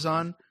Peter goes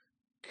on.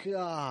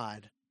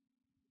 God.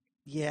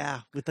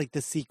 Yeah, with like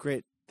the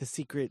secret,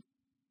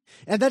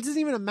 and that doesn't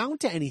even amount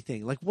to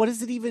anything. Like, what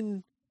does it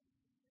even?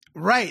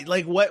 Right,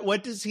 like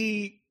what does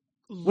he?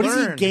 What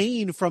does he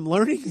gain from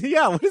learning?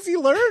 Yeah, what does he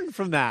learn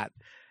from that?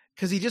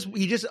 Because he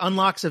just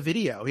unlocks a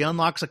video. He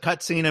unlocks a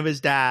cutscene of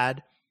his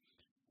dad,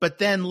 but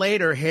then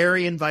later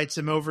Harry invites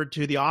him over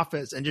to the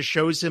office and just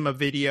shows him a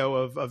video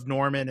of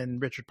Norman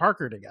and Richard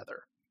Parker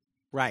together.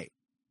 Right.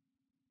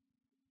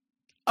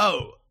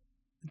 Oh,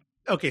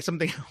 okay.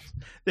 Something else.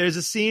 There's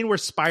a scene where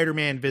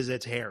Spider-Man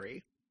visits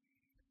Harry,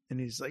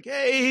 and he's like,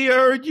 "Hey, I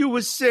heard you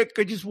was sick.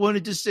 I just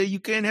wanted to say you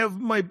can't have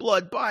my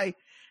blood. Bye."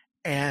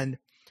 And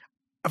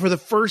for the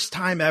first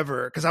time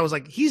ever, because I was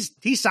like, he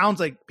sounds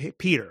like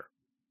Peter.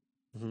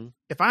 Mm-hmm.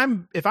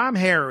 If I'm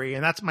Harry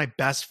and that's my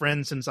best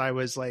friend since I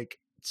was like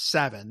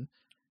 7,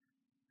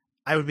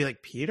 I would be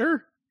like,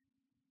 Peter?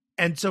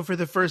 And so for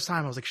the first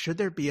time I was like, should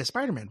there be a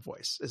Spider-Man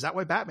voice? Is that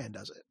why Batman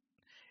does it?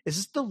 Is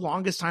this the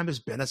longest time there's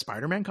been a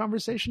Spider-Man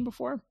conversation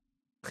before?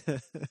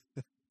 I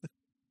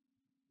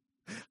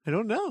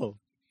don't know.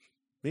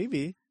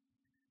 Maybe.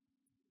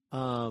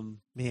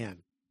 Man.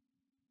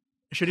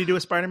 Should he do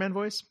a Spider-Man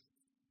voice?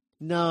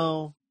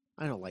 No.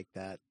 I don't like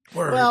that.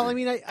 Word. Well, I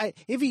mean, I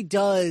if he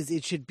does,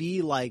 it should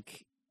be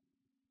like,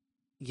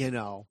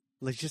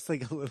 like just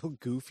like a little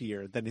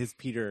goofier than his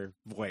Peter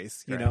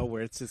voice, you know,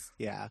 where it's just,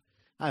 I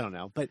don't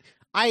know. But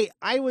I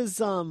was,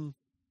 hello,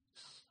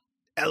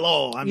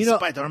 I'm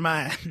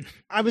Spider-Man.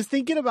 I was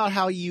thinking about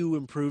how you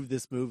improved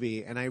this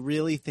movie, and I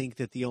really think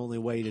that the only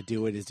way to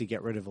do it is to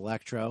get rid of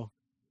Electro.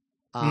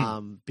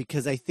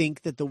 Because I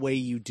think that the way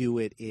you do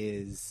it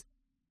is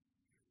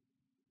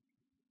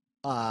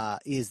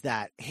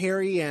that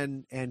Harry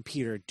and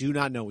Peter do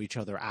not know each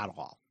other at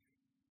all.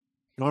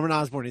 Norman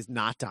Osborn is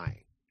not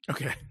dying.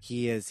 Okay.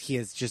 He is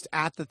just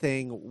at the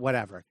thing,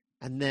 whatever.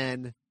 And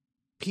then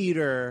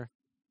Peter,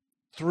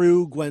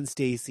 through Gwen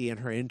Stacy and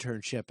her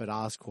internship at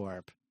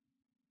Oscorp,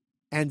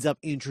 ends up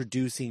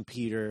introducing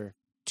Peter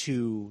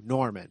to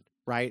Norman,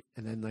 right?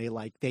 And then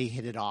they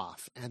hit it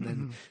off. And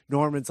then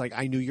Norman's like,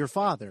 I knew your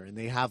father. And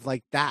they have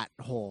like that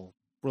whole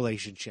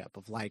relationship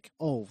of like,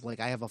 oh, like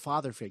I have a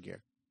father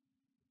figure.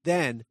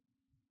 Then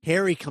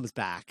Harry comes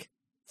back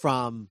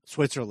from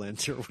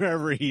Switzerland or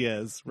wherever he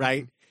is,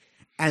 right?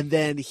 And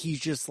then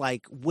he's just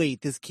like,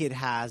 wait, this kid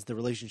has the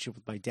relationship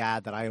with my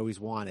dad that I always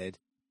wanted.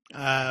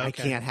 Okay. I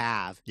can't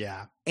have.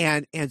 Yeah.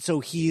 And so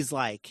he's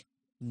like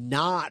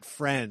not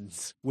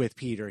friends with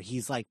Peter.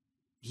 He's like,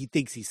 he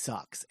thinks he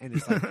sucks. And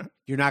it's like,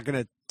 you're not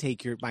going to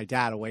take my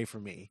dad away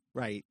from me,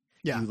 right?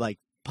 Yeah. You like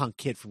punk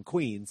kid from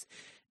Queens.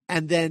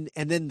 And then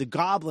the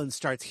goblin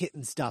starts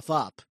hitting stuff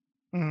up.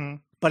 Mm-hmm.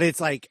 But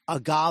it's like a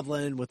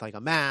goblin with like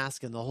a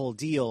mask and the whole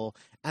deal.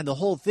 And the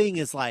whole thing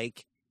is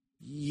like,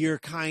 you're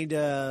kind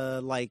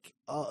of like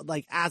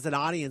as an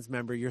audience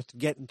member, you're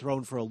getting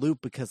thrown for a loop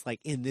because like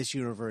in this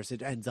universe,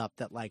 it ends up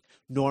that like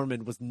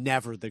Norman was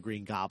never the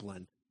Green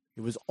Goblin.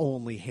 It was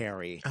only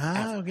Harry.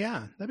 Oh,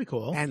 yeah. That'd be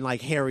cool. And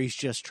like Harry's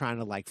just trying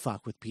to like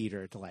fuck with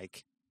Peter to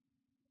like,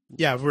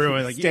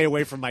 really like stay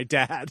away from my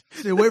dad.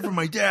 Stay away from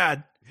my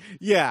dad.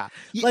 Yeah.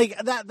 Like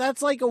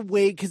that's like a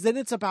way, because then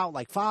it's about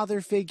like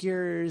father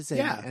figures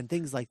and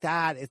things like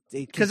that.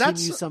 It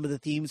continues some of the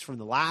themes from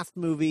the last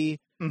movie,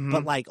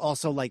 but like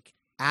also like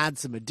add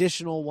some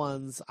additional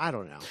ones. I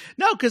don't know.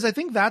 No, because I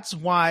think that's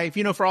why,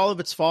 for all of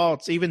its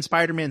faults, even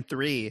Spider-Man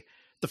 3,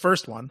 the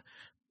first one,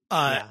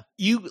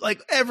 you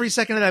like every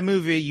second of that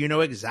movie, you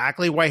know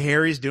exactly why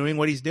Harry's doing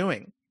what he's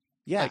doing.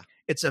 Yeah. Like,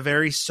 it's a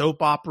very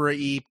soap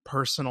opera-y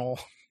personal.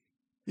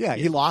 Yeah,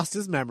 he lost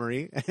his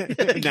memory,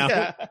 and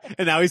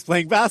now he's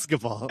playing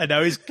basketball, and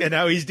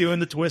now he's doing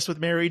the twist with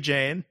Mary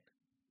Jane,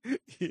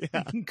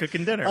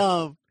 cooking dinner.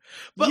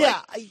 But yeah,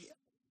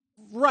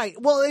 right.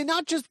 Well, and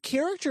not just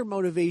character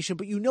motivation,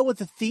 but you know what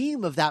the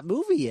theme of that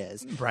movie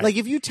is. Right. Like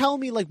if you tell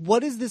me, like,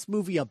 what is this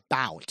movie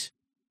about?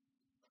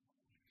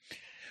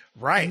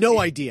 Right. No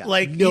idea.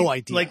 No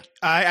idea. Like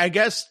I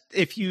guess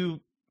if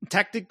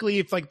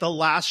like the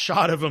last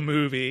shot of a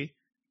movie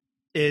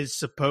is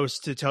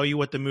supposed to tell you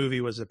what the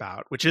movie was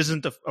about, which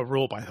isn't a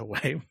rule, by the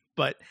way,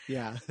 but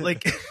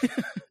like,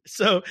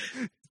 so,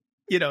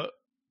 the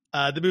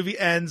movie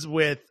ends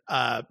with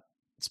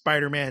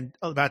Spider-Man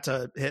about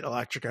to hit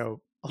Electrico,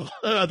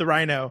 the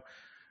Rhino,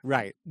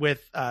 right,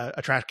 with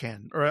a trash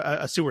can or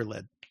a sewer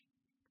lid.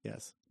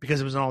 Yes. because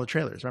it was in all the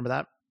trailers. Remember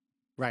that?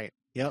 Right.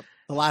 Yep.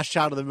 The last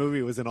shot of the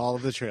movie was in all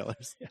of the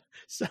trailers. Yeah.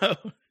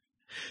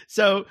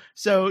 So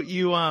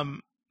you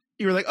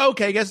were like,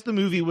 okay, I guess the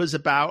movie was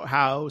about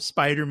how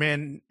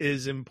Spider-Man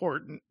is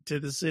important to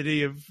the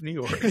city of New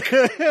York.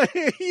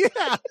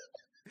 Yeah.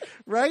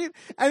 Right.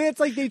 And it's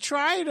like they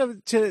try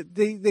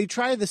they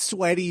try the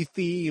sweaty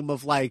theme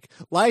of like,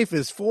 life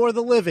is for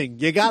the living.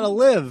 You got to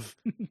live.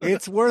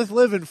 It's worth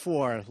living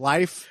for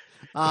life.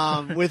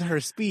 With her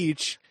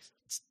speech.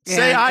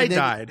 Say I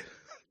died.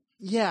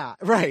 Yeah.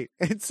 Right.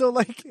 And so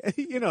like,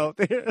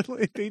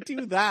 they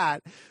do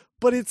that,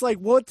 but it's like,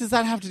 what does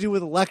that have to do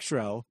with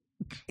Electro?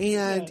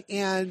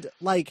 And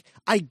like,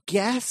 I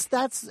guess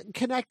that's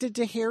connected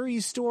to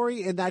Harry's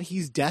story and that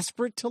he's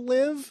desperate to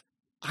live.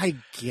 I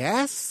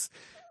guess.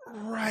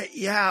 Right.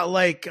 Yeah.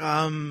 Like,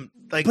 but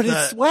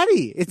it's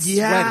sweaty. It's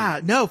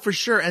sweaty. No, for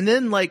sure. And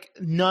then like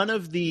none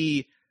of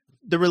the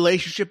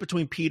relationship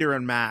between Peter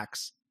and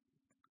Max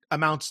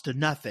amounts to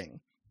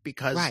nothing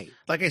because,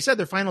 like I said,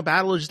 their final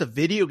battle is just a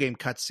video game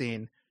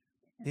cutscene.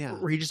 Yeah.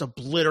 Where he just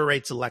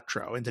obliterates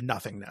Electro into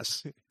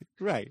nothingness.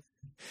 Right.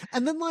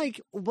 And then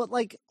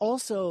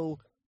also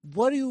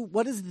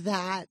is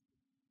that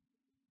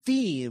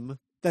theme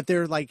that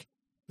they're like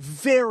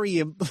very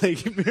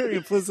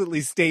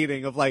implicitly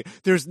stating of like,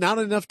 there's not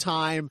enough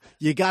time.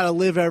 You got to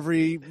live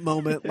every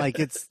moment. Like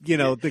it's,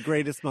 the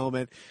greatest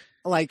moment.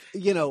 Like,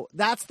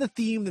 that's the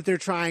theme that they're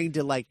trying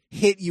to like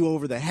hit you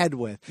over the head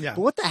with. Yeah.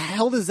 But what the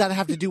hell does that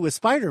have to do with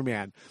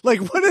Spider-Man?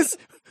 Like, what does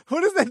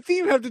that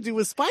theme have to do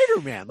with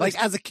Spider-Man?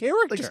 Like as a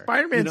character, like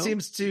Spider-Man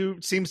seems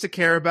to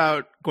care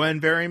about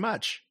Gwen very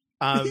much.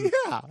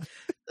 Yeah,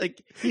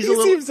 like he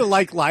seems to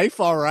like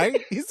life. All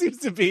right, he seems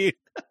to be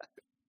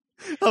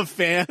a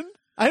fan.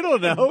 I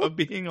don't know of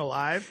being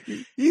alive.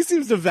 He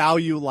seems to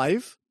value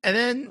life. And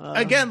then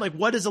again, like,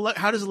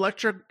 how does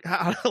Electro?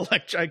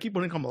 I keep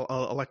wanting to call him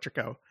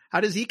Electrico. How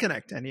does he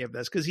connect to any of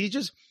this? Because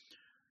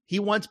he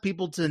wants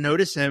people to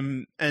notice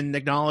him and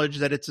acknowledge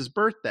that it's his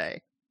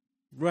birthday.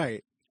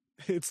 Right.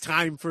 It's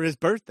time for his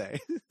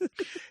birthday.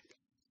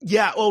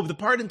 Yeah. Oh, the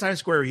part in Times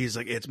Square where he's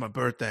like, it's my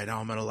birthday.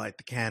 Now I'm going to light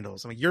the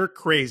candles. I'm like, you're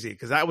crazy.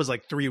 Because that was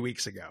like 3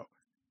 weeks ago.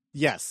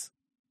 Yes.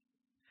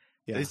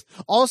 Yeah.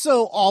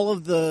 Also, all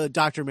of the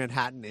Dr.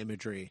 Manhattan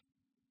imagery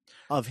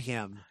of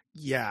him.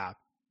 Yeah.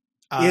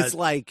 It's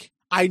like,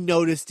 I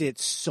noticed it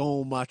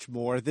so much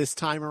more this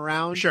time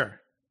around. Sure.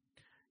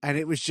 And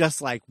it was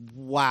just like,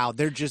 wow,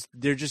 they're just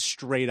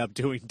straight up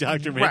doing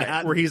Dr. Manhattan.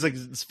 Right, where he's like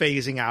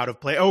phasing out of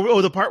play.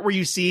 Oh, the part where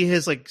you see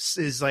his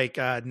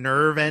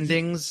nerve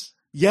endings.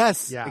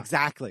 Yes, yeah,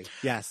 exactly.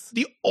 Yes.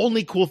 The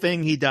only cool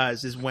thing he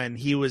does is when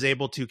he was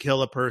able to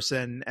kill a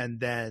person and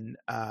then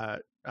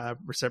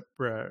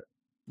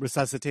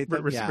resuscitate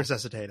them.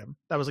 Resuscitate him.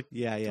 That was like,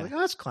 like, oh,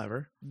 that's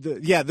clever.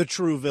 The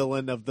true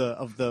villain of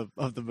the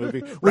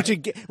movie,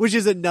 right. which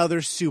is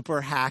another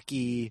super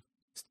hacky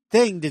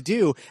thing to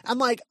do. And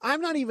like,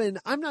 I'm not even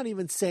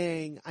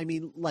saying, I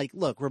mean, like,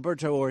 look,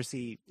 Roberto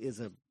Orci is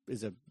a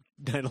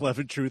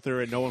 9/11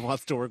 truther and no one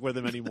wants to work with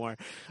him anymore.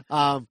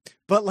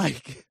 But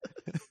like,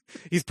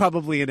 he's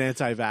probably an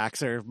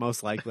anti-vaxxer,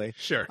 most likely.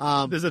 Sure.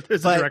 There's a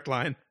direct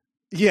line.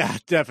 Yeah,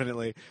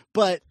 definitely.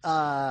 But,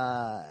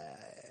 I'm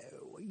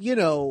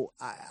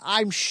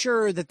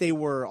sure that they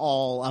were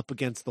all up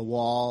against the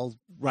wall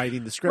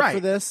writing the script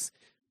for this.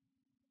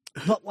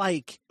 But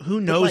like,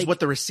 who knows what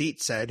the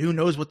receipt said? Who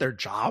knows what their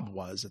job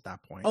was at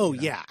that point? Oh,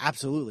 yeah,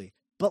 absolutely.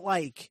 But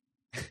like,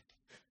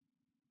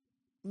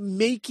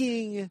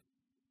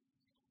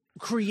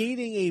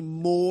 creating a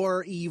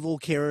more evil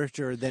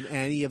character than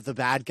any of the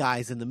bad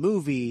guys in the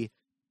movie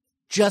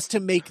just to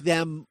make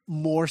them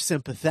more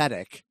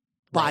sympathetic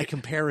by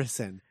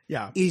comparison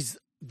is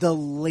the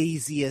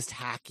laziest,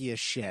 hackiest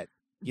shit.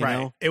 You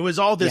know? It was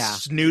all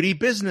this snooty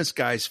business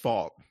guy's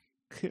fault.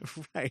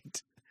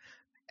 Right.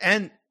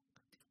 And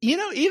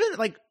even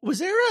like, was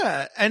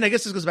there and I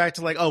guess this goes back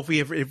to like,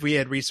 if we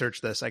had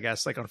researched this, I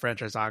guess, like on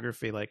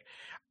franchisography, like,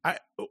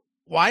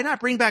 why not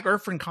bring back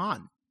Irfan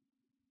Khan?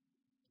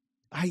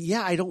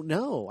 I don't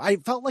know. I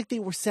felt like they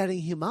were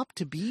setting him up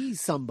to be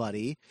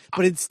somebody,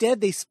 but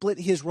instead they split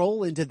his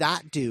role into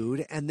that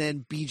dude and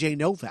then BJ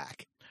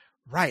Novak.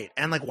 Right.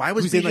 And like, why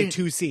was who's in like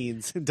 2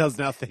 scenes and does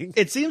nothing?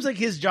 It seems like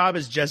his job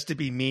is just to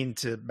be mean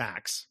to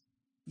Max.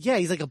 Yeah,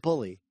 he's like a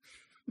bully.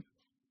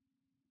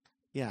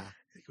 Yeah.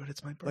 But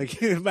it's my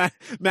birthday. Like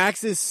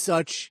Max is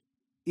such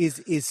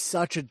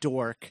a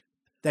dork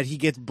that he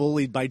gets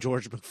bullied by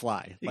George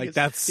McFly.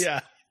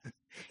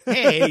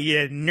 Hey,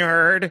 you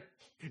nerd.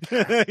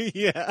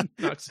 Yeah.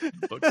 Knocks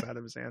books out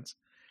of his hands.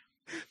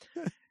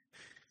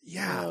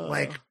 Yeah,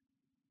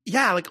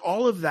 like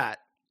all of that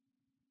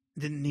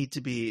didn't need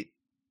to be.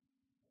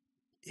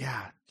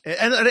 Yeah.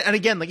 And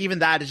again, like even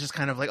that is just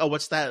kind of like, oh,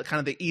 what's that? Kind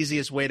of the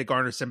easiest way to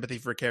garner sympathy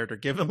for a character.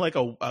 Give him like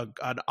an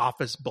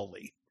office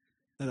bully.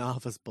 An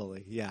office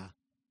bully. Yeah.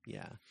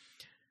 Yeah.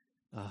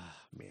 Oh,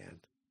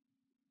 man.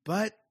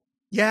 But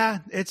yeah,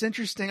 it's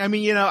interesting. I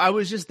mean, I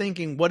was just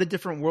thinking what a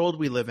different world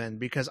we live in,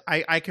 because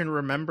I can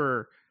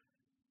remember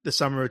the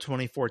summer of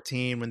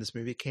 2014 when this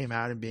movie came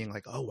out and being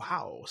like, oh,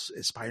 wow,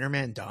 is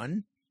Spider-Man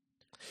done?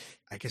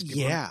 I guess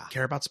people don't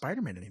care about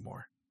Spider-Man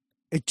anymore.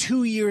 And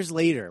 2 years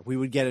later, we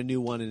would get a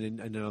new one in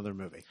another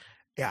movie.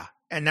 Yeah.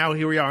 And now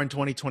here we are in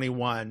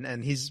 2021,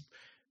 and he's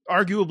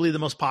arguably the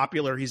most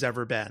popular he's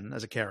ever been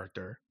as a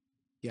character.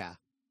 Yeah.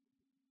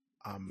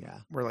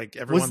 We're like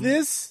everyone.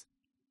 This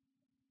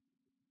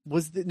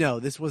was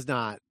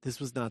not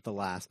the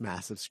last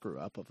massive screw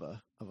up of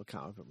a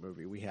comic book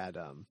movie. We had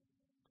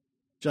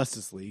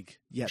Justice League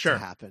yet to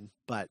happen,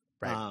 but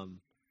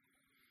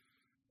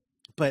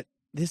but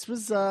this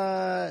was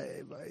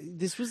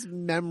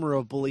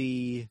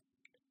memorably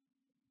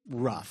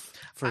rough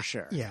for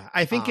sure. Yeah,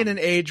 I think in an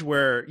age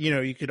where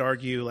you could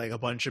argue like a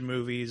bunch of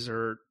movies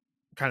are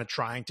kind of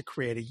trying to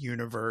create a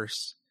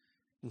universe.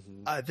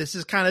 Mm-hmm. This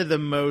is kind of the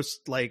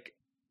most like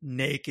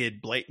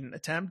naked, blatant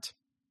attempt.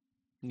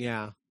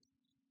 Yeah.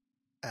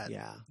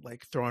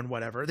 Like throwing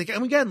whatever.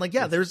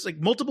 There's like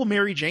multiple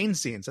Mary Jane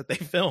scenes that they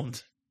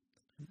filmed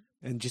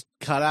and just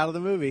cut out of the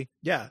movie.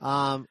 Yeah.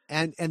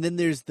 And then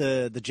there's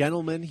the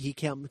gentleman. He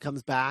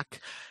comes back.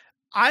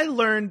 I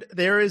learned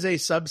there is a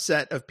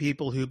subset of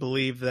people who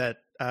believe that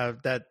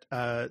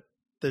the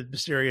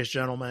mysterious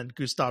gentleman,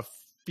 Gustav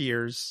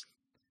Fiers,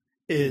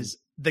 is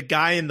the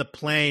guy in the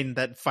plane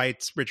that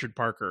fights Richard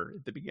Parker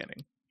at the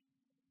beginning.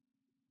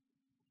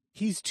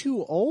 He's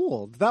too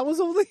old. That was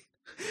only...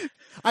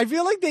 I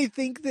feel like they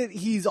think that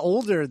he's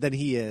older than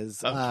he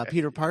is,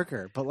 Peter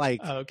Parker. But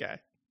like... Okay.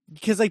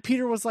 Because like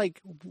Peter was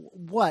like,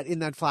 what, in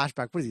that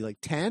flashback? What is he, like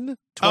 10?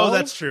 12? Oh,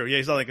 that's true. Yeah,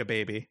 he's not like a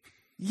baby.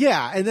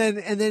 Yeah, and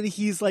then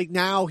he's like,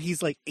 now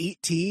he's like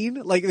 18.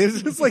 Like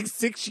this was like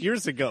 6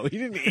 years ago. He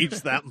didn't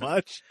age that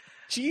much.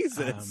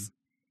 Jesus.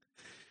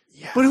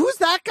 Yeah. But who's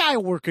that guy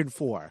working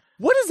for?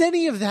 What is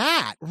any of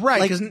that?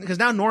 Right, because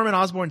now Norman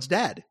Osborn's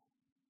dead.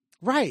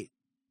 Right.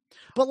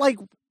 But like,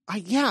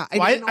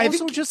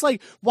 just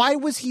like, why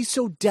was he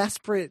so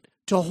desperate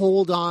to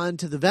hold on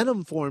to the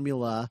Venom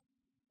formula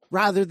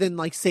rather than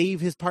like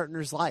save his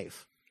partner's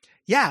life?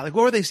 Yeah, like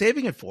what were they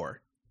saving it for?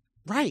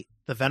 Right.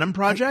 The Venom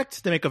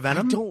Project to make a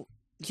Venom? I don't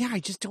get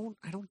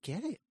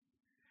it.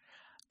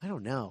 I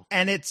don't know.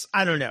 And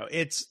I don't know.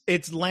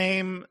 It's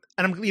lame.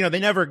 And they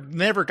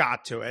never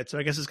got to it. So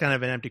I guess it's kind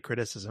of an empty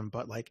criticism,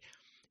 but like,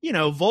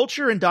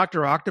 Vulture and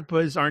Dr.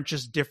 Octopus aren't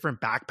just different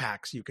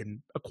backpacks you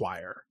can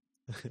acquire.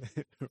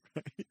 Right.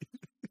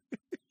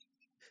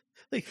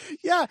 Like,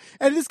 yeah.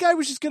 And this guy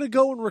was just going to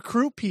go and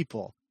recruit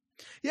people.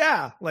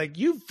 Yeah. Like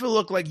you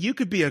look like you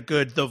could be a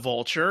good The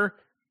Vulture.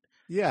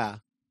 Yeah.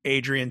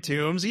 Adrian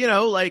Toomes,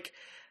 like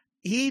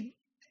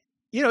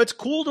it's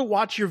cool to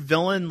watch your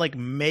villain like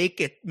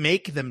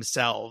make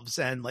themselves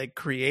and like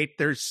create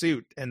their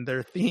suit and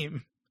their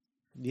theme.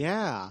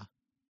 Yeah,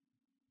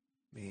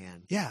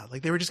 man. Yeah,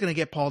 like they were just gonna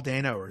get Paul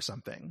Dano or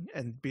something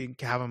and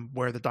have him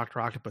wear the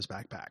Dr. Octopus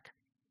backpack.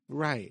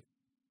 Right.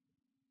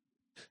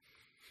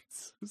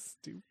 So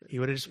stupid. He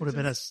would have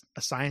been a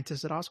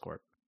scientist at Oscorp.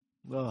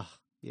 Ugh.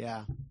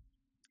 Yeah.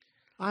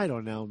 I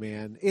don't know,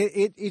 man.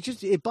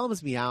 It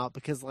bums me out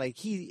because like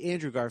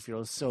Andrew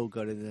Garfield is so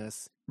good in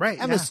this. Right.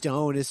 Emma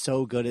Stone is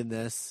so good in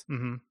this.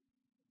 Mm-hmm.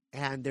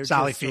 And they're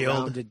Sally just Field.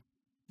 Surrounded.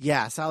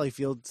 Yeah, Sally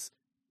Field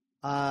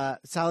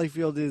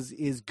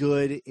is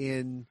good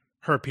in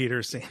her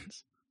Peter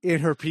scenes. In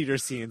her Peter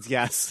scenes,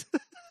 yes.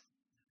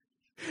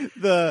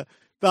 The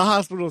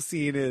hospital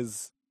scene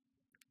is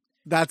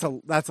that's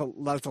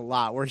a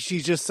lot where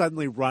she's just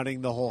suddenly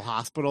running the whole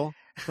hospital.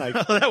 Like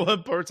that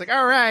one part's like,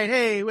 all right,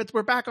 hey,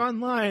 we're back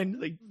online.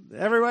 Like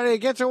everybody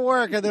get to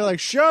work, and they're like,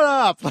 shut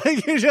up!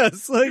 Like you're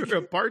just like you're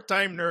a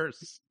part-time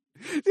nurse.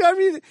 I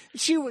mean,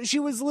 she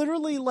was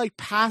literally like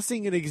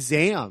passing an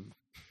exam.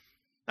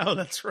 Oh,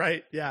 that's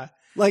right. Yeah.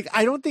 Like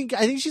I think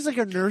she's like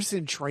a nurse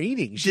in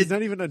training. She's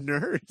not even a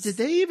nurse. Did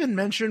they even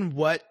mention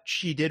what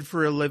she did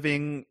for a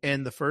living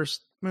in the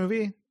first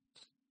movie?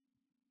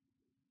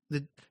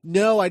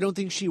 No, I don't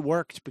think she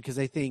worked because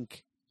I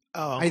think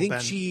Ben.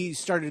 she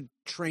started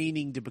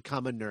training to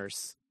become a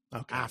nurse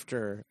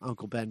after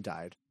Uncle Ben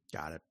died.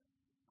 Got it.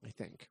 I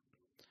think.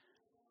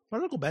 What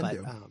did Uncle Ben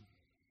do?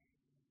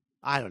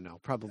 I don't know.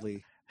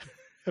 Probably.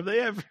 Have they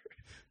ever?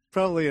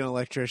 Probably an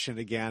electrician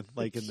again,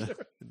 like in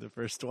the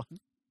first one.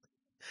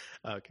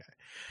 Okay.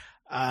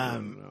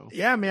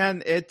 Yeah,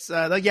 man. It's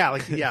like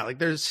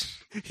there's.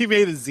 He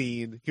made a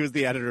zine. He was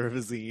the editor of a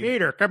zine.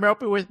 Peter, come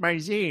help me with my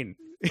zine.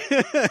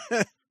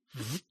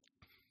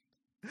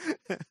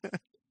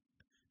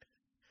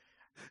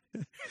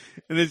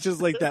 And it's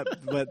just like that,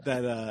 but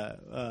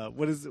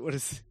what is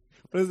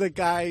that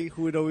guy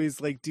who would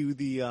always like do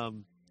the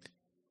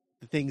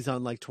things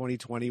on like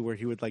 2020 where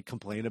he would like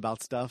complain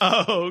about stuff?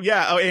 Oh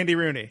yeah, Andy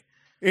Rooney.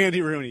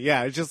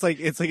 Yeah, it's like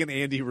an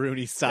Andy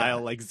Rooney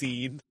style like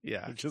zine.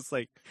 Yeah, it's just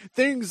like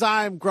things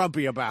I'm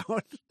grumpy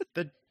about.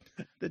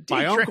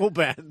 My Uncle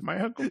Ben.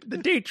 The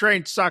D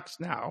train sucks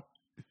now.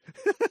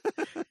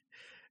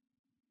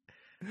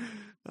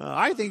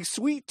 I think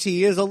sweet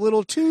tea is a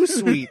little too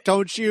sweet,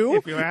 don't you?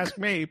 If you ask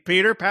me,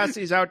 Peter, pass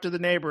these out to the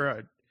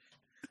neighborhood.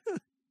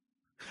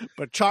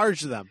 But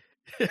charge them.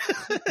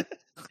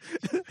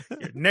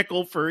 Your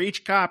nickel for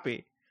each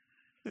copy.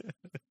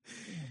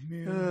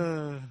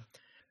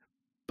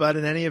 But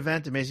in any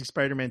event, Amazing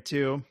Spider-Man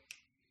 2,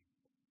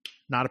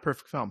 not a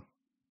perfect film.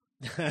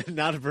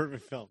 Not a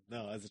perfect film.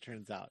 No, as it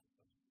turns out.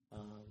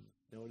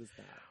 No, it is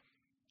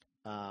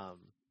not.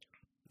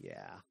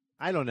 Yeah.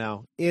 I don't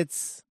know. It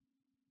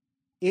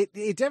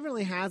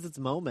definitely has its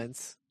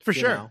moments. For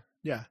sure. Know?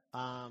 Yeah.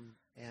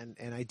 And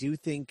I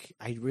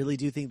really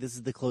do think this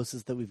is the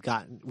closest that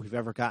we've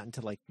ever gotten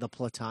to like the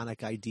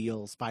platonic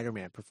ideal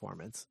Spider-Man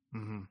performance.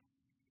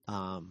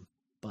 Mm-hmm.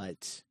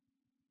 But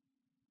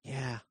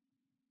yeah,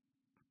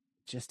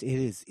 it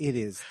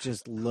is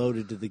just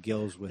loaded to the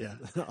gills with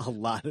a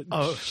lot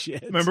of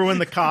shit. Remember when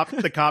the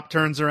cop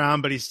turns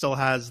around, but he still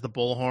has the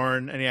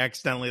bullhorn, and he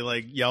accidentally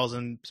like yells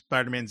in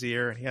Spider-Man's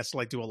ear, and he has to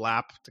like do a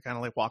lap to kind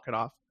of like walk it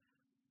off.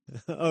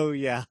 Oh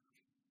yeah,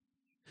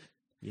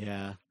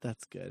 yeah,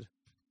 that's good.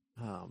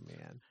 Oh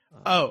man.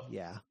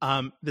 Yeah.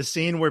 The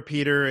scene where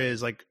Peter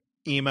is like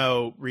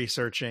emo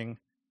researching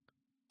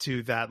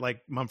to that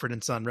like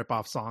Mumford & Son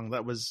ripoff song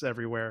that was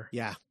everywhere.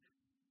 Yeah.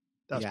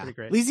 That was pretty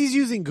great. At least he's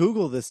using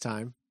Google this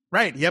time.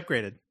 Right. He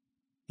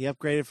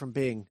upgraded from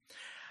Bing.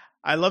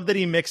 I love that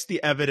he mixed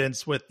the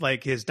evidence with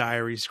like his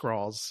diary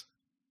scrawls.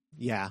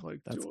 Yeah.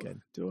 Like, that's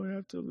good. Do I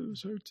have to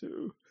lose her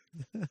too?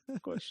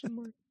 Question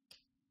mark.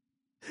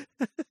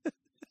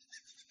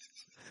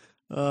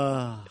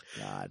 Oh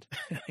God.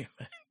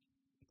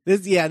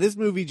 This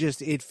movie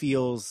just, it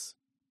feels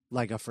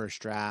like a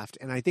first draft.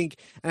 And I think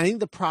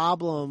the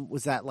problem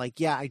was that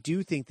like, I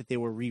do think that they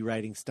were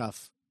rewriting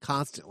stuff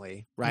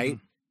constantly. Right.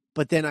 Mm-hmm.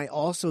 But then I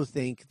also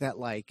think that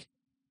like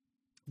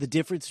the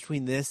difference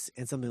between this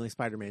and something like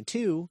Spider-Man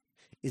 2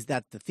 is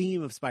that the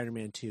theme of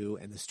Spider-Man 2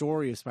 and the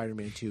story of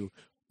Spider-Man 2,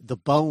 the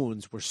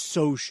bones were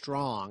so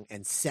strong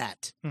and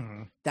set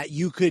that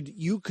you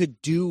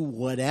could do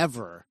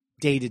whatever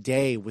day to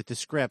day with the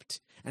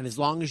script. And as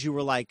long as you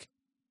were like,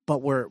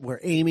 but we're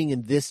aiming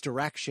in this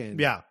direction.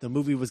 Yeah. The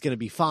movie was going to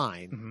be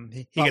fine.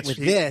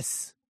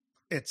 Mm-hmm.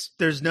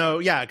 There's no,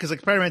 because like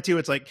Spider-Man 2,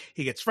 it's like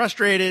he gets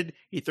frustrated.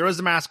 He throws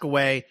the mask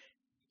away.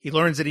 He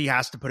learns that he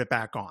has to put it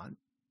back on.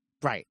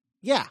 Right.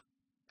 Yeah,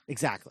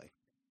 exactly.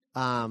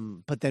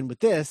 But then with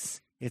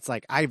this, it's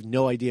like, I have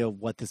no idea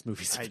what this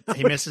movie's about.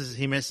 He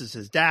misses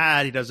his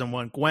dad. He doesn't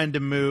want Gwen to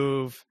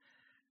move.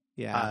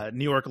 Yeah.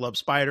 New York loves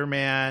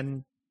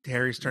Spider-Man.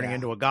 Harry's turning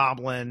into a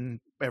goblin.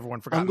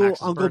 Everyone forgot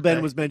Uncle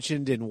Ben was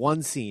mentioned in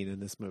one scene in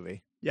this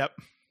movie. Yep.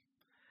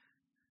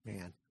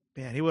 Man,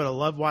 he would have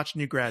loved watching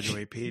you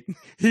graduate, Pete.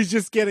 He's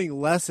just getting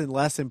less and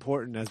less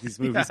important as these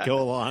movies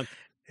go along.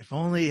 If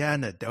only he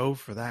had a dough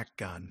for that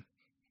gun.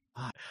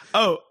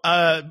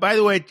 By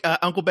the way,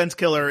 Uncle Ben's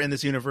killer in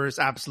this universe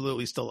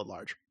absolutely still at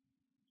large.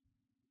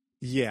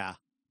 Yeah.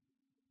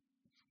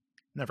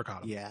 Never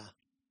caught him. Yeah.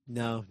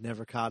 No,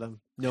 never caught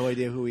him. No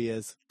idea who he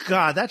is.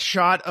 God, that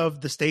shot of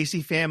the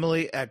Stacy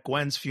family at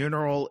Gwen's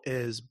funeral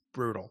is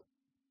brutal.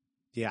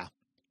 Yeah.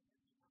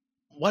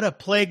 What a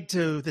plague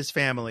to this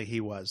family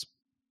he was.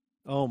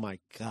 Oh my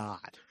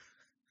God.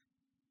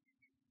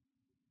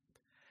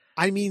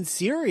 I mean,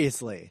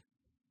 seriously.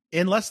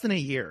 In less than a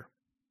year.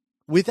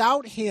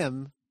 Without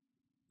him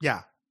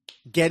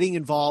getting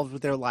involved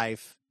with their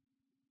life,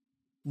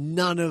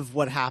 none of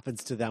what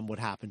happens to them would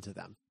happen to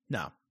them.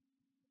 No.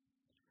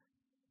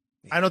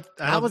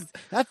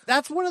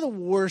 That's one of the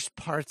worst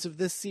parts of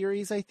this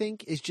series, I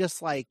think, is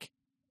just like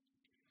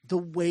the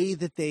way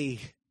that they,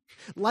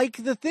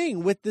 like the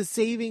thing with the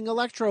saving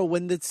Electro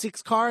when the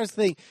 6 cars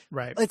thing.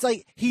 Right. It's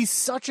like he's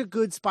such a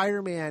good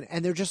Spider-Man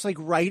and they're just like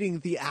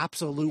writing the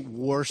absolute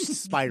worst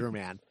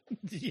Spider-Man.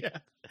 Yeah.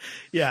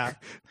 Yeah.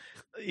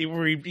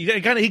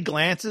 He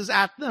glances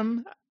at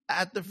them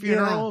at the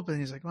funeral, but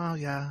he's like, well,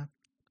 yeah.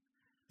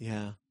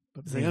 Yeah.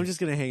 But he's like, I'm just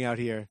going to hang out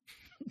here.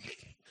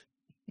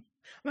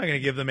 I'm not going to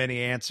give them any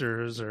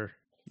answers or.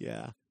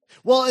 Yeah.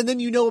 Well, and then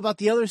you know about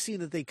the other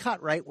scene that they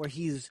cut, right? Where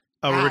he's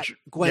at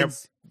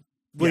Gwen's,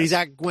 he's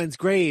at Gwen's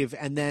grave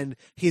and then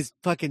his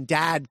fucking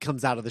dad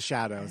comes out of the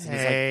shadows. And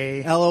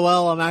he's like,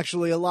 LOL, I'm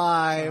actually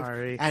alive.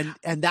 Sorry.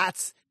 And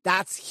that's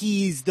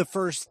he's the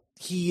first,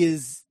 he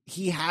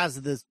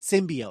has the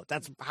symbiote.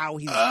 That's how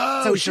he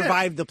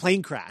survived the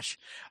plane crash.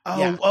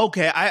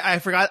 Okay. I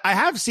forgot. I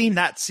have seen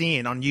that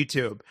scene on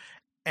YouTube.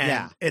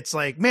 And it's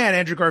like, man,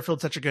 Andrew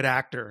Garfield's such a good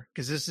actor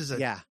because this is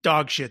a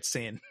dog shit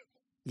scene.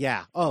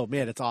 Yeah. Oh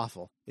man, it's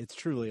awful. It's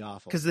truly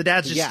awful. Because the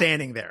dad's just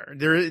standing there.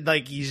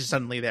 He's just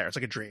suddenly there. It's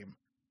like a dream.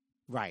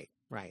 Right.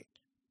 But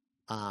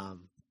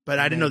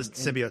I didn't know the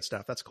symbiote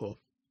stuff. That's cool.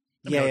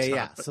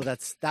 Yeah. So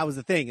that was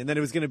the thing. And then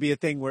it was going to be a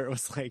thing where it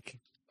was like,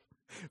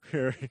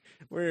 where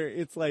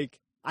it's like,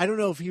 I don't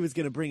know if he was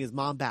going to bring his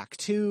mom back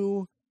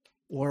too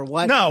or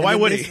what. No, why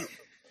would he?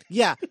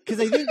 Yeah, because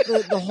I think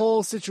the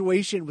whole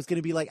situation was going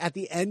to be like at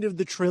the end of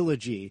the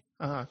trilogy,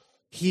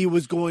 he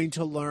was going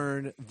to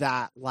learn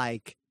that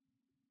like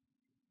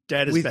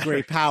dead is with better.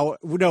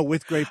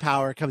 With great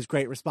power comes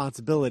great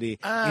responsibility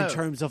in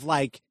terms of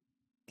like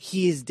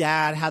his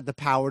dad had the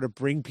power to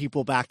bring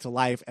people back to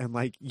life and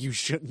like you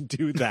shouldn't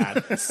do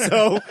that.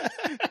 So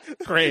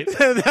Great.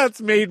 And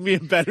that's made me a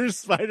better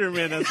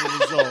Spider-Man as a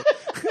result.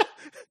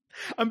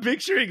 I'm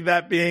picturing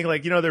that being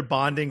like, their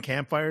bonding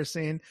campfire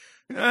scene.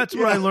 That's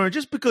what I learned.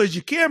 Just because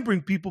you can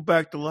bring people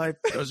back to life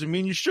doesn't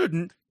mean you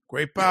shouldn't.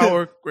 Great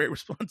power, great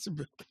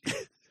responsibility.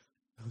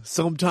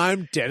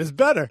 Sometimes dead is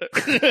better.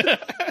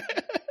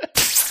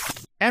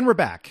 And we're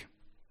back.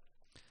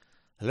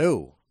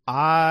 Hello.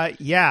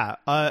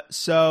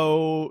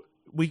 So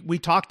we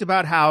talked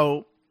about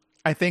how,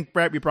 I think,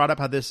 Brett, we brought up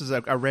how this is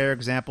a rare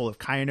example of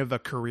kind of a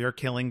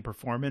career-killing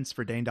performance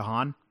for Dane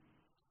DeHaan.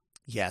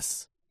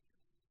 Yes.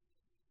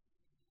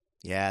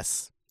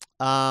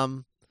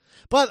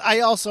 But I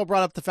also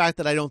brought up the fact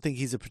that I don't think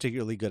he's a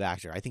particularly good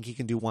actor. I think he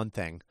can do one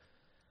thing,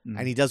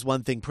 and he does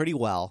one thing pretty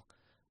well.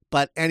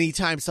 But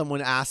anytime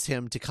someone asks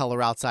him to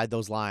color outside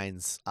those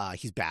lines,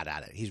 he's bad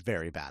at it. He's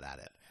very bad at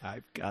it.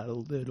 I've got a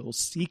little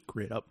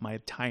secret up my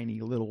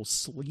tiny little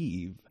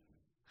sleeve.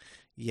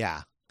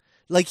 Yeah.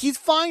 Like, he's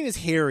fine as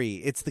Harry.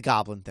 It's the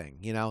Goblin thing,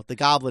 The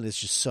Goblin is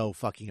just so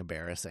fucking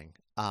embarrassing.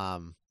 I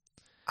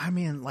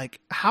mean, like,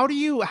 how do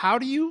you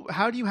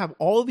have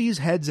all these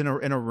heads in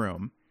a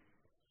room?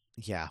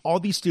 Yeah. All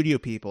these studio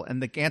people,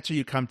 and the answer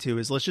you come to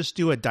is, let's just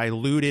do a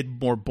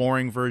diluted, more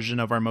boring version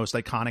of our most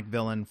iconic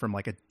villain from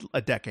like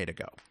a decade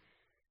ago.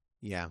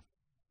 Yeah.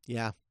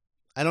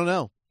 I don't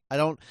know. I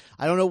don't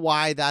know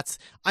why that's.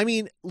 I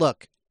mean,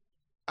 look,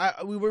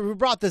 we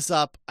brought this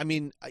up. I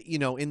mean,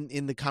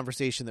 in the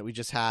conversation that we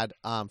just had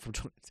from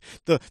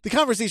the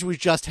conversation we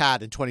just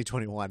had in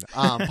 2021.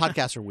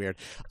 Podcasts are weird.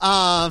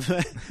 But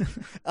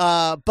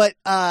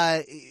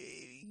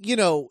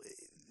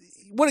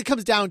what it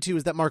comes down to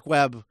is that Mark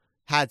Webb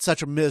had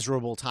such a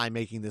miserable time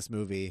making this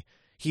movie.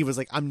 He was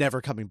like, I'm never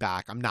coming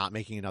back. I'm not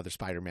making another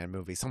Spider-Man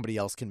movie. Somebody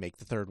else can make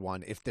the third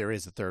one if there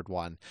is a third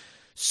one.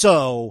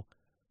 So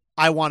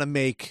I want to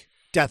make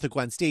Death of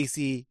Gwen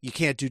Stacy. You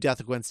can't do Death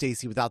of Gwen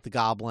Stacy without the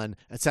Goblin,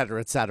 et cetera,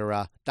 et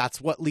cetera.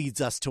 That's what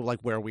leads us to like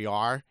where we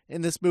are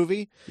in this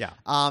movie. Yeah.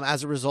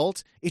 As a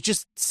result, it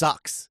just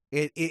sucks.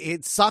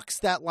 It sucks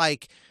that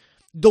like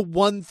the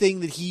one thing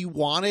that he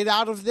wanted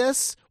out of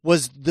this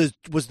was the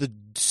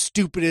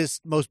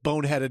stupidest, most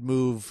boneheaded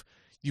move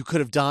you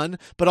could have done,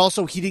 but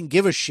also he didn't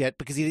give a shit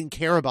because he didn't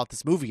care about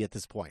this movie at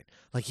this point.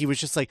 Like, he was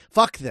just like,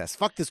 fuck this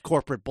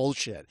corporate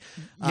bullshit.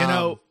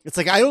 It's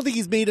like, I don't think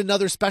he's made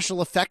another special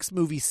effects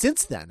movie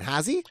since then,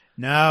 has he?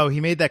 No,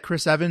 he made that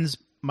Chris Evans,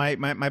 my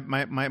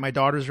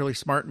daughter's really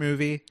smart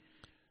movie.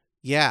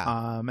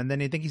 Yeah. And then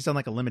I think he's done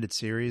like a limited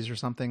series or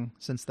something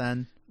since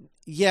then.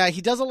 Yeah, he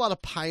does a lot of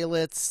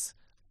pilots.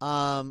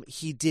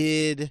 He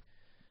did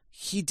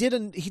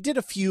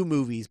a few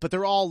movies, but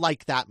they're all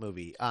like that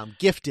movie.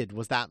 Gifted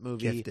was that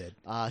movie. Gifted.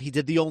 He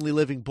did The Only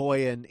Living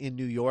Boy in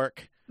New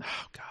York.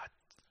 Oh God.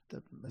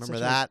 Remember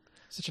that?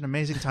 Such an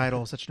amazing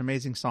title, such an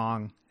amazing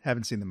song.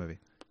 Haven't seen the movie.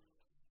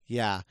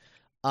 Yeah.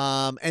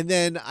 And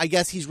then I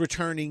guess he's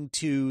returning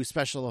to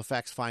special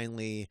effects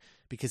finally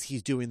because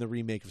he's doing the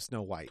remake of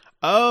Snow White.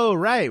 Oh,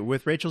 right.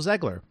 With Rachel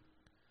Zegler.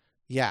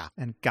 Yeah.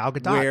 And Gal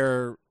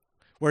Gadot.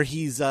 Where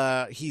he's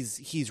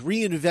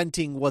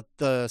reinventing what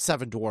the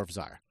Seven Dwarves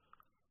are.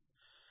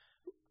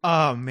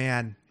 Oh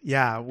man.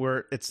 Yeah.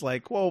 It's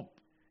like, well,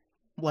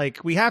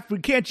 like we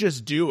can't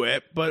just do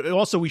it, but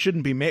also we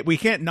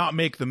can't not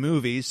make the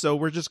movie. So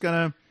we're just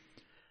gonna,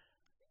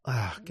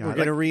 we're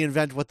gonna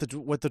reinvent what the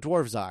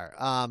dwarves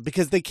are.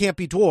 Because they can't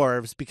be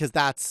dwarves because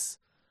that's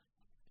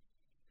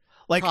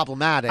like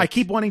problematic. I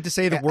keep wanting to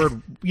say the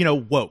word,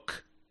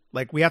 woke.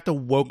 Like we have to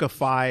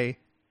wokeify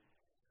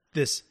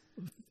this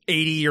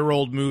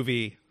 80-year-old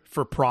movie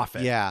for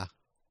profit. Yeah.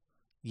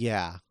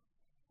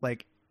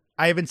 Like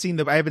I haven't seen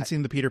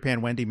the Peter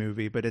Pan Wendy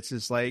movie, but it's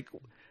just like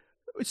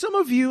some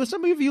of you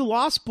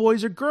lost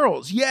boys or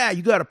girls. Yeah,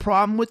 you got a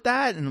problem with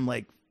that? And I'm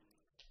like,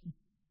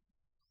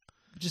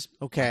 just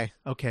okay,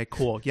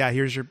 cool. Yeah,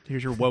 here's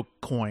your woke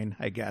coin,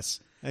 I guess.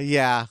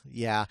 Yeah.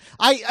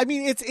 I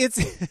mean, it's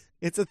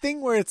it's a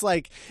thing where it's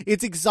like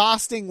it's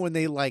exhausting when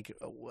they like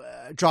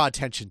draw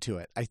attention to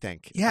it. I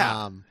think.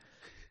 Yeah.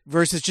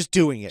 Versus just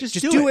doing it. Just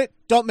do it.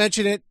 Don't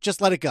mention it.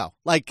 Just let it go.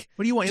 Like,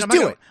 what do you want? Just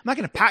do it. I'm not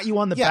going to pat you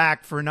on the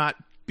back for not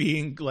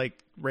being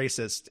like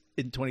racist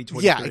in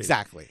 2023. Yeah,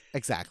 exactly.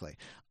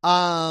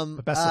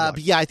 But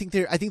yeah, I think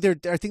they're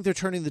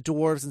turning the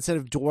dwarves, instead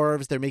of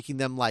dwarves, they're making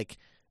them like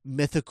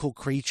mythical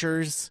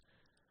creatures.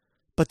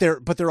 But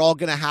they're all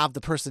going to have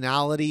the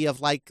personality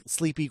of like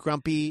Sleepy,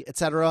 Grumpy,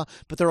 etc.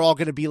 But they're all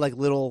going to be like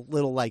little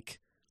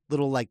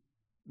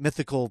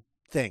mythical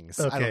things.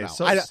 Okay, I don't know.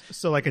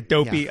 So like a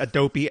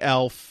dopey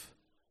elf,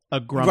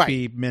 a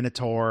grumpy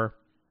minotaur.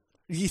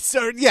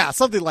 Yeah,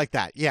 something like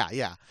that.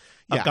 Yeah.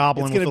 A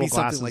goblin it's with little be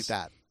glasses. Something like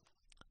that.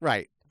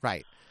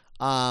 Right.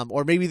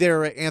 Or maybe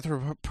they're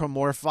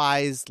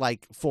anthropomorphized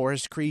like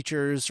forest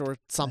creatures or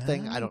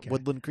something. Okay.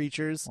 Woodland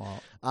creatures.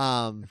 Well,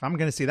 if I'm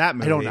going to see that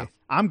movie, I don't know.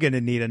 I'm going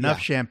to need enough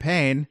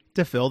champagne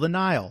to fill the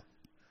Nile.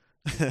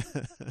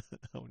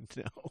 Oh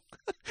no.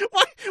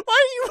 Why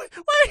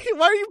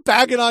are you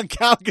bagging on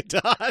Gal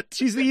Gadot?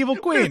 She's the evil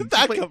queen.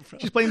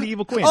 She's playing the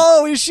evil queen.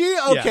 Oh, is she?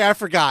 Okay, yeah. I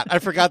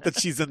forgot that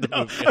she's in the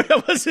movie.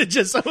 I wasn't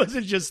just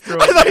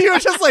throwing. I thought you were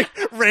just like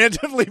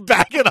randomly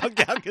bagging on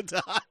Gal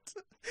Gadot,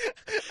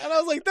 and I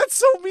was like, "That's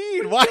so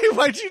mean.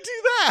 Why'd you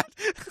do that?"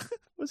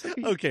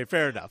 Okay,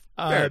 fair enough.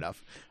 Fair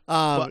enough.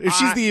 If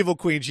she's the evil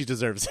queen, she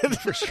deserves it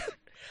for sure.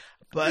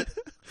 But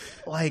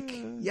like,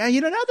 yeah,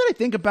 now that I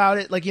think about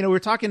it, like, we were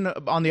talking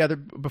on the other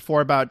before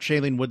about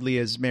Shailene Woodley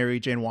as Mary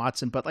Jane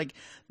Watson, but like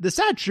the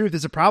sad truth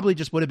is it probably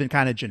just would have been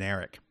kind of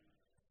generic.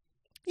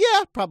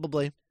 Yeah,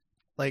 probably.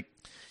 Like,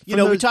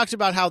 we talked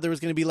about how there was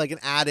going to be like an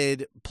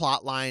added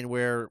plot line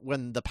where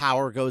when the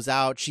power goes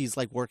out, she's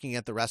like working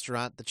at the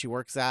restaurant that she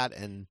works at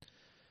and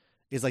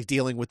is like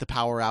dealing with the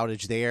power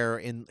outage there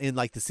in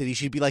like the city.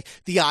 She'd be like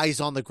the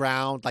eyes on the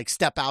ground, like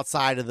step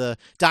outside of the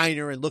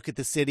diner and look at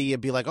the city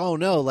and be like, oh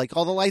no, like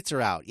all the lights are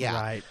out. Yeah.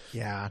 Right.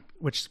 Yeah.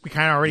 Which we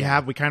kind of already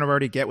have. We kind of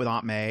already get with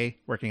Aunt May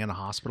working in a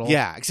hospital.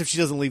 Yeah. Except she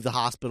doesn't leave the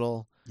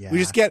hospital. Yeah. We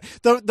just get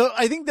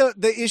I think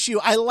the issue,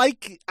 I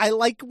like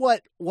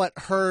what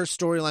her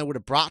storyline would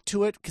have brought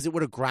to it, because it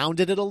would have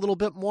grounded it a little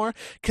bit more.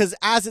 Because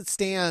as it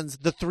stands,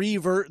 the three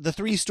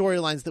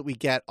storylines that we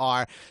get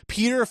are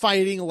Peter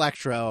fighting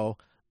Electro,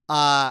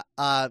 Aunt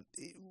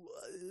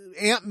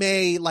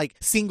May like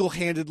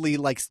single-handedly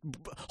like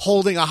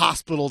holding a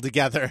hospital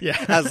together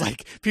as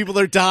like people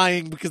are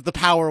dying because the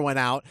power went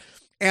out,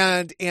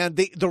 and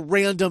the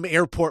random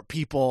airport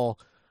people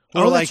who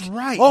are like, that's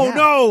right.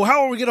 No,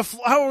 how are we gonna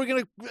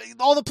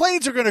all the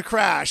planes are gonna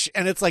crash,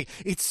 and it's like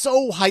it's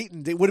so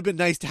heightened. It would have been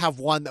nice to have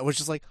one that was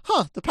just like,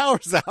 the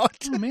power's out.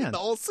 Oh man, in the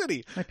whole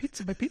city. My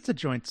pizza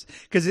joints,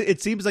 because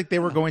it seems like they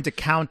were going to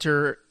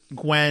counter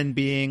Gwen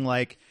being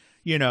like,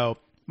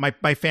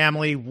 My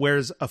family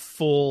wears a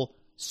full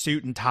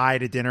suit and tie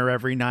to dinner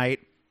every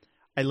night.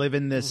 I live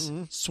in this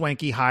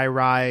swanky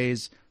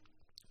high-rise,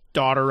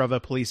 daughter of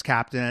a police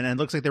captain, and it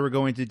looks like they were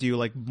going to do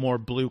like more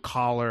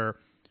blue-collar,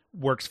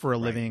 works for a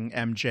living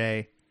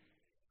MJ.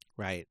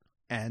 Right.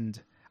 And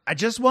I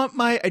just want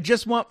my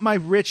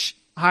rich,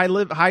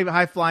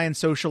 high-flying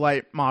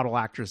socialite model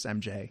actress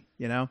MJ,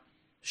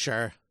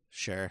 Sure.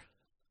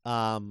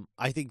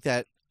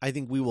 I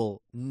think we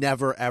will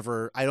never,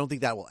 ever... I don't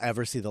think that will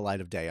ever see the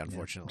light of day,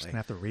 unfortunately. I'm just going to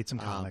have to read some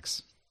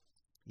comics.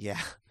 Yeah.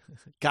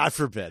 God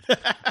forbid.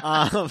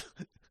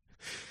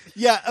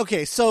 Yeah,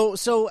 okay. So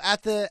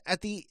at the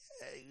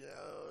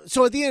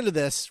end of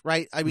this,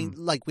 right? I mean,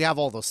 like, we have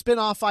all those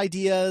spin-off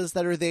ideas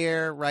that are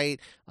there, right?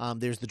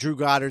 There's the Drew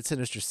Goddard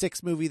Sinister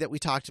Six movie that we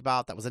talked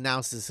about that was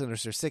announced as a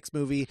Sinister Six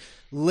movie,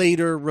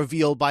 later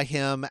revealed by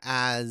him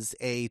as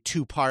a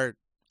 2-part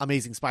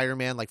Amazing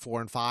Spider-Man, like 4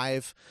 and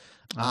 5.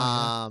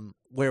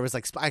 Where it was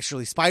like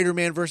actually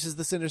Spider-Man versus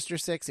the Sinister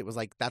Six. It was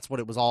like, that's what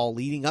it was all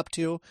leading up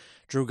to.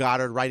 Drew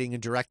Goddard writing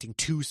and directing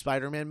 2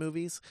 Spider-Man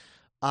movies.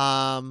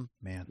 Man,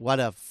 what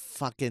a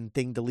fucking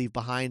thing to leave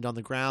behind on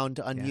the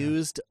ground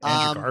unused.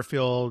 Andrew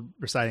Garfield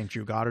reciting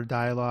Drew Goddard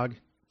dialogue.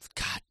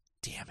 God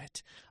damn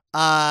it.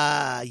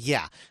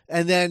 Yeah.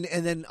 And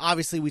then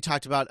obviously we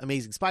talked about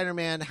Amazing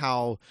Spider-Man,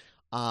 how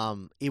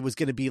it was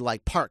going to be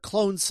like part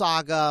Clone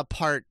Saga,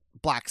 part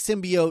Black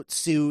Symbiote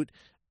suit,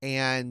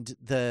 and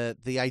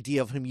the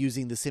idea of him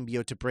using the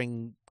symbiote to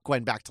bring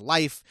Gwen back to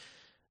life,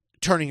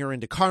 turning her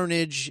into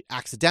Carnage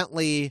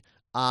accidentally.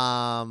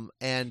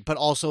 But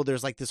also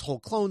there's like this whole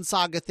Clone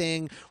Saga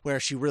thing where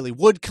she really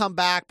would come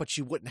back, but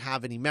she wouldn't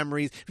have any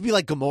memories. It'd be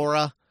like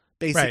Gamora,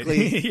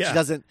 basically.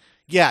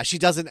 Right. She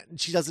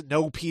doesn't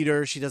know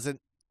Peter.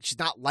 She's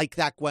not like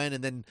that Gwen.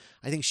 And then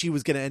I think she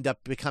was going to end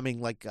up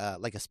becoming like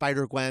a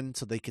Spider Gwen,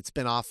 so they could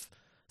spin off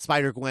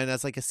Spider-Gwen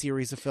as like a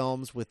series of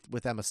films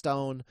with Emma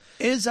Stone.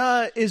 Is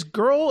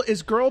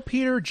Girl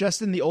Peter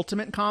just in the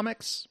Ultimate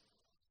Comics?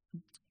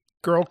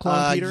 Girl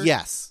Clone Peter?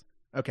 Yes.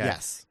 Okay.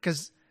 Yes.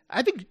 Because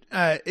I think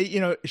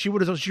she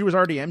was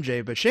already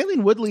MJ, but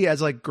Shailene Woodley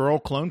as like Girl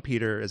Clone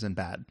Peter isn't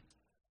bad.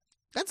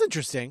 That's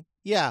interesting.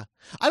 Yeah.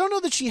 I don't know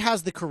that she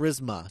has the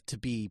charisma to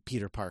be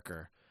Peter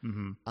Parker.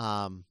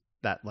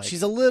 Mm-hmm.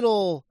 She's a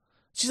little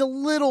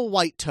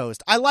white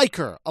toast. I like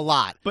her a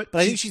lot, but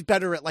I think she's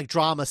better at like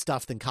drama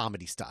stuff than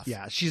comedy stuff.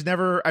 Yeah,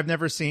 I've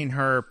never seen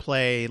her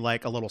play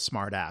like a little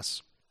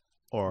smartass,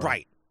 or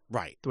right,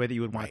 the way that you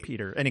would want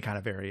Peter, any kind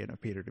of variant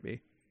of Peter to be.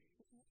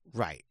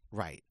 Right.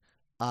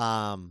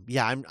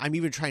 Yeah, I'm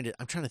even trying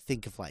to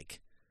think of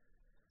like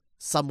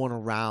someone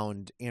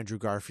around Andrew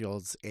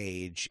Garfield's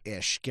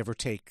age-ish, give or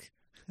take.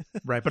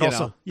 Right, but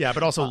also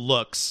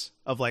looks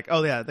of like,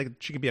 oh yeah, like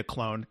she could be a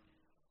clone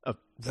of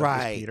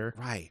Peter.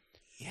 Right.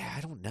 Yeah,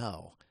 I don't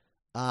know.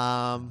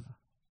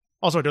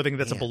 Also, I don't think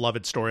that's a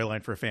beloved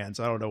storyline for fans.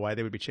 I don't know why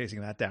they would be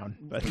chasing that down.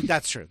 But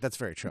that's true. That's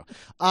very true.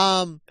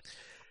 So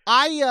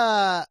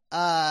I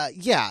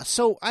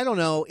don't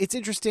know. It's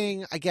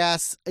interesting, I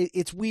guess.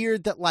 It's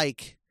weird that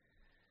like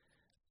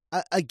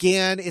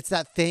again, it's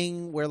that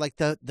thing where like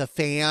the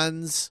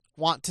fans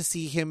want to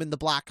see him in the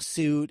black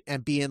suit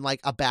and being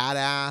like a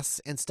badass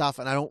and stuff,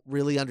 and I don't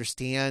really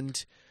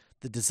understand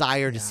the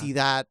desire to see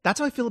that. That's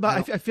how I feel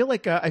about. I feel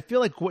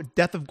like what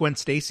Death of Gwen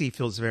Stacy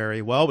feels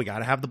very well. We got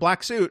to have the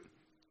black suit.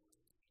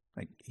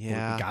 Like, we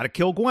got to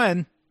kill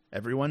Gwen.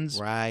 Everyone's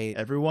right.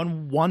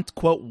 Everyone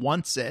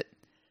wants it.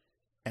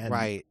 And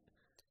right.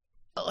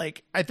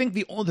 Like, I think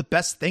the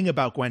best thing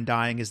about Gwen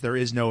dying is there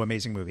is no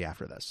amazing movie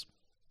after this.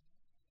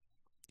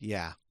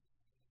 Yeah.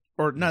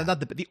 Or not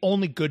the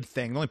only good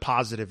thing, the only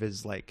positive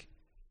is like,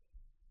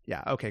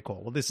 yeah, okay,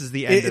 cool. Well, this is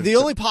the end. The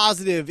only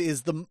positive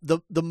is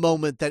the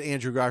moment that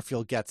Andrew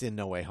Garfield gets in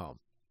No Way Home.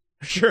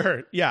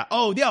 Sure. Yeah.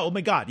 Oh, yeah. Oh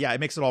my God. Yeah. It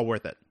makes it all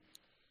worth it.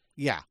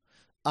 Yeah.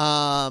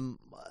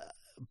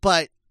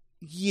 But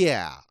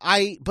yeah,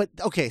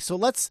 okay. So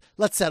let's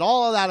set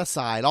all of that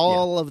aside,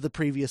 all of the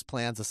previous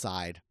plans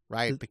aside,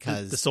 right?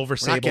 Because the Silver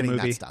Sable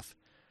movie that stuff,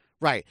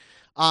 right?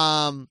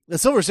 The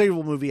Silver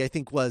Sable movie, I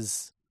think,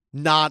 was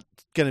not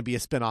going to be a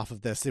spinoff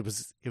of this. It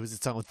was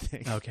its own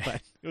thing. Okay.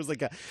 But it was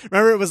like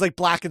remember it was like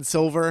Black and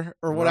Silver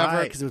or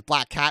whatever, because it was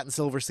Black Cat and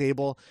Silver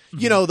Sable. Mm-hmm.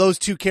 You know, those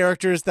two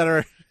characters that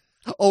are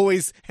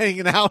always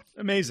hanging out.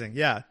 Amazing.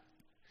 Yeah.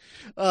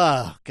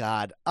 Oh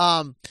God.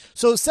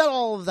 So set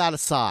all of that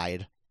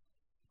aside.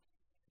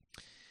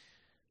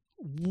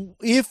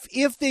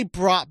 If they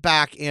brought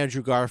back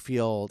Andrew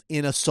Garfield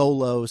in a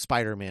solo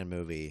Spider-Man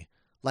movie,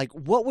 like,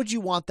 what would you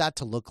want that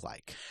to look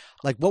like?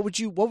 Like, what would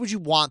you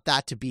want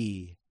that to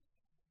be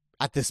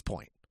at this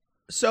point?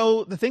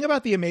 So the thing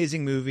about the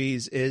Amazing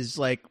movies is,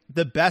 like,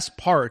 the best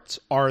parts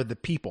are the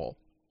people.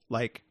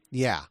 Like,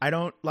 yeah, I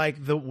don't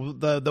like the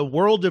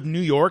world of New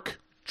York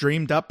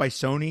dreamed up by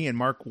Sony and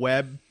Mark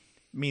Webb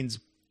means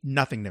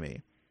nothing to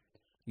me.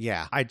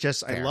 Yeah, I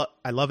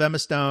love Emma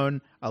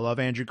Stone. I love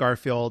Andrew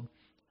Garfield.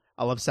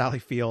 I love Sally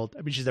Field.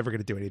 I mean, she's never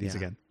going to do any of these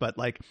again. But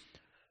like,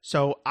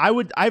 so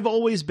I've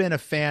always been a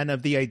fan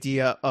of the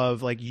idea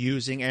of like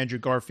using Andrew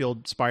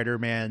Garfield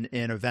Spider-Man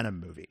in a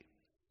Venom movie.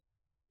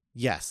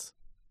 Yes.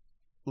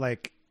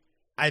 Like,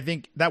 I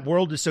think that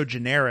world is so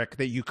generic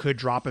that you could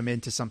drop him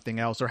into something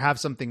else or have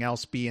something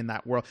else be in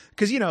that world.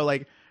 Cause you know,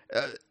 like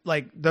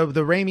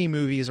the Raimi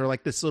movies are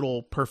like this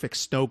little perfect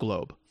snow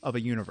globe of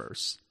a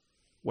universe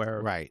where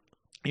right.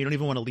 you don't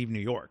even want to leave New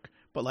York,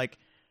 but like,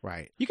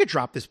 right. you could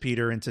drop this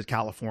Peter into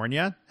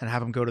California and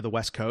have him go to the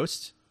West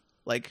Coast.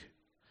 Like,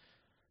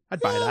 I'd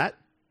buy that.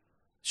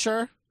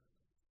 Sure.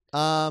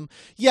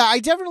 Yeah, I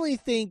definitely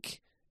think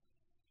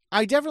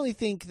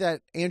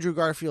that Andrew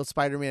Garfield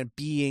Spider-Man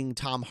being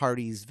Tom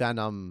Hardy's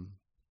Venom's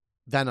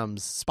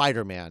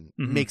Spider-Man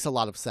makes a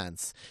lot of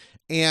sense.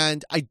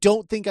 And I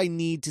don't think I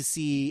need to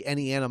see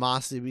any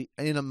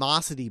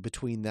animosity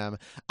between them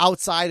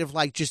outside of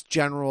like just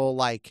general,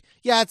 like,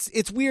 yeah,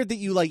 it's weird that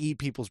you like eat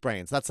people's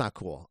brains. That's not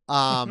cool.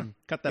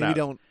 Cut that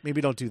out.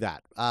 Maybe don't do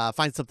that.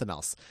 Find something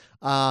else.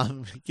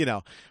 You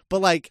know, but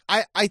like,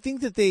 I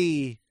think that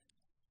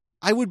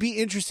I would be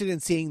interested in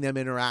seeing them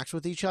interact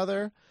with each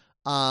other.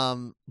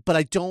 But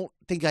I don't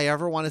think I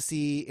ever want to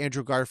see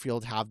Andrew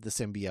Garfield have the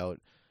symbiote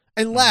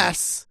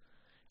unless,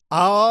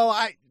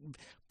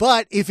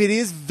 but if it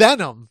is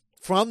Venom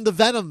from the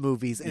Venom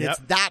movies and it's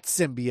that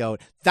symbiote,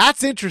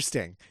 that's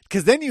interesting.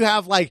 Cause then you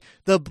have like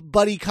the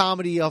buddy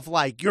comedy of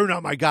like, you're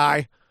not my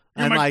guy.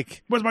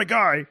 Where's my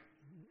guy?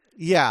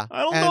 Yeah.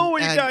 I don't know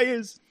where your guy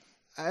is.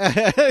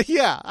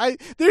 Yeah.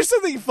 There's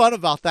something fun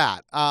about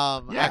that.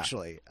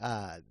 Actually,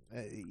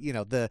 you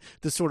know, the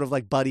sort of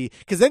like buddy,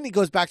 because then it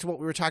goes back to what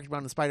we were talking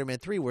about in Spider-Man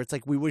 3, where it's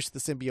like we wish the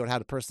symbiote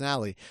had a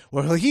personality.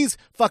 Well, he's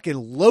fucking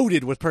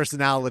loaded with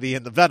personality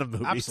in the Venom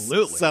movies.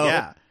 Absolutely. So,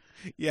 yeah.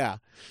 Yeah.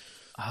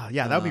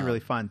 Yeah, that would be really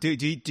fun. Do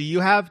you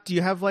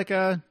have like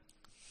a,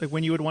 like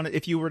when you would want to,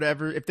 if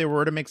they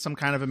were to make some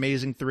kind of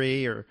Amazing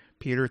 3 or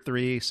Peter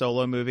 3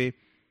 solo movie?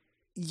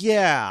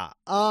 Yeah.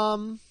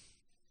 I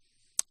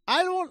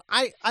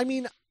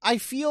mean, I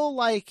feel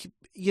like,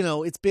 you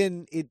know,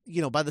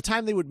 by the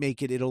time they would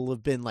make it, it'll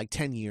have been like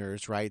 10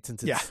 years, right?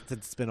 Since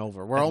it's been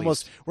over. We're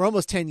almost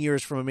 10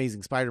 years from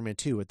Amazing Spider-Man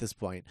 2 at this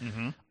point.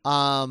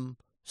 Mm-hmm.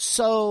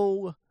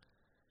 So,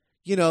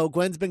 you know,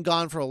 Gwen's been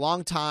gone for a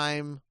long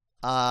time.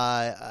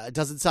 It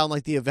doesn't sound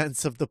like the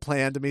events of the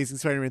planned Amazing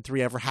Spider-Man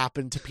 3 ever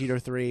happened to Peter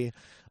 3.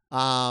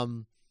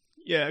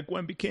 Yeah,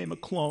 Gwen became a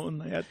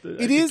clone.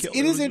 It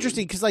is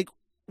interesting because, like,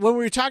 when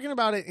we were talking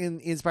about it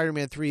in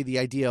Spider-Man 3, the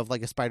idea of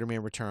like a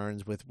Spider-Man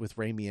Returns with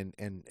Raimi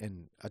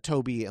and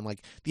Tobey, and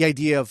like the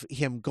idea of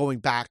him going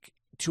back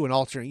to an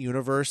alternate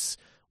universe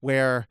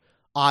where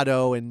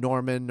Otto and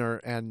Norman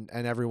and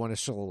everyone is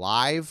still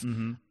alive,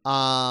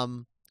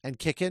 and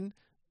kicking.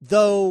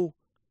 Though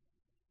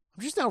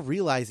I'm just now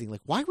realizing,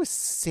 like, why was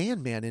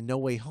Sandman in No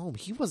Way Home?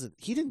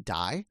 He didn't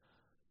die.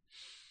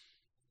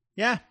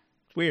 Yeah,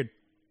 weird.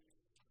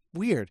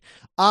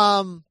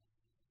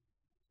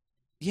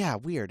 Yeah,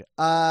 weird.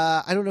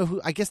 I don't know who.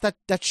 I guess that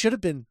should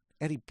have been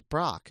Eddie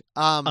Brock.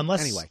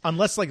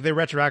 Unless like they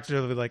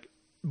retroactively, like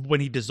when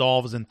he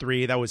dissolves in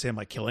 3, that was him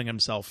like killing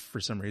himself for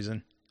some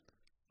reason.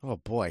 Oh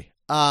boy.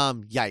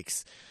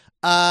 Yikes.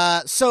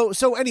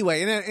 So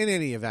anyway, in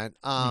any event,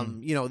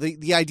 you know,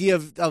 the idea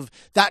of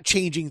that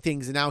changing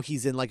things, and now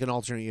he's in like an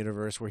alternate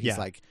universe where he's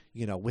like,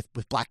 you know, with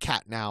Black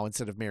Cat now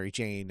instead of Mary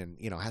Jane, and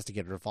you know, has to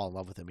get her to fall in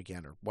love with him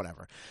again or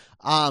whatever.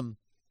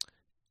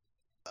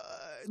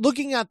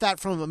 Looking at that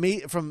from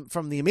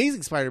the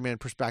Amazing Spider-Man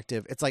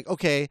perspective, it's like,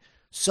 okay,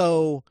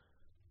 so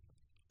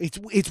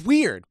it's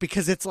weird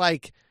because it's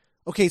like,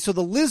 okay, so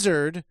the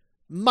Lizard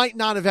might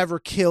not have ever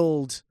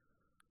killed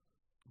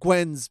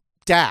Gwen's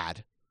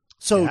dad.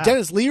 So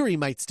Dennis Leary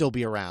might still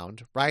be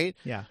around, right?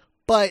 Yeah.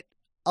 But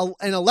and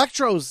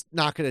Electro's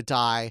not going to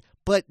die,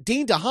 but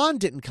Dane DeHaan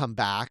didn't come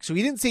back, so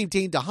he didn't save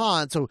Dane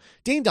DeHaan. So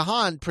Dane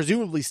DeHaan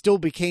presumably still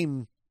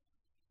became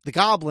the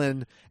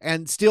Goblin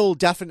and still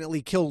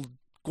definitely killed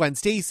Gwen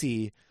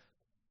Stacy.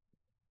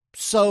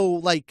 So,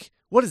 like,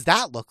 what does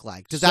that look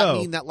like? Does that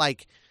mean that,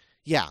 like,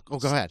 yeah? Oh,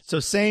 go ahead. So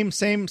same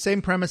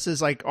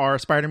premises like our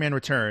Spider-Man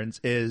Returns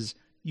is.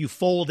 You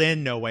fold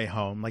in No Way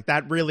Home. Like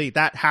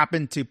that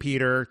happened to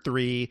Peter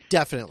 3.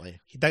 Definitely.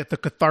 The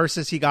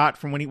catharsis he got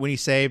from when he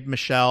saved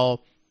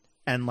Michelle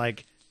and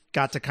like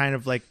got to kind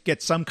of like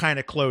get some kind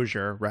of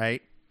closure,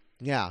 right?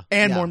 Yeah.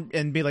 And more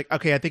and be like,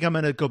 okay, I think I'm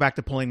going to go back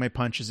to pulling my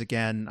punches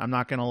again. I'm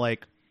not going to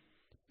like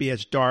be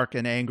as dark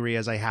and angry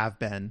as I have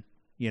been,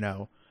 you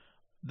know.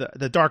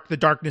 The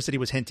darkness that he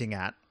was hinting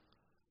at.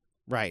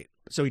 Right.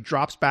 So he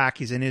drops back,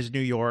 he's in his New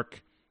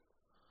York,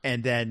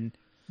 and then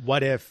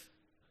what if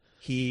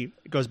he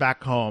goes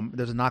back home.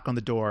 There's a knock on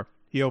the door.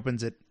 He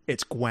opens it.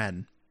 It's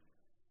Gwen.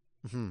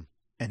 Mm-hmm.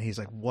 And he's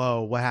like,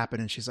 whoa, what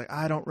happened? And she's like,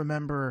 I don't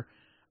remember.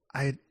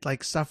 I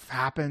like stuff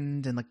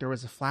happened and like there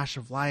was a flash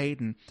of light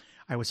and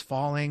I was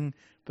falling.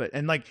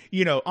 And like,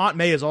 you know, Aunt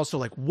May is also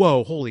like,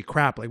 whoa, holy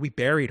crap. Like we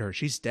buried her.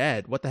 She's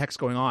dead. What the heck's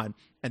going on?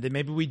 And then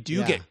maybe we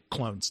do get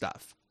clone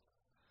stuff.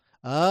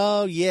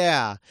 Oh,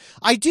 yeah.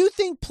 I do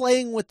think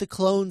playing with the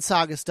Clone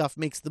Saga stuff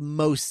makes the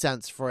most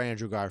sense for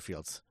Andrew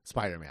Garfield's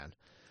Spider-Man.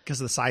 Because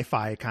of the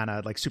sci-fi kind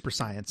of like super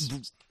science.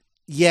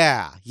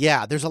 Yeah.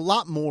 There's a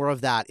lot more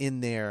of that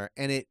in there,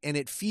 and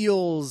it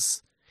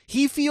feels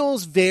he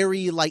feels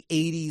very like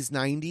 80s,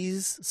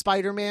 90s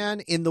Spider-Man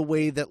in the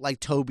way that like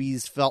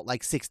Tobey's felt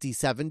like 60s,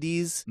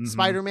 70s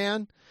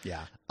Spider-Man.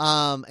 Yeah.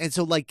 And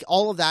so like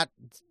all of that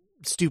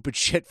stupid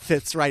shit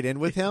fits right in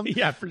with him.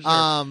 Yeah, for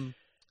sure.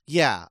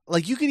 Yeah.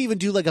 Like you could even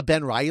do like a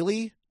Ben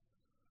Reilly.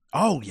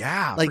 Oh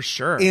yeah, like for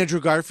sure. Andrew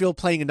Garfield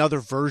playing another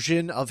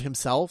version of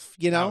himself,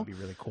 you know? That would be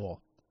really cool.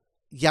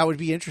 Yeah, it would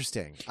be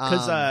interesting.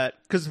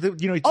 Because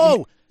you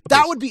know.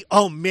 That would be.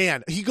 Oh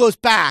man, he goes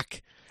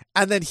back,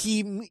 and then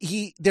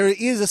he there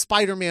is a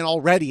Spider-Man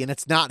already, and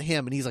it's not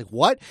him, and he's like,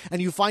 what?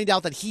 And you find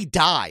out that he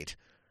died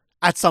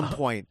at some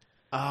point.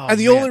 Oh, and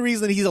the only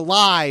reason that he's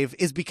alive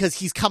is because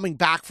he's coming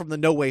back from the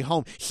No Way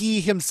Home.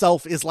 He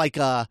himself is like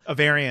a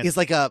variant. Is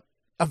like a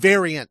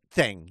variant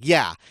thing,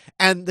 yeah.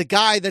 And the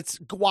guy that's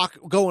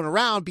going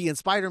around being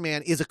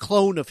Spider-Man is a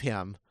clone of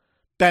him,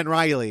 Ben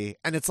Reilly,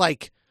 and it's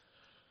like.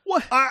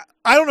 What? I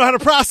don't know how to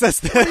process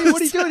this.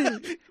 What are you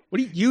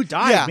doing? You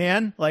died,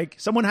 man. Like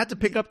someone had to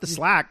pick up the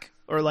slack,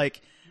 or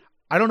like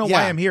I don't know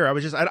why I'm here. I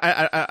was just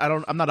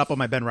I'm not up on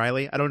my Ben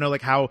Reilly. I don't know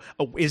like how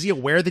is he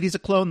aware that he's a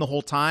clone the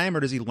whole time, or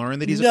does he learn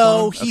that he's a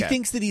clone? No, he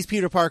thinks that he's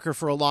Peter Parker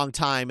for a long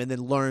time, and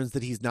then learns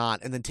that he's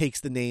not, and then takes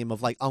the name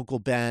of like Uncle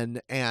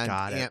Ben and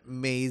Aunt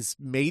May's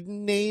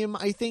maiden name,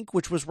 I think,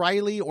 which was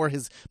Riley, or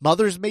his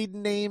mother's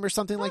maiden name, or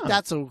something like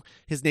that. So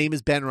his name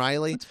is Ben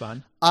Reilly. That's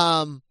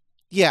fun.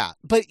 Yeah,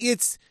 but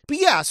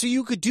so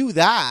you could do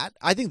that.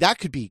 I think that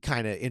could be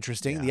kind of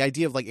interesting. Yeah. The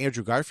idea of like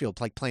Andrew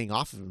Garfield like playing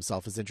off of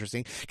himself is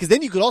interesting, because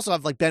then you could also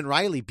have like Ben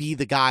Reilly be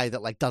the guy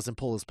that like doesn't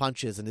pull his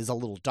punches and is a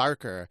little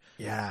darker.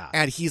 Yeah,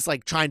 and he's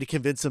like trying to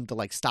convince him to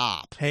like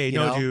stop. Hey,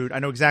 dude, I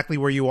know exactly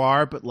where you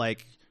are, but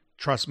like,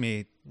 trust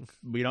me,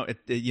 we don't.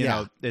 You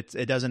know,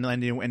 it doesn't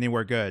end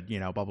anywhere good.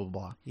 You know, blah blah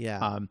blah.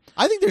 Yeah,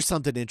 I think there's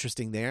something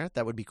interesting there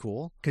that would be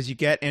cool, because you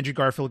get Andrew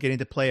Garfield getting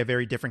to play a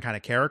very different kind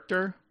of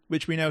character,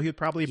 which we know he'd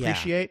probably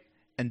appreciate.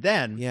 And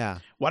then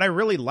what I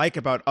really like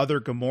about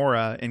other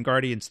Gamora in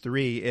Guardians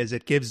 3 is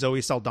it gives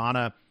Zoe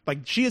Saldana, like,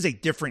 she is a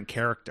different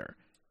character.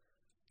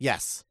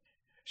 Yes.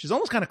 She's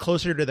almost kind of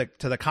closer to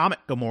the comic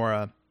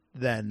Gamora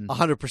than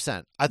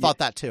 100%. I thought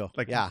that too.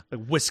 Like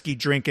whiskey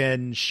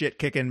drinking, shit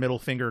kicking, middle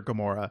finger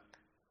Gamora.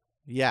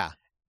 Yeah,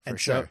 for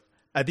sure.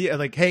 So,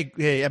 like,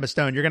 hey, Emma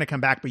Stone, you're going to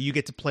come back, but you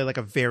get to play like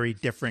a very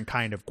different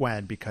kind of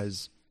Gwen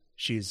because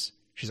she's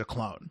a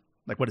clone.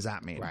 Like, what does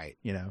that mean? Right.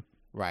 You know?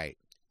 Right.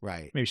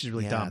 Maybe she's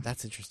really dumb.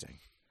 That's interesting.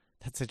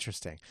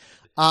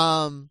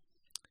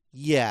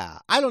 Yeah.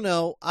 I don't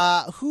know.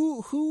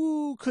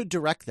 Who could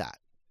direct that?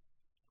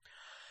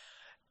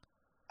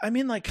 I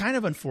mean, like, kind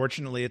of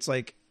unfortunately, it's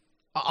like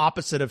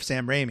opposite of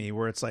Sam Raimi,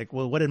 where it's like,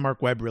 well, what did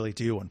Mark Webb really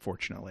do?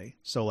 Unfortunately,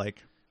 so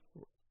like,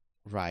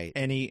 right.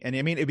 And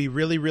I mean, it'd be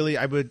really, really.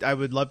 I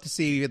would love to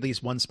see at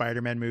least one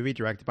Spider-Man movie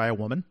directed by a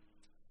woman.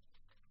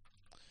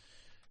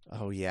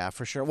 Oh, yeah,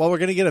 for sure. Well, we're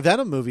going to get a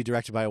Venom movie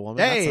directed by a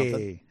woman.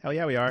 Hey, hell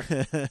yeah, we are.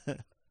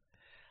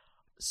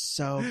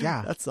 So,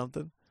 yeah. That's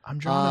something. I'm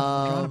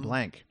drawing a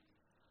blank.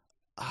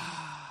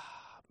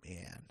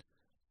 Man.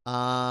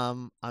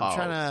 I'm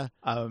trying to.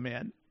 Oh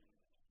man,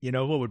 you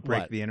know what would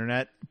break the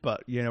internet?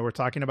 But we're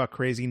talking about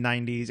crazy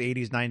 90s,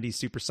 80s, 90s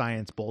super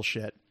science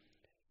bullshit.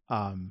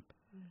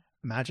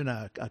 Imagine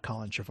a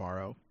Colin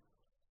Trevorrow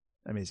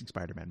Amazing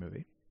Spider-Man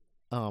movie.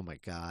 Oh my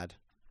god.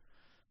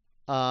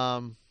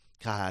 God,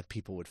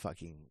 people would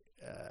fucking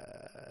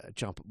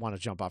want to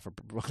jump off a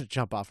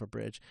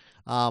bridge.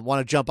 Want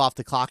to jump off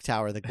the clock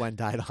tower that Gwen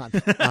died on.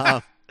 We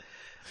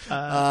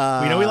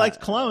know he likes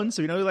clones,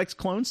 so we know he likes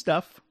clone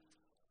stuff.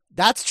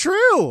 That's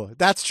true.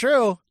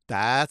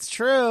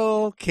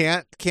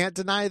 Can't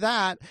deny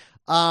that.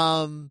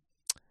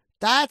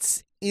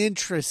 That's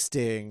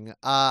interesting.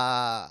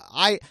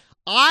 I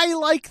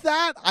like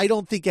that. I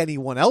don't think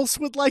anyone else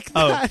would like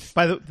that. Oh,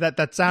 by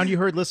that sound you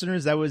heard,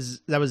 listeners, that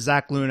was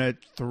Zach Luna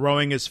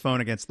throwing his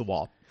phone against the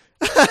wall.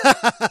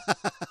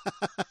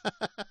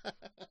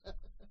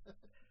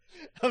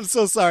 I'm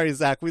so sorry,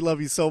 Zach. We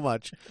love you so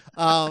much.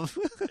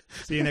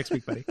 See you next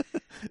week, buddy.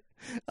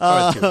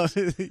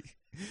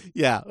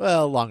 Yeah,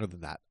 well, longer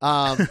than that.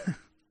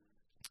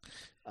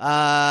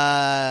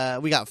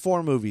 We got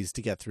 4 movies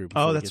to get through.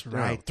 That's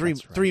right.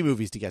 Three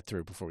movies to get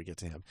through before we get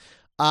to him.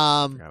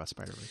 Forgot about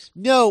Spider-Verse.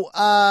 No.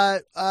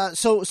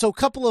 So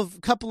couple of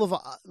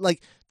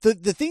like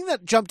the thing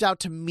that jumped out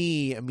to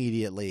me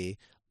immediately,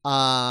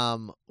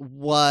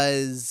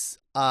 was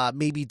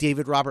maybe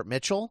David Robert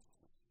Mitchell.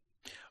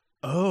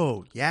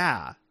 Oh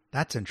yeah,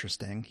 that's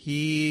interesting.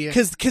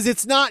 Because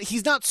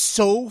he's not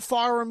so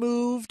far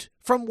removed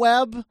from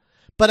Webb,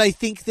 but I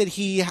think that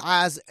he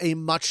has a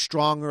much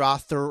stronger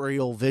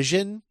authorial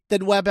vision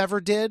than Webb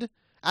ever did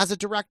as a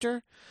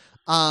director.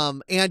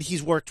 And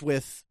he's worked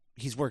with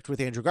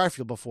Andrew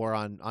Garfield before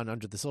on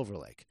Under the Silver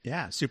Lake.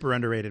 Yeah, super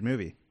underrated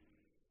movie.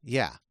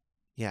 Yeah.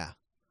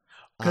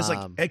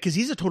 Because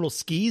he's a total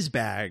skis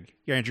bag,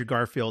 Andrew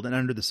Garfield, and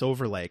Under the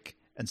Silver Lake.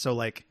 And so,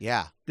 did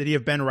he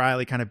have Ben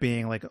Reilly kind of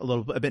being like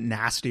a bit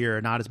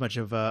nastier, not as much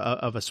of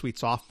a sweet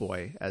soft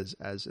boy as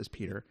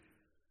Peter?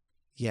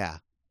 Yeah.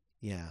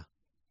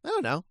 I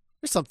don't know.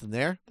 There's something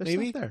there.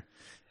 Maybe there.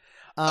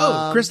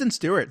 Kristen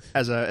Stewart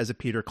as a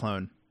Peter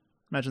clone.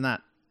 Imagine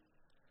that.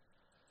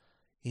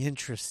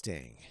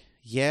 Interesting.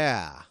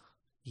 Yeah.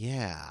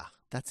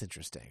 That's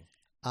interesting.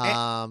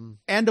 And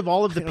of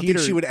all of the I don't Peter,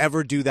 think she would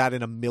ever do that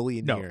in a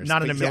million years.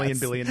 Not in a million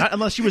billion. Not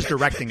unless she was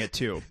directing it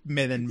too.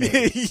 Then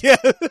maybe.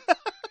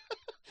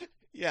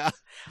 Yeah.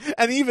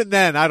 And even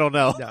then, I don't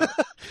know. No.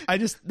 I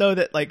just know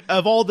that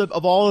of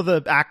all of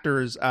the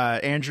actors,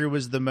 Andrew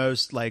was the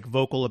most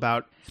vocal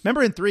about.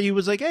 Remember in 3, he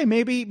was like, "Hey,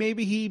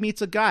 maybe he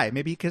meets a guy.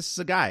 Maybe he kisses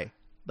a guy.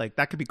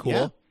 That could be cool."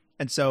 Yeah.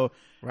 And so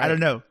I don't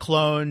know,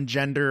 clone,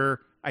 gender,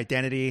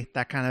 identity,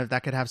 that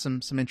could have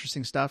some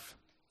interesting stuff.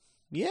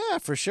 Yeah,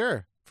 for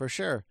sure.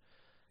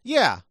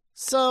 Yeah.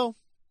 So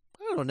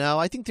I don't know.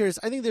 I think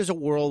there's a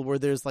world where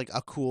there's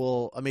a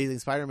cool Amazing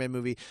Spider-Man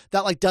movie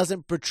that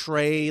doesn't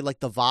betray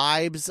the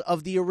vibes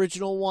of the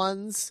original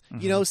ones,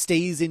 mm-hmm.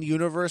 Stays in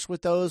universe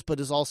with those, but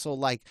is also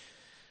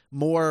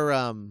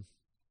more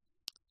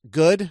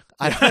good.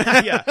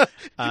 Yeah.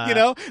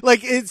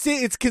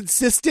 It's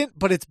consistent,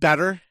 but it's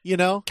better,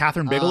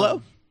 Catherine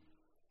Bigelow.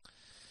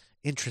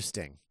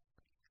 Interesting.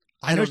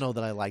 I don't know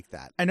that I like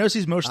that. I know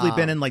she's mostly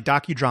been in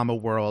docudrama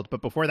world,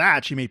 but before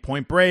that she made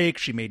Point Break,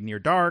 she made Near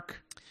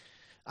Dark.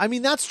 I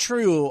mean, that's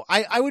true.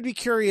 I would be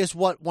curious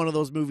what one of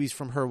those movies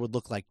from her would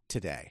look like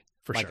today.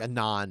 For sure. A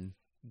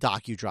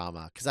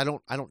non-docudrama, because I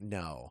don't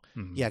know.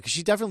 Mm-hmm. Yeah, because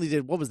she definitely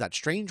did, what was that,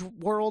 Strange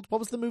World? What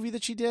was the movie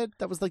that she did?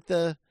 That was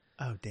the...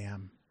 Oh,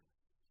 damn.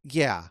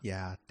 Yeah.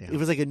 Yeah, damn. It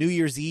was a New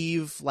Year's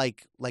Eve,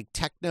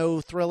 techno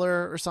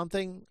thriller or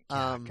something.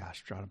 Yeah,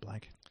 gosh, drawing a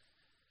blank.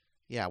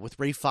 Yeah, with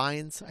Ralph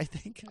Fiennes, I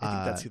think. I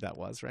think that's who that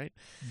was, right?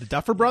 The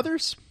Duffer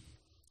Brothers?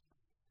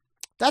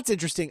 That's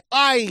interesting.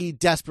 I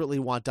desperately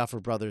want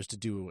Duffer Brothers to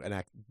do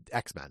an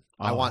X-Men.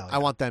 I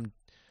want them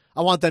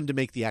to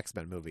make the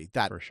X-Men movie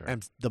that for sure.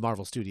 The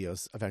Marvel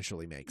Studios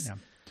eventually makes. Yeah.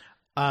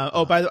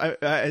 By the way,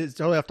 it's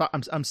totally off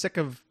topic. I'm sick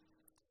of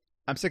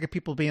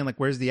people being like,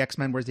 "Where's the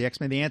X-Men? Where's the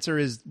X-Men?" The answer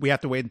is we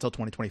have to wait until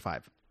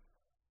 2025.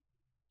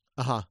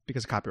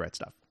 Because of copyright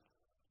stuff.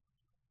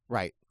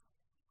 Right.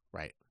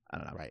 I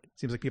don't know. Right.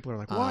 Seems like people are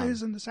like, "Why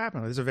isn't this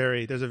happening?" There's a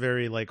very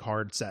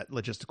hard set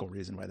logistical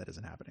reason why that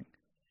isn't happening.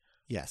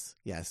 Yes.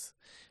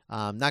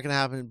 Not going to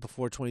happen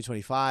before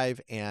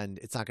 2025, and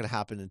it's not going to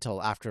happen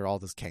until after all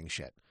this Kang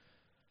shit.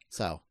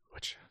 So,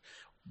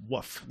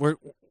 woof. We're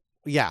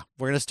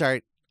going to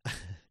start.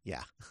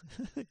 Yeah.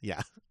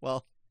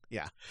 Well,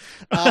 yeah.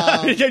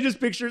 I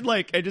just pictured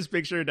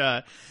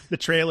the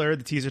trailer,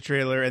 the teaser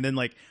trailer, and then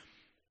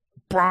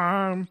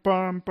bum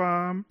bum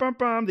bum bum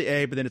bum the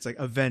A, but then it's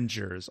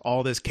Avengers,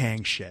 all this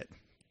Kang shit.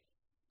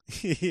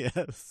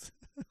 Yes.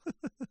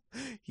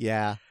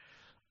 Yeah.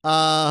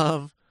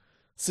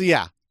 So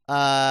yeah,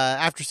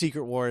 after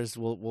Secret Wars,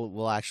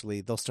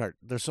 they'll start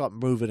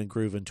moving and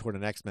grooving toward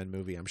an X-Men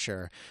movie, I'm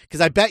sure.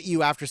 Because I bet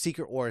you after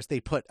Secret Wars, they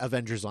put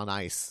Avengers on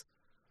ice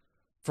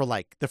for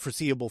the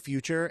foreseeable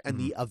future, and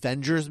the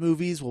Avengers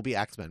movies will be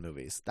X-Men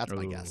movies. That's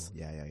my guess.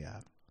 Yeah.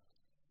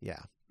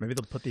 Maybe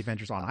they'll put the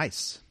Avengers on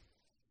ice.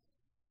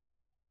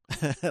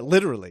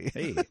 Literally.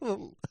 Hey.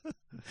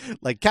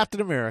 Like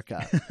Captain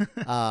America.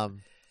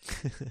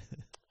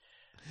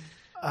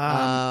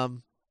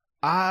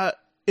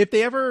 If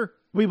they ever,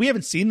 we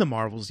haven't seen the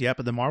Marvels yet,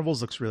 but the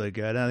Marvels looks really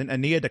good. A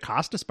Nia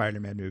DaCosta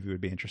Spider-Man movie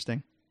would be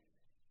interesting.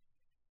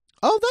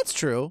 Oh, that's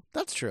true.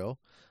 That's true.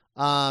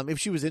 If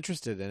she was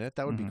interested in it,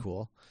 that would be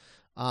cool.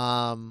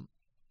 And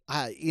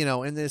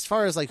as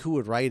far as like who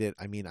would write it,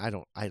 I mean, I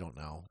don't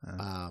know.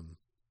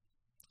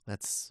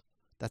 That's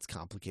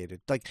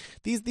complicated. Like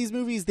these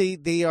movies,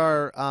 they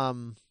are,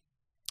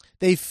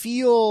 they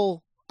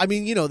feel, I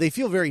mean, they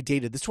feel very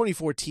dated. This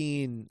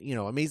 2014,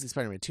 Amazing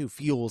Spider-Man 2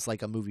 feels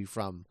like a movie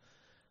from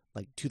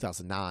like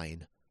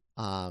 2009.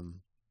 I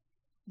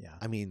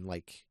mean,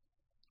 like,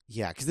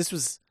 yeah, because this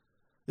was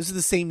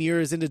the same year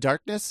as Into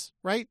Darkness,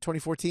 right?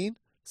 2014.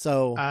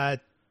 So I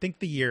think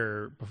the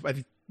year before, I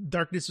think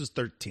Darkness was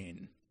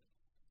 13.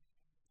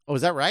 Oh,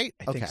 is that right?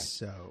 I think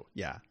so.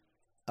 Yeah.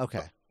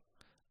 Okay.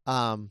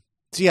 So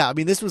yeah, I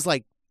mean, this was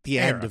like the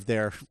end of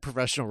their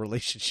professional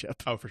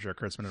relationship. Oh, for sure,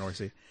 Kurtzman and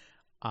Orci.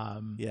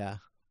 Yeah.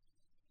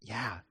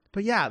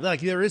 But yeah, like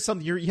there is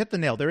something, you hit the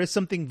nail. There is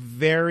something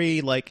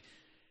very like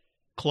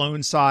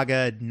Clone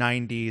Saga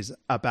 90s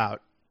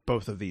about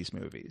both of these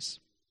movies.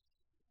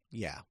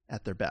 Yeah.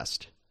 At their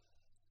best.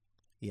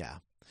 Yeah.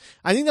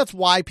 I think that's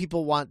why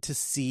people want to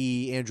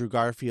see Andrew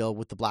Garfield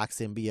with the Black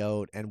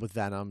Symbiote and with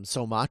Venom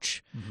so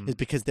much, is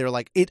because they're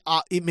like, it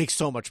makes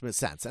so much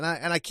sense. And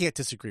I can't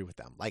disagree with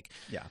them. Like,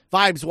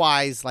 vibes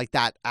wise, like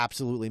that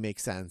absolutely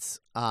makes sense.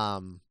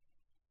 I'm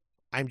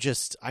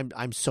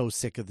so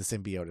sick of the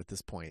symbiote at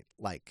this point.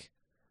 Like,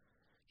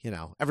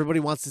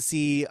 everybody wants to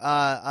see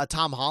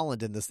Tom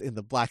Holland in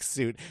the black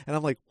suit, and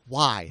I'm like,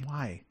 why?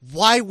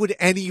 Why would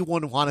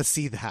anyone want to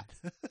see that?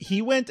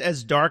 He went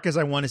as dark as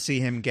I want to see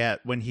him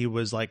get when he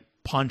was like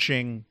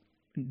punching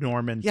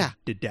Norman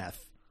to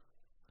death.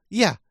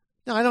 Yeah.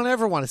 No, I don't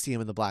ever want to see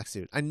him in the black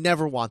suit. I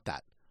never want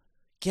that.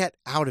 Get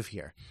out of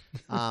here.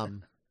 I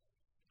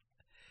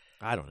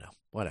don't know.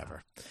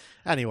 Whatever.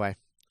 Anyway.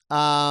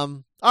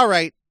 All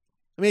right.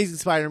 Amazing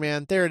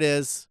Spider-Man. There it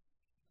is.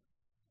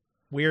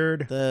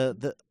 Weird.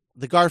 The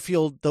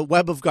Garfield, the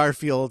web of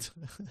Garfield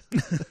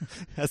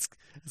has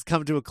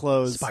come to a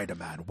close.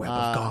 Spider-Man, web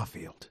of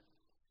Garfield.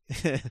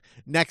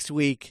 Next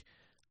week,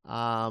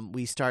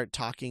 we start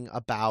talking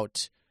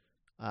about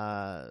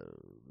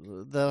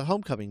the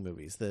Homecoming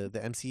movies, the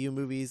MCU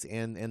movies,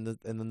 and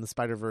then the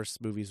Spider-Verse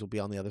movies will be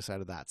on the other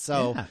side of that.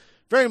 So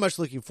very much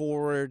looking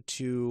forward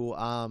to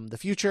the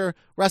future,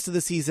 rest of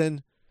the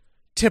season,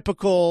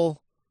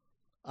 typical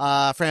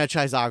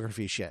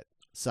franchiseography shit.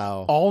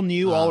 So all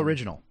new, all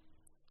original.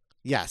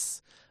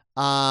 Yes.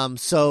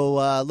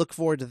 So look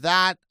forward to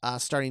that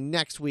starting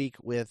next week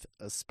with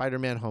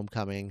Spider-Man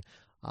Homecoming.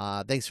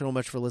 Thanks so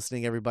much for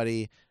listening,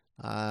 everybody.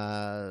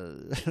 I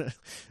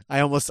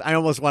almost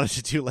wanted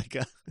to do like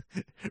a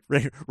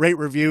rate,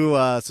 review,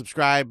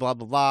 subscribe, blah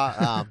blah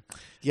blah.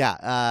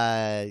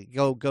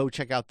 Go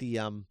check out the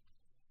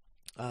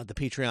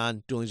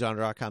Patreon,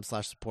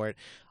 duelinggenre.com/support.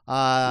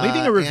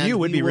 Leaving a review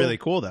would be really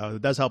cool, though.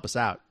 It does help us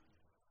out.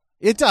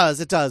 It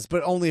does,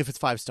 but only if it's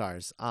 5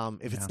 stars.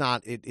 If it's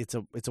not, it's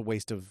a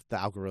waste of the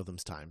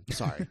algorithm's time.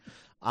 Sorry.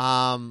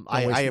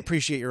 I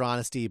appreciate your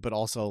honesty, but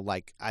also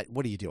like,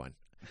 what are you doing?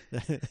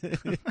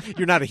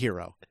 You're not a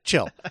hero.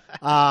 Chill.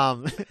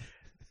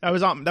 That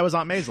was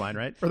Aunt May's line,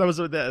 right? Or that's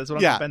what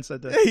Uncle Ben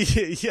said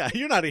to... Yeah,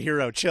 you're not a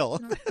hero.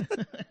 Chill.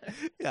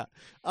 Yeah.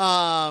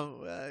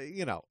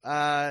 No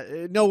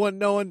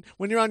one,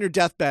 when you're on your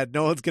deathbed,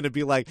 no one's going to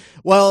be like,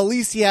 well, at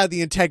least he had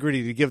the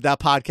integrity to give that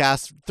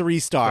podcast 3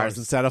 stars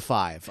instead of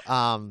 5.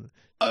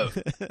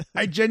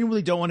 I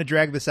genuinely don't want to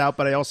drag this out,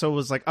 but I also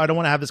was like, I don't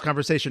want to have this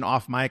conversation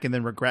off mic and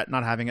then regret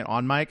not having it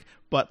on mic.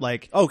 But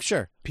like, oh,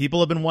 sure.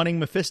 People have been wanting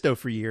Mephisto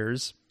for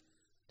years.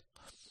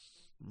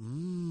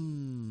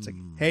 It's like,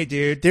 hey,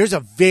 dude, there's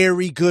a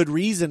very good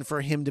reason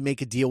for him to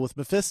make a deal with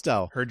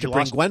Mephisto to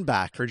bring Gwen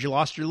back. Heard you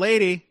lost your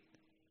lady.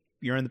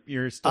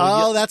 You're still.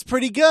 Oh, that's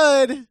pretty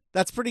good.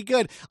 That's pretty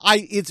good.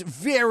 It's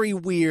very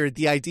weird,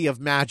 the idea of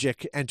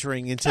magic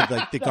entering into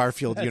the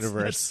Garfield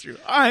universe. That's true.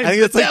 I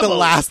think it's like the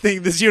last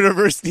thing this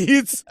universe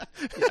needs.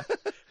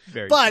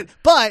 But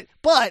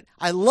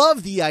I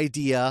love the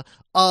idea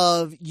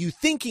of you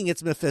thinking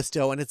it's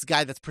Mephisto and it's a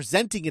guy that's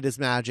presenting it as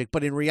magic,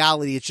 but in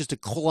reality, it's just a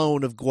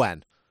clone of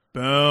Gwen.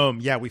 Boom.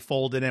 Yeah, we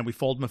fold it in. We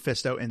fold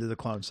Mephisto into the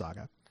Clone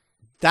Saga.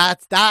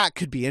 That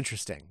could be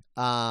interesting.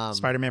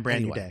 Spider-Man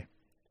Brand New Day.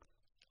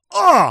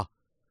 Oh!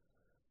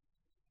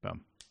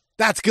 Boom.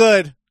 That's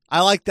good.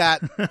 I like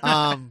that.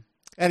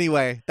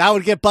 Anyway, that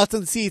would get butts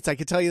and seats. I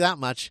can tell you that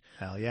much.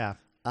 Hell yeah.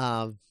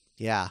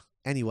 Yeah.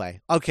 Anyway.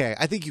 Okay.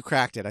 I think you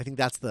cracked it. I think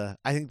that's the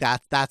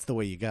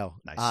way you go.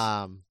 Nice.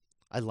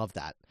 I love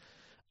that.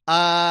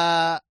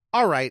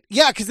 All right.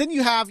 Yeah. Cause then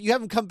you have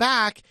him come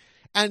back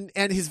and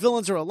his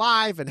villains are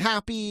alive and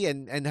happy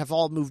and have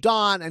all moved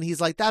on. And he's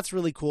like, that's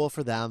really cool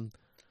for them.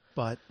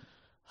 But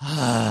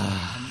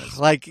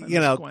Like,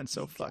 Gwen's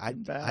so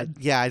fucking bad.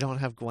 I don't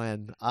have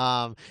Gwen.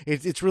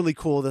 It's really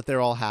cool that they're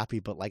all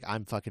happy, but like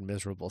I'm fucking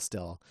miserable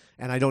still,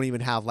 and I don't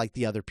even have like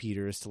the other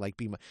Peters to like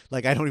be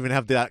I don't even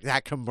have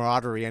that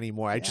camaraderie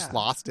anymore. I just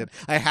lost it.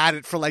 I had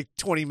it for like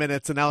 20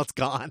 minutes, and now it's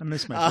gone. I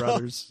miss my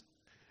brothers.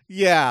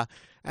 Yeah,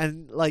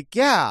 and like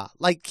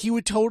he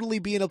would totally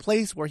be in a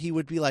place where he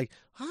would be like,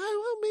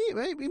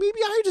 maybe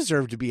I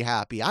deserve to be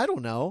happy. I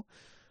don't know.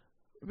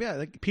 Yeah,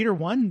 like Peter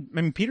 1,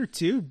 I mean Peter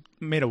 2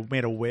 made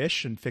a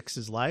wish and fixed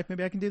his life.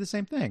 Maybe I can do the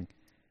same thing.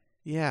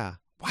 Yeah.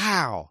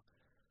 Wow.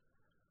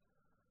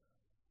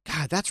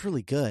 God, that's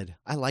really good.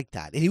 I like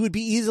that. And he would be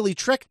easily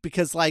tricked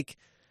because like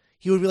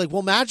he would be like,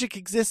 well, magic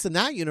exists in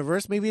that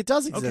universe. Maybe it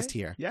does exist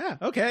here. Yeah.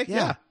 Okay.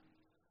 Yeah.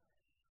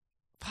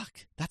 Fuck.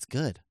 That's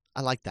good.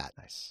 I like that.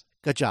 Nice.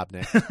 Good job,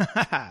 Nick.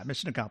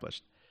 Mission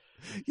accomplished.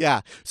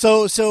 Yeah.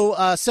 So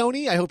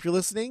Sony, I hope you're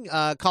listening.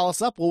 Call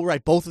us up. We'll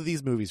write both of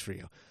these movies for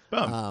you.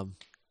 Boom.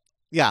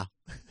 Yeah.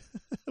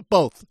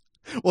 Both.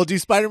 We'll do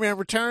Spider-Man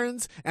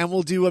Returns and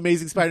we'll do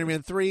Amazing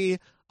Spider-Man 3.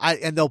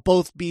 And they'll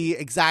both be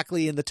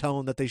exactly in the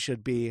tone that they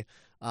should be.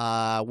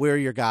 We're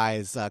your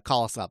guys.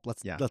 Call us up.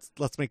 Let's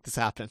make this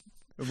happen.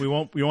 We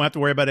won't have to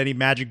worry about any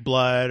magic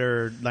blood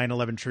or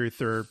 9/11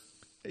 truth or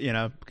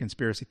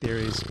conspiracy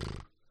theories.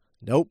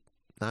 Nope.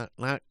 Not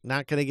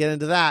gonna get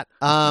into that.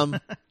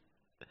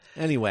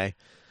 Anyway,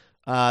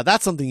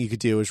 that's something you could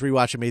do is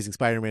rewatch Amazing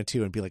Spider-Man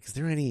 2 and be like, is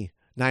there any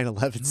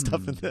 9/11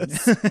 stuff in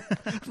this?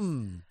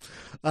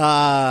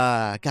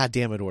 God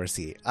damn it,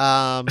 Orsi.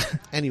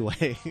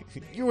 Anyway,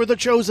 you were the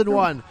chosen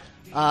one.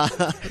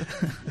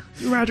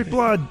 You magic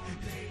blood.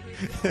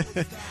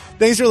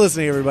 Thanks for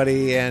listening,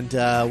 everybody, and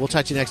we'll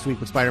talk to you next week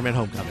with Spider-Man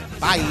Homecoming.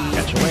 Bye.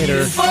 Catch you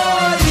later.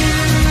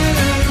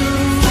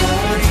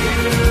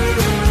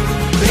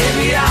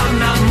 Baby, I'm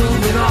not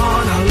moving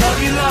on. I'll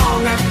love you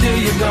long after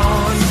you're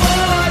gone.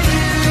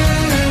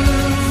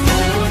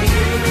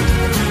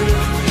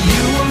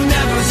 You will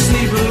never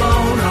sleep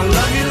alone. I'll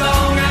love you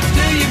long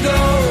after you go.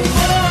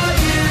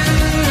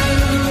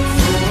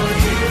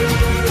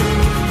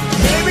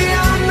 Baby,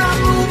 I'm not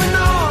moving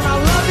on.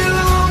 I'll love you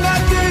long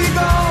after you're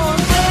gone.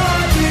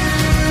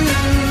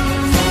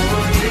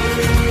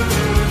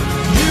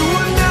 You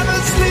will never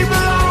sleep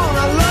alone.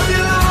 I'll love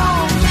you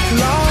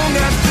long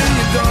after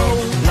you go.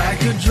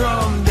 Like a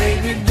drum,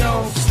 baby,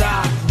 don't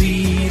stop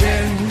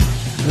beating.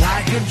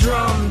 Like a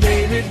drum,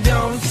 baby,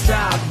 don't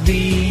stop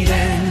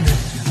beating.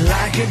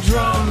 Like a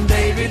drum,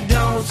 baby,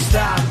 don't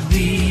stop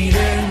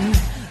beating.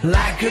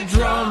 Like a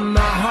drum,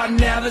 my heart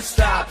never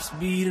stops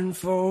beating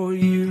for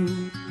you.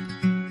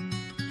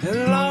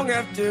 And long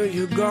after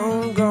you're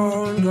gone,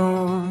 gone,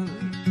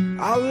 gone,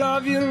 I'll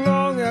love you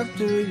long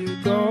after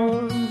you're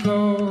gone.